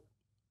 well,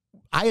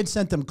 I had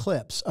sent them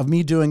clips of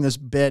me doing this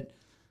bit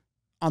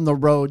on the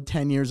road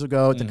 10 years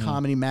ago at the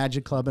Comedy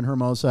Magic Club in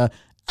Hermosa.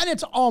 And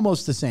it's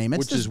almost the same.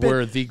 Which is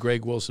where the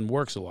Greg Wilson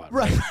works a lot,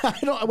 right?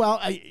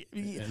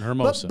 In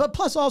Hermosa. But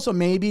plus also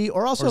maybe,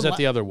 or also. Or is that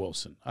the other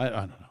Wilson? I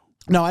don't know.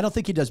 No, I don't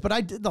think he does. But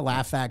I did the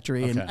Laugh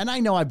Factory, and I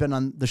know I've been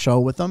on the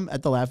show with them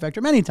at the Laugh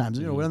Factory many times.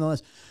 We're on the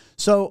list.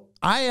 So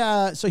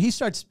so he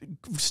starts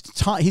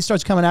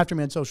coming after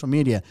me on social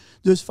media.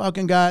 This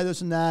fucking guy,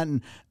 this and that,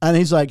 and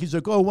he's like,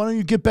 oh, why don't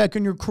you get back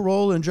in your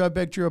Corolla and drive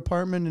back to your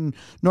apartment in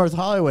North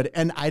Hollywood?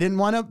 And I didn't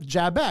want to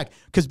jab back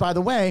because, by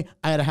the way,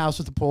 I had a house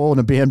with a pool and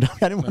a BMW.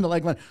 I didn't want to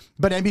like one,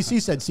 but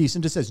NBC said cease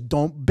and desist.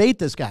 Don't bait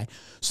this guy.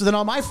 So then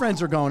all my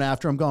friends are going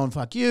after him, going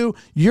fuck you.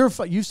 You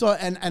saw,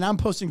 and I'm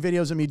posting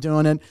videos of me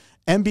doing it.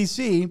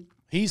 NBC.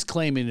 He's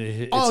claiming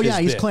it.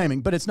 He's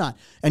claiming, but it's not.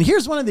 And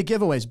here's one of the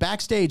giveaways.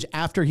 Backstage,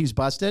 after he's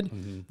busted,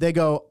 they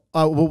go,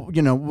 well,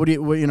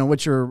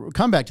 what's your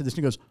comeback to this? And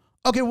he goes,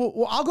 okay,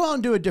 well, I'll go out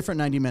and do a different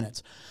 90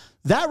 minutes.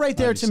 That right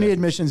there, to me,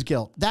 admissions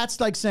guilt.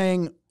 That's like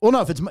saying, well,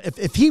 no,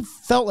 if he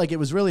felt like it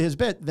was really his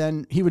bit,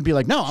 then he would be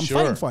like, no, I'm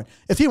fighting for it.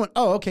 If he went,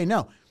 oh, okay,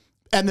 no.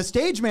 And the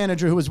stage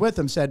manager who was with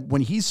him said,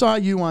 when he saw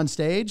you on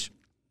stage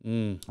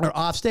or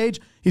off stage,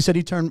 he said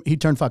he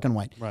turned fucking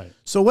white. Right.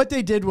 So what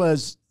they did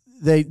was,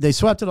 They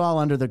swept it all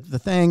under the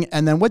thing.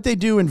 And then what they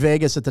do in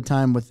Vegas at the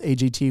time with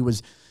AGT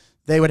was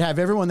they would have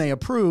everyone they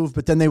approve,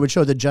 but then they would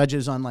show the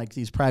judges on like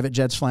these private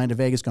jets flying to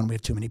Vegas going, we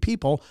have too many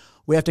people.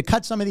 We have to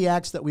cut some of the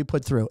acts that we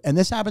put through. And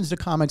this happens to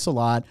comics a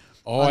lot.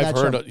 Oh, I've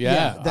heard it.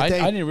 Yeah. I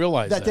didn't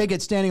realize that. That they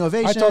get standing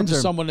ovations. I talked to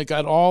someone that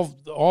got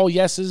all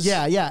yeses.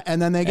 Yeah.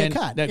 And then they get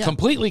cut.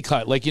 Completely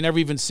cut. Like you never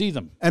even see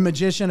them. A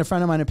magician, a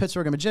friend of mine in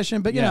Pittsburgh, a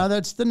magician. But, you know,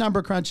 that's the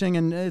number crunching.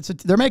 And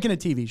they're making a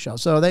TV show.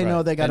 So they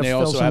know they got to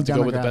fill some demographics. And they also have to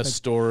go with the best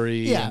story.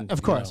 Yeah,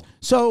 of course.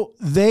 So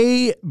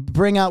they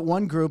bring out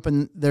one group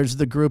and there's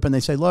the group and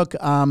they say, look,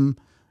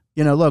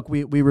 look,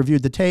 we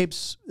reviewed the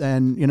tapes,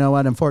 and you know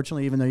what?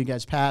 Unfortunately, even though you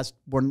guys passed,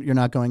 you're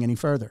not going any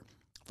farther.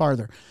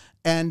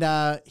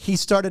 And he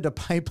started to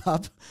pipe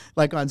up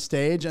like on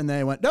stage, and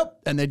they went, nope,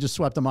 and they just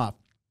swept him off.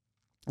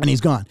 And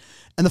he's gone.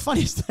 And the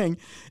funniest thing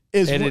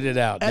is... Edited it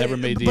out. Never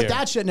made the But air.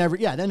 that shit never...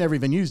 Yeah, they never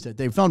even used it.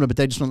 They filmed it, but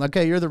they just went,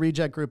 okay, you're the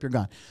reject group, you're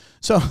gone.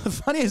 So the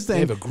funniest thing... They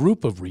have a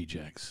group of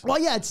rejects. Well,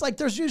 yeah, it's like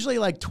there's usually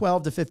like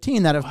 12 to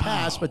 15 that have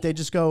passed, but they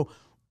just go,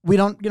 we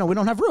don't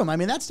have room. I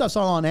mean, that stuff's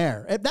all on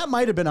air. That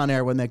might have been on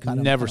air when they cut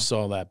it. Never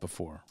saw that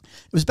before.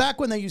 It was back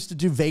when they used to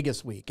do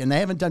Vegas Week, and they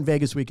haven't done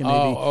Vegas Week in maybe...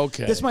 Oh,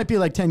 okay. This might be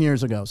like 10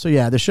 years ago. So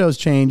yeah, the show's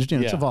changed,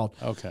 it's Yeah.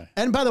 evolved. Okay.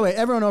 And by the way,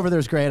 everyone over there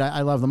is great.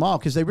 I love them all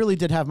because they really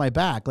did have my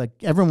back. Like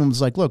everyone was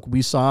like, look,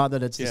 we saw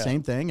that it's the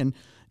same thing, and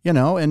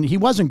and he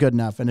wasn't good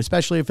enough, and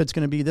especially if it's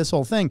going to be this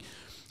whole thing.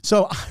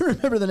 So I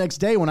remember the next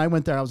day when I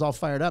went there, I was all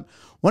fired up.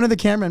 One of the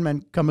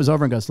cameramen comes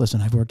over and goes,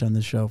 listen, I've worked on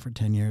this show for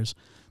 10 years.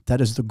 That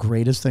is the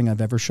greatest thing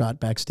I've ever shot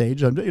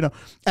backstage. And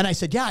I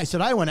said, yeah,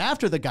 I went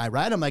after the guy,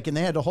 right? I'm like, and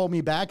they had to hold me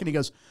back. And he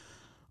goes,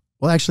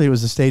 well, actually, it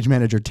was the stage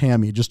manager,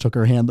 Tammy, just took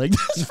her hand like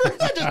this.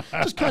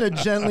 just kind of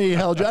gently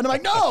held you. And I'm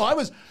like, no, I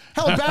was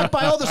held back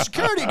by all the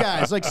security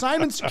guys, like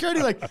Simon's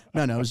security. Like,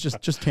 no, it was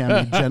just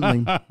Tammy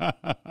gently.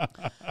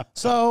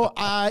 So,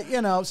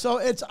 so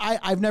it's,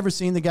 I've never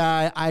seen the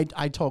guy.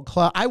 I told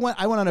Club, I went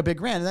on a big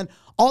rant, and then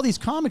all these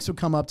comics would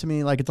come up to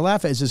me like at the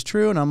Laugh At, is this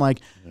true? And I'm like,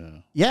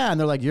 yeah. And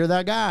they're like, you're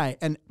that guy.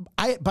 And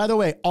by the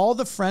way, all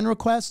the friend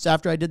requests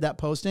after I did that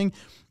posting,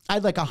 I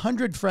had like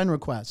 100 friend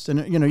requests,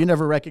 and you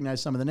never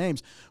recognize some of the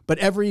names, but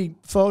every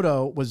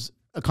photo was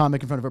a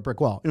comic in front of a brick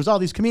wall. It was all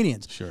these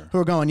comedians who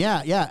were going,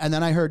 yeah. And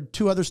then I heard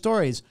two other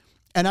stories,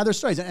 and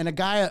a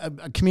guy,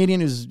 a comedian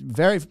who's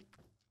very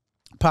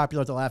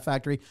popular at the Laugh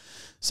Factory,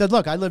 said,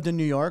 look, I lived in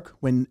New York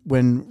when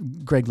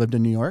Greg lived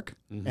in New York,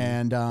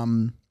 and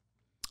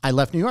I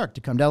left New York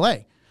to come to LA,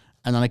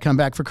 and then I come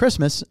back for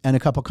Christmas, and a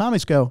couple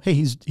comics go, hey,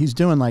 he's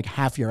doing like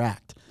half your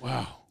act.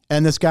 Wow.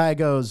 And this guy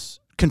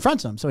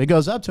confronts him. So he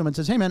goes up to him and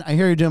says, hey, man, I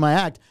hear you're doing my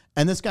act.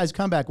 And this guy's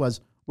comeback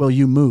was, well,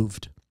 you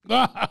moved.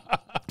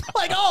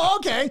 Like, oh,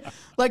 okay.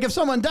 Like if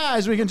someone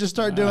dies, we can just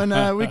start doing,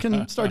 Don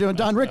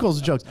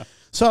Rickles jokes.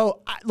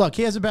 So look,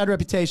 he has a bad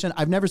reputation.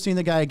 I've never seen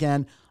the guy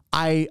again.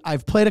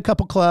 I've played a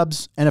couple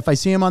clubs, and if I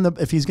see him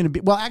if he's going to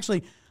be, well,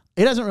 actually,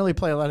 he doesn't really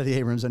play a lot of the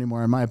A-rooms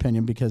anymore, in my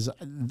opinion, because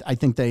I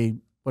think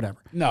whatever.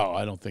 No,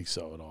 I don't think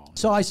so at all.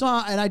 So I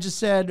saw, and I just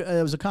said,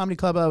 it was a comedy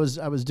club I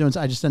was doing.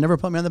 I just said, never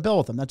put me on the bill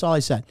with him. That's all I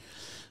said.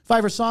 If I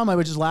ever saw him, I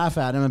would just laugh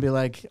at him and be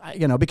like,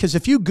 because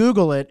if you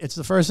Google it, it's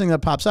the first thing that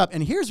pops up.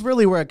 And here's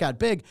really where it got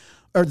big,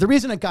 or the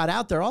reason it got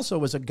out there also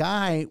was a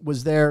guy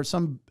was there,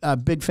 some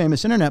big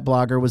famous internet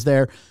blogger was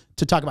there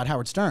to talk about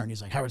Howard Stern.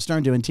 He's like, Howard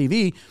Stern doing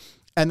TV.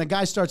 And the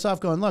guy starts off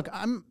going, look,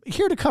 I'm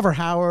here to cover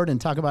Howard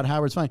and talk about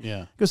Howard's fine.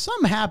 Yeah. Because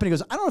something happened. He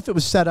goes, I don't know if it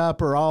was set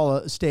up or all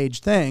a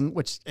staged thing,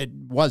 which it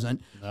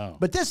wasn't. No.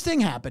 But this thing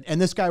happened. And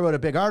this guy wrote a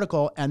big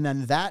article, and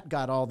then that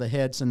got all the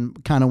hits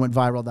and kind of went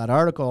viral, that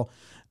article.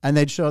 And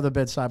they'd show the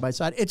bits side by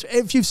side. It's,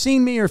 if you've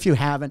seen me or if you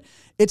haven't,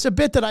 it's a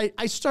bit that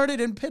I started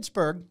in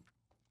Pittsburgh.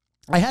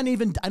 I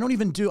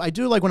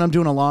do like when I'm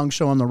doing a long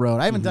show on the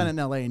road. I haven't done it in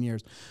LA in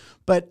years.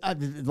 But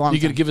long You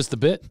gonna give us the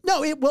bit?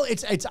 No,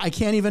 it's I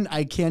can't even say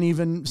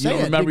it. You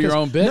don't remember your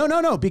own bit?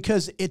 No,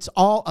 because it's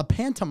all a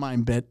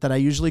pantomime bit that I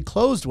usually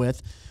closed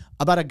with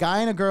about a guy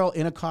and a girl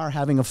in a car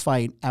having a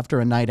fight after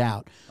a night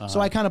out. So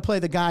I kind of play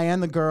the guy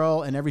and the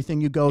girl and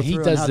everything you go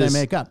through and how they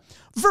make up.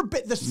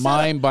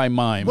 Mime by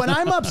mime. When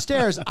I'm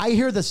upstairs, I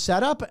hear the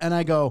setup and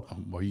I go,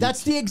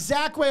 that's the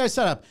exact way I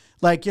set up.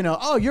 Like,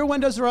 oh, your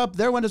windows are up,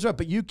 their windows are up,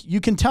 but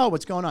you can tell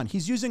what's going on.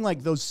 He's using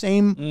like those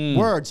same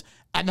words.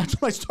 And that's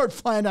when I start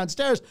flying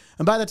downstairs.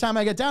 And by the time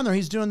I get down there,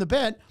 he's doing the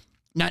bit.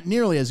 Not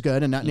nearly as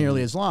good and not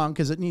nearly as long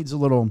because it needs a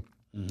little,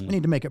 I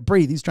need to make it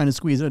breathe. He's trying to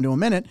squeeze it into a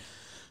minute.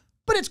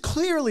 But it's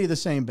clearly the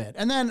same bit.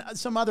 And then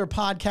some other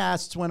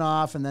podcasts went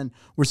off, and then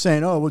we're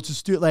saying, oh, let's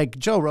just do it. Like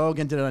Joe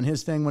Rogan did it on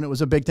his thing when it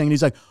was a big thing. And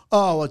he's like,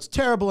 oh, well, it's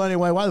terrible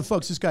anyway. Why the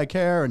fuck's this guy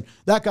care? And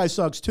that guy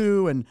sucks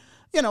too. And,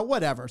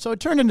 whatever. So it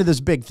turned into this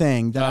big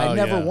thing that I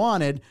never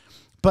wanted.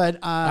 But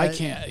I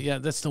can't. Yeah,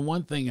 that's the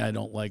one thing I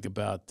don't like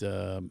about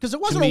because it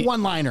wasn't a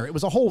one-liner; it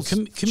was a whole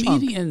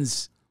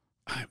comedians.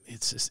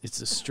 It's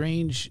a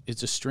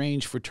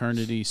strange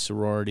fraternity,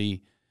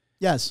 sorority.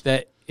 Yes,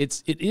 that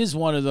it is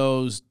one of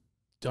those.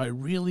 Do I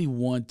really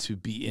want to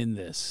be in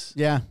this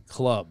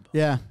club?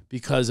 Yeah.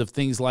 Because of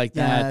things like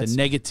that, the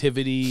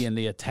negativity and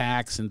the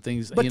attacks and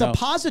things. But the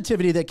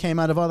positivity that came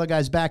out of other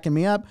guys backing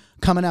me up,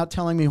 coming out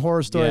telling me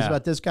horror stories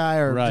about this guy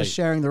or just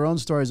sharing their own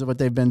stories of what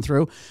they've been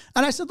through.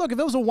 And I said, look, if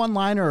it was a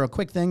one-liner or a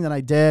quick thing that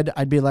I did,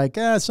 I'd be like,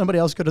 somebody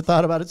else could have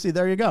thought about it. See,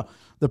 there you go.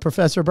 The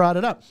professor brought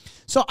it up.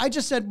 So I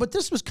just said, but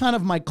this was kind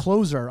of my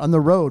closer on the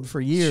road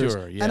for years.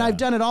 Sure, yeah. And I've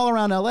done it all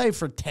around LA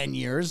for 10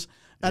 years.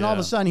 And all of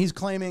a sudden he's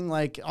claiming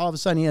like all of a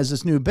sudden he has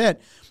this new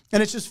bit.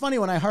 And it's just funny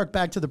when I hark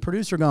back to the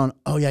producer going,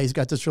 oh yeah, he's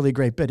got this really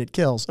great bit. It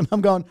kills. And I'm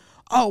going,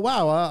 oh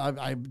wow,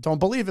 I don't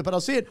believe it, but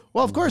I'll see it.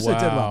 Well, of course it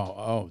did well.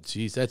 Oh,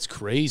 geez, that's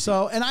crazy.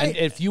 So and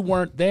if you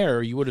weren't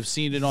there, you would have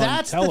seen it on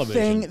television. That's the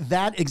thing.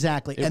 That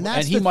exactly. And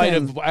that's he might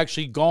have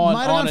actually gone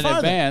on in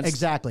advance.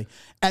 Exactly.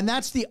 And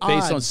that's the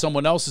based on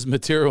someone else's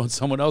material and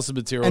someone else's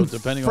material, and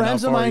depending on how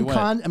far he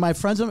went. And my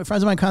friends of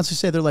mine constantly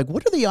say, they're like,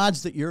 what are the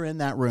odds that you're in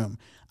that room?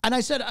 And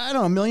I said, I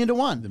don't know, 1,000,000 to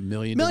 1. The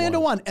million to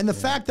 1. And the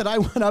fact that I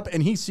went up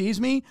and he sees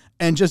me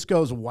and just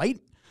goes white.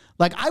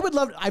 Like, I would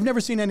love, I've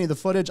never seen any of the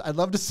footage. I'd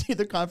love to see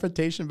the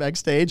confrontation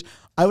backstage.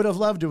 I would have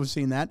loved to have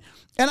seen that.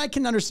 And I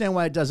can understand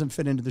why it doesn't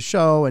fit into the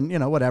show and, you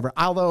know, whatever.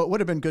 Although it would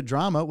have been good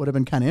drama. It would have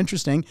been kind of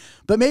interesting.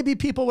 But maybe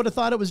people would have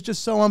thought it was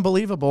just so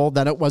unbelievable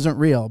that it wasn't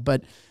real.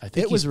 But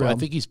it was real. I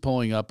think he's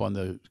pulling up on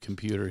the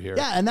computer here.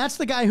 Yeah, and that's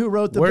the guy who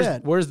wrote the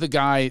bit. Where's the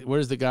guy?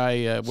 Where's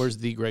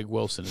the Greg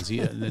Wilson? Is he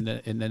in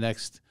the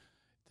next...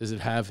 Does it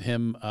have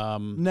him?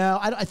 No,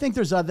 I think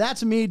there's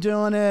that's me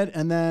doing it,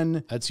 and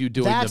then that's you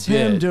doing that's the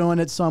bit. him doing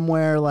it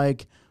somewhere,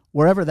 like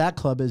wherever that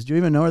club is. Do you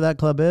even know where that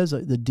club is?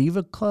 The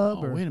Diva Club?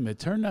 Oh, wait a minute.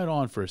 Turn that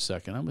on for a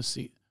second. I'm going to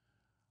see.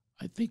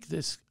 I think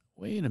this.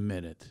 Wait a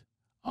minute.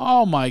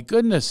 Oh, my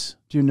goodness.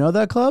 Do you know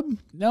that club?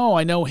 No,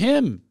 I know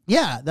him.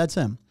 Yeah, that's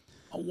him.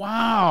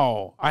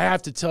 Wow. I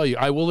have to tell you,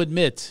 I will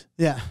admit.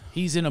 Yeah.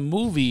 He's in a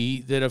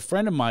movie that a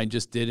friend of mine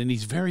just did, and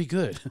he's very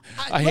good.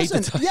 I hate to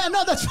tell you. Yeah,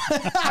 no, that's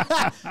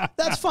fine.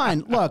 That's fine.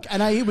 Look,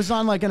 and he was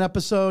on like an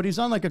episode. He's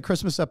on like a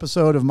Christmas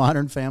episode of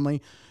Modern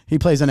Family. He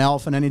plays an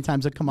elf, and anytime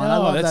it come on, I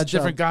love that that's a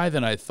different guy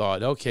than I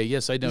thought. Okay,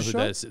 yes, I know who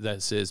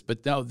that is.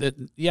 But no,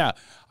 yeah,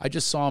 I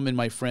just saw him in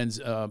my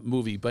friend's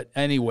movie. But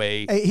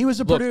anyway, hey, he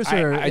was a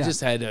producer. I just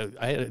had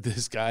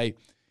this guy.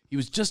 He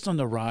was just on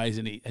the rise,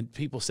 and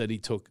people said he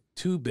took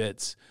 2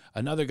 bits.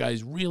 Another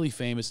guy's really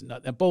famous,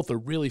 and both are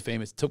really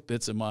famous, took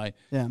bits of mine.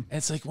 Yeah. And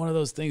it's like one of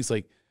those things,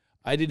 like,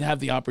 I didn't have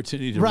the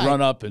opportunity to run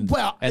up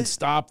and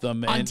stop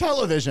them. On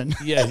television.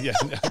 Yeah.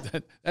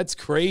 That's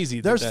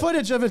crazy. There's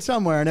footage of it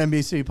somewhere on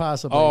NBC,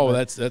 possibly. Oh,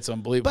 that's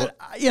unbelievable.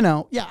 But, you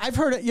know, yeah, I've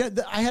heard it. Yeah,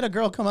 I had a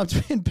girl come up to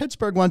me in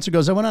Pittsburgh once who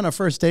goes, I went on a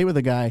first date with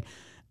a guy,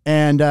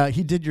 and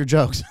he did your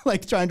jokes,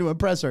 like trying to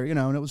impress her, you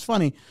know, and it was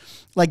funny.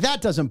 Like,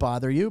 that doesn't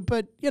bother you,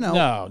 but, you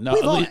know.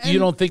 No. You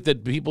don't think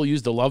that people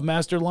use the Love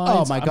Master lines?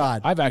 Oh, my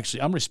God.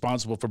 I'm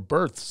responsible for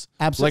births.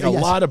 Absolutely. Like,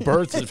 a lot of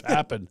births have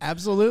happened.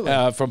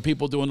 Absolutely. From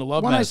people doing the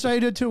Love Master. When I saw you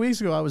did 2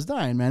 weeks ago, I was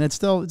dying, man. It's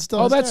still.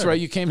 Oh, that's right.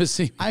 You came to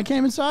see me. I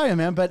came and saw you,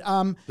 man. But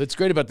that's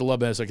great about the Love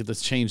Master. I get to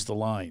change the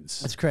lines.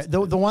 That's great. The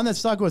one that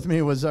stuck with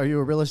me was, are you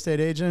a real estate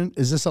agent?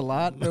 Is this a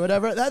lot? Or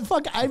whatever.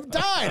 I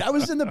died. I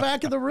was in the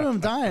back of the room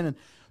dying.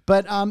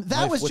 But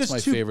that was just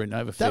what's too. my favorite? I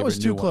have a favorite. That was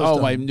too new close. One.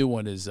 Oh, my new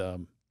one is.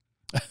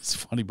 It's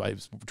funny. I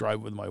was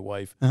driving with my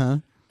wife,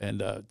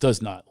 and does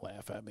not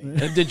laugh at me.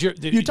 And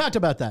you talked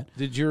about that?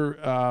 Did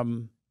your?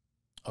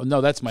 Oh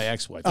no, that's my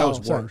ex-wife. That was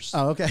worse.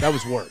 Oh, okay. That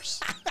was worse.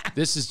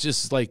 This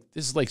is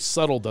like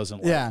subtle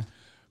doesn't laugh. Yeah.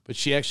 But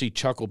she actually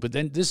chuckled. But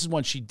then this is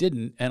one she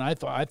didn't, and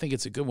I think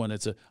it's a good one.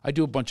 I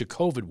do a bunch of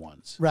COVID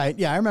ones. Right.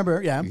 Yeah, I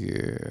remember. Yeah.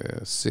 Yeah.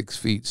 6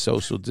 feet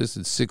social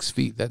distance. 6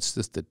 feet. That's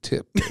just the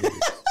tip.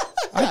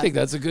 I think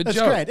that's a good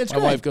joke. Great. It's my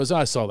wife goes,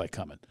 I saw that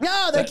coming.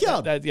 No, they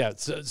killed.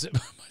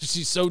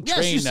 She's so trained now.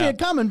 Yes, you see it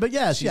coming, but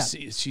yes,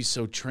 she's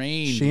so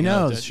trained. She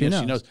knows. She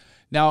knows.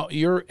 Now,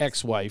 your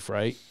ex-wife,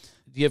 right?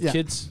 Do you have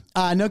kids?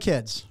 No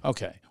kids.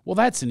 Okay. Well,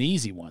 that's an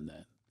easy one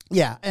then.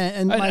 Yeah,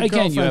 and my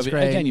again, girlfriend's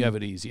great. Again, you have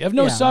it easy. You have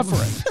no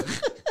suffering.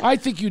 I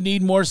think you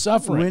need more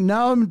suffering.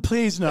 No,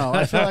 please no.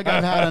 I feel like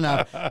I've had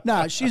enough.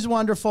 No, she's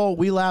wonderful.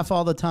 We laugh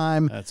all the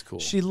time. That's cool.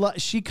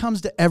 She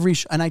comes to every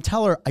show, and I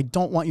tell her, I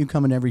don't want you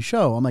coming to every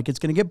show. I'm like, it's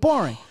going to get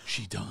boring.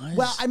 She does?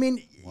 Well, I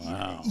mean,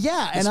 wow.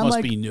 Yeah. This and I'm must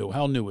like, be new.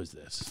 How new is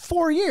this?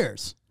 4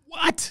 years.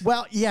 What?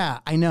 Well, yeah,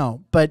 I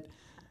know. But,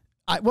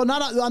 I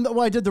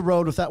did the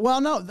road with that.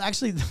 Well, no,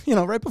 actually,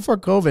 right before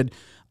COVID,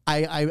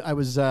 I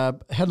was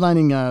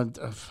headlining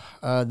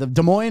the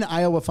Des Moines,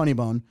 Iowa Funny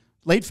Bone,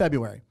 late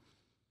February.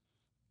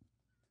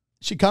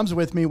 She comes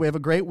with me. We have a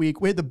great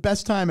week. We had the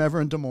best time ever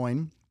in Des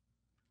Moines.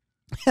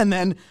 And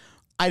then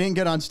I didn't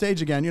get on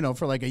stage again,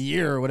 for like a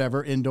year or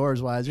whatever,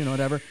 indoors wise,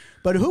 whatever.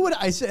 But who would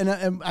I say?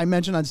 And I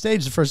mentioned on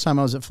stage the first time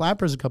I was at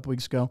Flappers a couple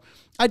weeks ago.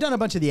 I'd done a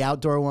bunch of the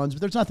outdoor ones, but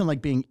there's nothing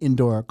like being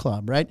indoor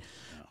club, right?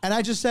 And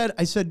I just said,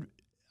 I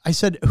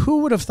said,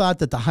 who would have thought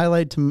that the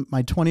highlight to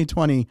my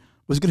 2020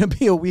 was going to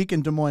be a week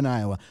in Des Moines,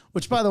 Iowa?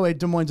 Which, by the way,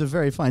 Des Moines is a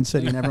very fine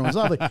city and everyone's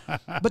lovely.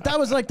 But that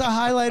was like the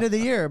highlight of the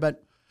year.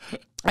 But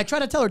I try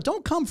to tell her,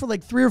 don't come for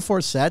like 3 or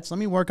 4 sets. Let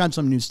me work on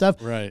some new stuff.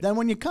 Right. Then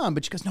when you come,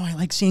 but she goes, no, I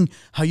like seeing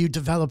how you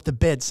develop the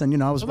bits.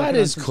 And, I was that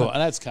is cool. Stuff.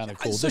 That's kind of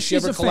cool. Does she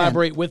ever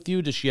collaborate with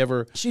you? Does she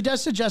ever? She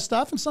does suggest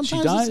stuff. And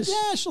sometimes, she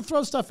does? She'll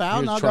throw stuff out.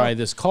 And I'll try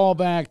this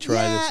callback.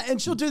 Try this. Yeah,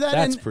 and she'll do that.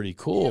 That's pretty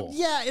cool.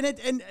 Yeah.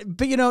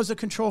 But as a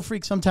control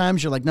freak,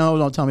 sometimes you're like, no,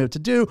 don't tell me what to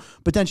do.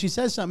 But then she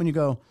says something and you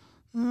go,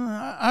 all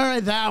right,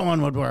 that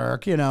one would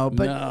work, But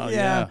no,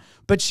 yeah.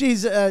 But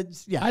she's, I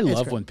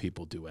love when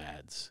people do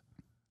ads.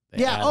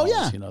 Yeah. Oh, add-ons,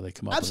 yeah. You know, they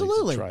come up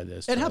Absolutely. with try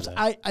this. It try helps.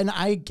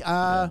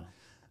 that.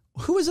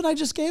 Who is it I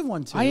just gave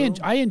one to?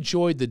 I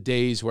enjoyed the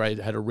days where I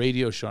had a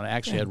radio show and I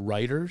actually had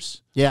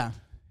writers. Yeah.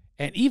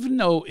 And even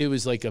though it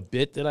was like a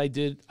bit that I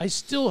did, I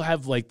still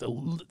have like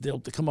they'll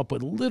come up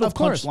with a little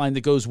punchline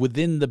that goes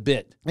within the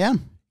bit. Yeah.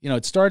 You know,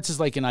 it starts as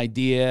like an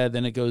idea,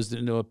 then it goes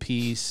into a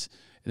piece,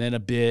 and then a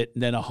bit,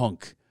 and then a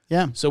hunk.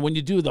 Yeah. So when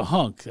you do the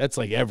hunk, that's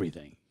like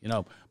everything, you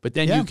know. But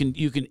then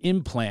you can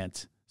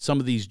implant some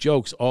of these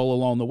jokes all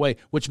along the way,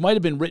 which might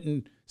have been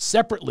written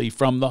separately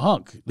from the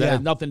hunk that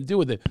had nothing to do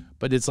with it.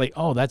 But it's like,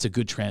 oh, that's a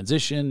good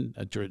transition,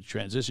 a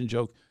transition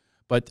joke.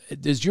 But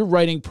is your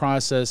writing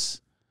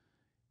process,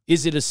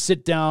 is it a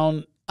sit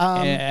down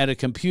at a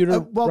computer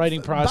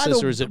writing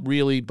process, or is it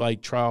really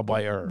like trial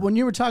by error? When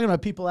you were talking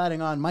about people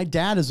adding on, my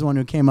dad is the one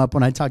who came up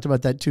when I talked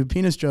about that 2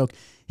 penis joke.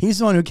 He's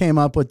the one who came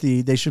up with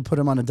they should put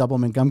him on a double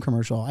mint gum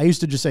commercial. I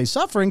used to just say,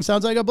 suffering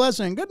sounds like a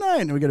blessing. Good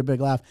night. And we get a big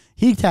laugh.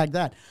 He tagged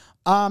that.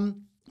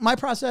 My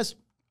process,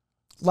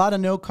 a lot of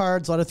note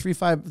cards, a lot of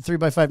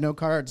 3x5 note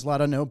cards, a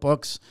lot of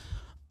notebooks.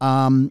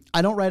 I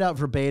don't write out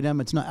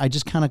verbatim. It's not. I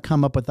just kind of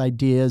come up with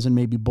ideas and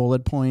maybe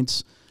bullet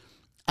points.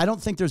 I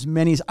don't think there's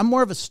many. I'm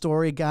more of a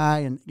story guy,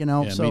 and you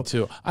know. Yeah, so, me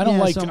too. I don't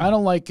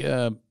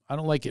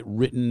like it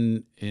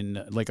written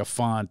in like a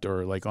font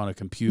or like on a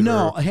computer.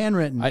 No,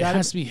 handwritten. It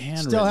has to be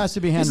handwritten. Still has to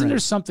be handwritten. Isn't there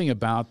something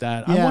about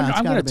that? Yeah,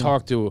 I'm going to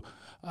talk to.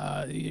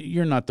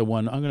 You're not the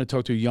one. I'm going to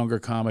talk to a younger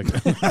comic.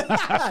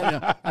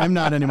 I'm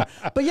not anymore.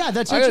 But yeah,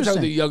 that's I'm interesting. going to talk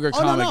to a younger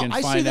comic and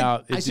find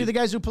out. I see the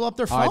guys who pull up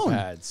their phone.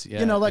 iPads, yeah,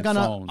 you know, like on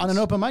phones. an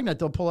open mic night,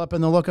 they'll pull up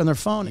and they'll look on their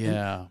phone.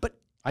 Yeah, but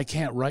I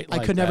can't write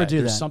like that. I could never do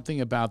that. There's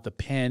something about the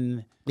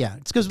pen. Yeah,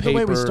 it's because of the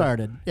way we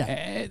started.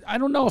 Yeah, I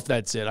don't know if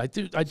that's it.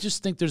 I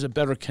just think there's a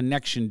better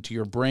connection to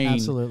your brain.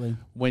 Absolutely.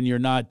 When you're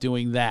not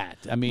doing that.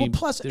 I mean,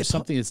 plus, there's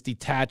something that's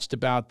detached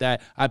about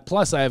that.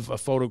 Plus, I have a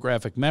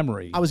photographic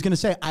memory. I was going to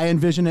say I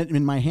envision it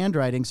in my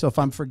handwriting. So if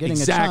I'm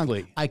forgetting a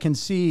chunk, I can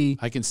see.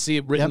 I can see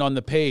it written on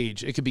the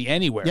page. It could be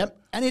anywhere. Yep.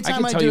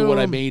 Anytime I can tell you what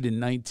I made in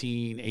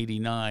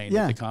 1989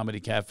 at the Comedy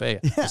Cafe.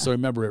 Yeah. So I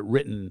remember it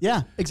written.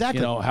 Yeah,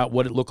 exactly. You know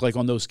what it looked like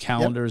on those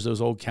calendars,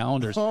 those old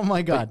calendars. Oh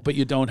my God! But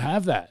you don't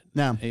have that.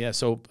 No. Yeah.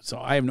 So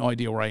I have no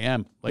idea where I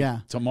am.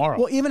 Tomorrow.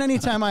 Well, even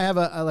anytime I have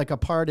a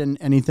part in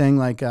anything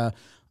like.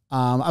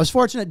 I was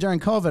fortunate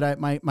during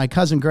COVID. My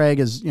cousin Greg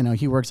is, you know,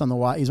 he works on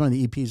he's one of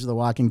the EPs of The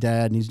Walking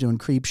Dead, and he's doing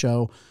Creep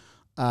Show.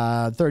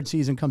 3rd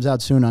season comes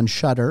out soon on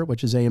Shudder,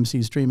 which is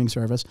AMC's streaming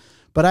service.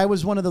 But I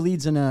was one of the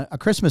leads in a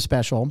Christmas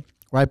special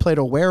where I played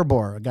a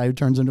werebore, a guy who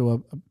turns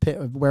into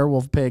a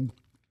werewolf pig.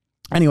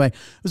 Anyway,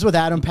 it was with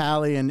Adam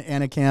Pally and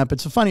Anna Camp.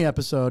 It's a funny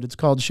episode. It's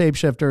called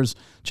Shapeshifters.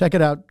 Check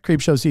it out,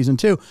 Creep Show Season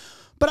 2.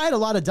 But I had a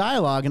lot of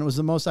dialogue, and it was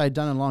the most I had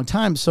done in a long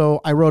time,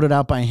 so I wrote it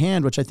out by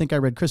hand, which I think I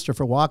read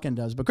Christopher Walken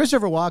does. But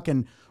Christopher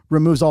Walken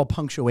removes all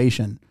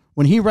punctuation.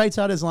 When he writes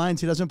out his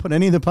lines, he doesn't put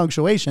any of the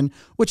punctuation,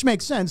 which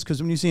makes sense,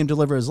 because when you see him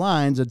deliver his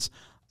lines, it's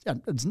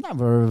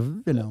never,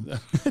 you know,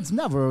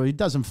 he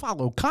doesn't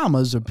follow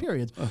commas or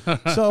periods.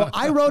 So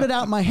I wrote it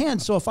out in my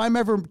hand, so if I'm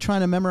ever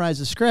trying to memorize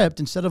a script,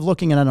 instead of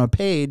looking at it on a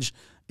page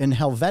in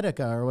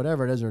Helvetica or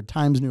whatever it is, or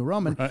Times New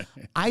Roman,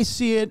 I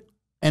see it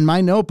in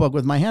my notebook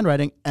with my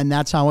handwriting, and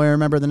that's how I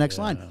remember the next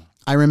line.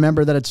 I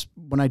remember that it's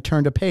when I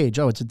turned a page.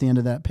 Oh, it's at the end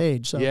of that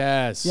page. So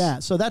yes. Yeah.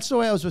 So that's the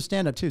way I was with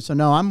stand-up too. So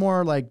no, I'm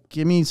more like,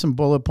 give me some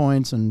bullet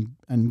points and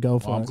go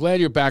for it. I'm glad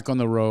you're back on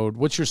the road.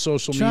 What's your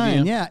social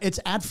media? Yeah.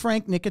 It's at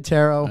Frank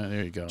Nicotero.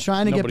 There you go.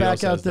 Trying to get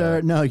back out there.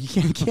 That. No,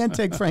 you can't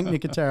take Frank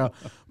Nicotero.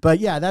 But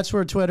yeah, that's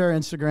where Twitter,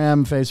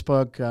 Instagram,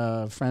 Facebook,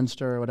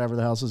 Friendster, whatever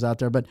the hell is out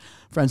there. But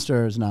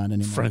Friendster is not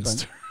anymore.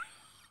 Friendster.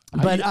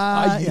 But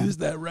I use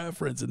that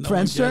reference. And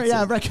Friendster,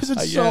 yeah, because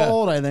it's so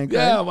old, I think.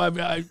 Yeah,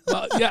 right?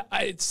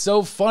 It's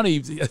so funny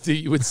that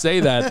you would say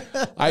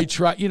that. I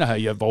try, you know how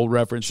you have old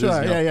references.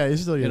 Sure, you know, you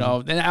still use you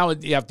know, and now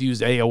you have to use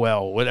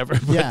AOL, whatever.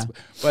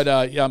 But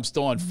I'm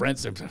still on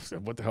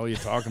Friendster. What the hell are you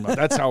talking about?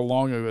 That's how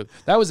long ago.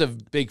 That was a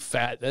big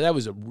fat. That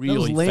was a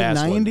really late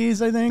fast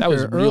 90s, I think. That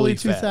was early really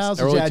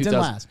 2000s. Early Yeah, it didn't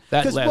last.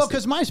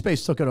 Because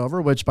MySpace took it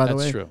over, which, by the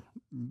way, true.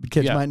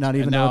 Kids might not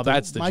even know what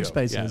that's the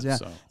MySpace joke.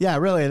 is. Yeah,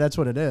 really, that's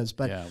what it is.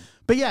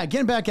 But yeah,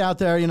 getting back out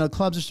there, you know,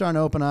 clubs are starting to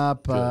open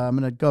up. I'm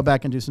going to go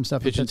back and do some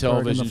stuff. Pitching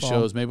television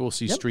shows. Maybe we'll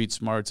see Street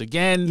Smarts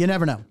again. You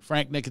never know.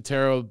 Frank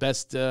Nicotero,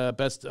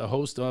 best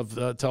host of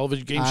the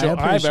television game show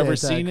I've ever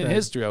seen in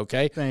history.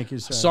 Okay, thank you,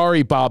 sir.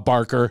 Sorry, Bob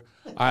Barker.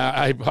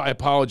 I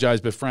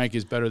apologize, but Frank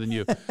is better than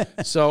you.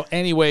 So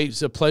anyway,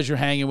 it's a pleasure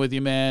hanging with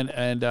you, man.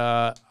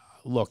 And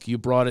look, you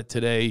brought it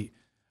today.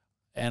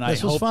 And I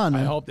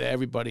hope that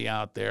everybody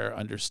out there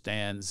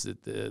understands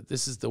that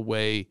this is the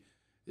way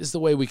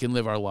we can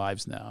live our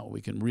lives now. We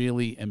can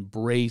really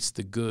embrace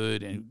the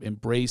good and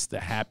embrace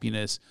the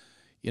happiness.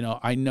 You know,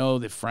 I know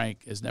that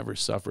Frank has never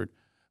suffered,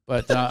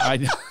 but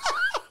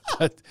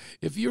but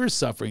if you're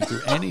suffering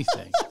through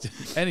anything,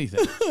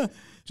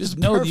 just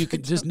know that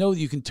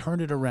you can turn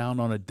it around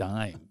on a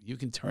dime. You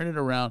can turn it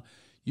around.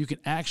 You can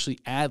actually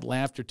add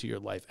laughter to your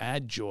life,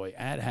 add joy,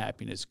 add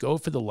happiness. Go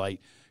for the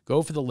light.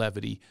 Go for the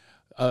levity.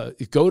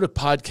 go to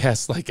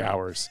podcasts like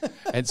ours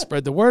and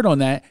spread the word on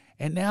that.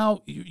 And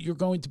now you're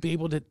going to be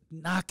able to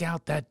knock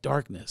out that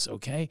darkness,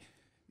 okay?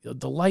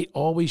 The light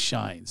always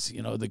shines.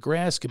 You know, the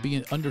grass could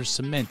be under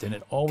cement, and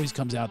it always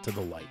comes out to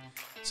the light.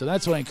 So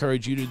that's what I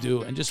encourage you to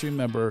do. And just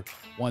remember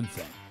one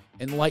thing.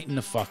 Enlighten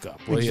the fuck up,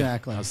 will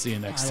Exactly. you? I'll see you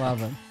next I time.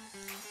 love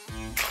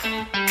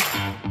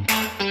it.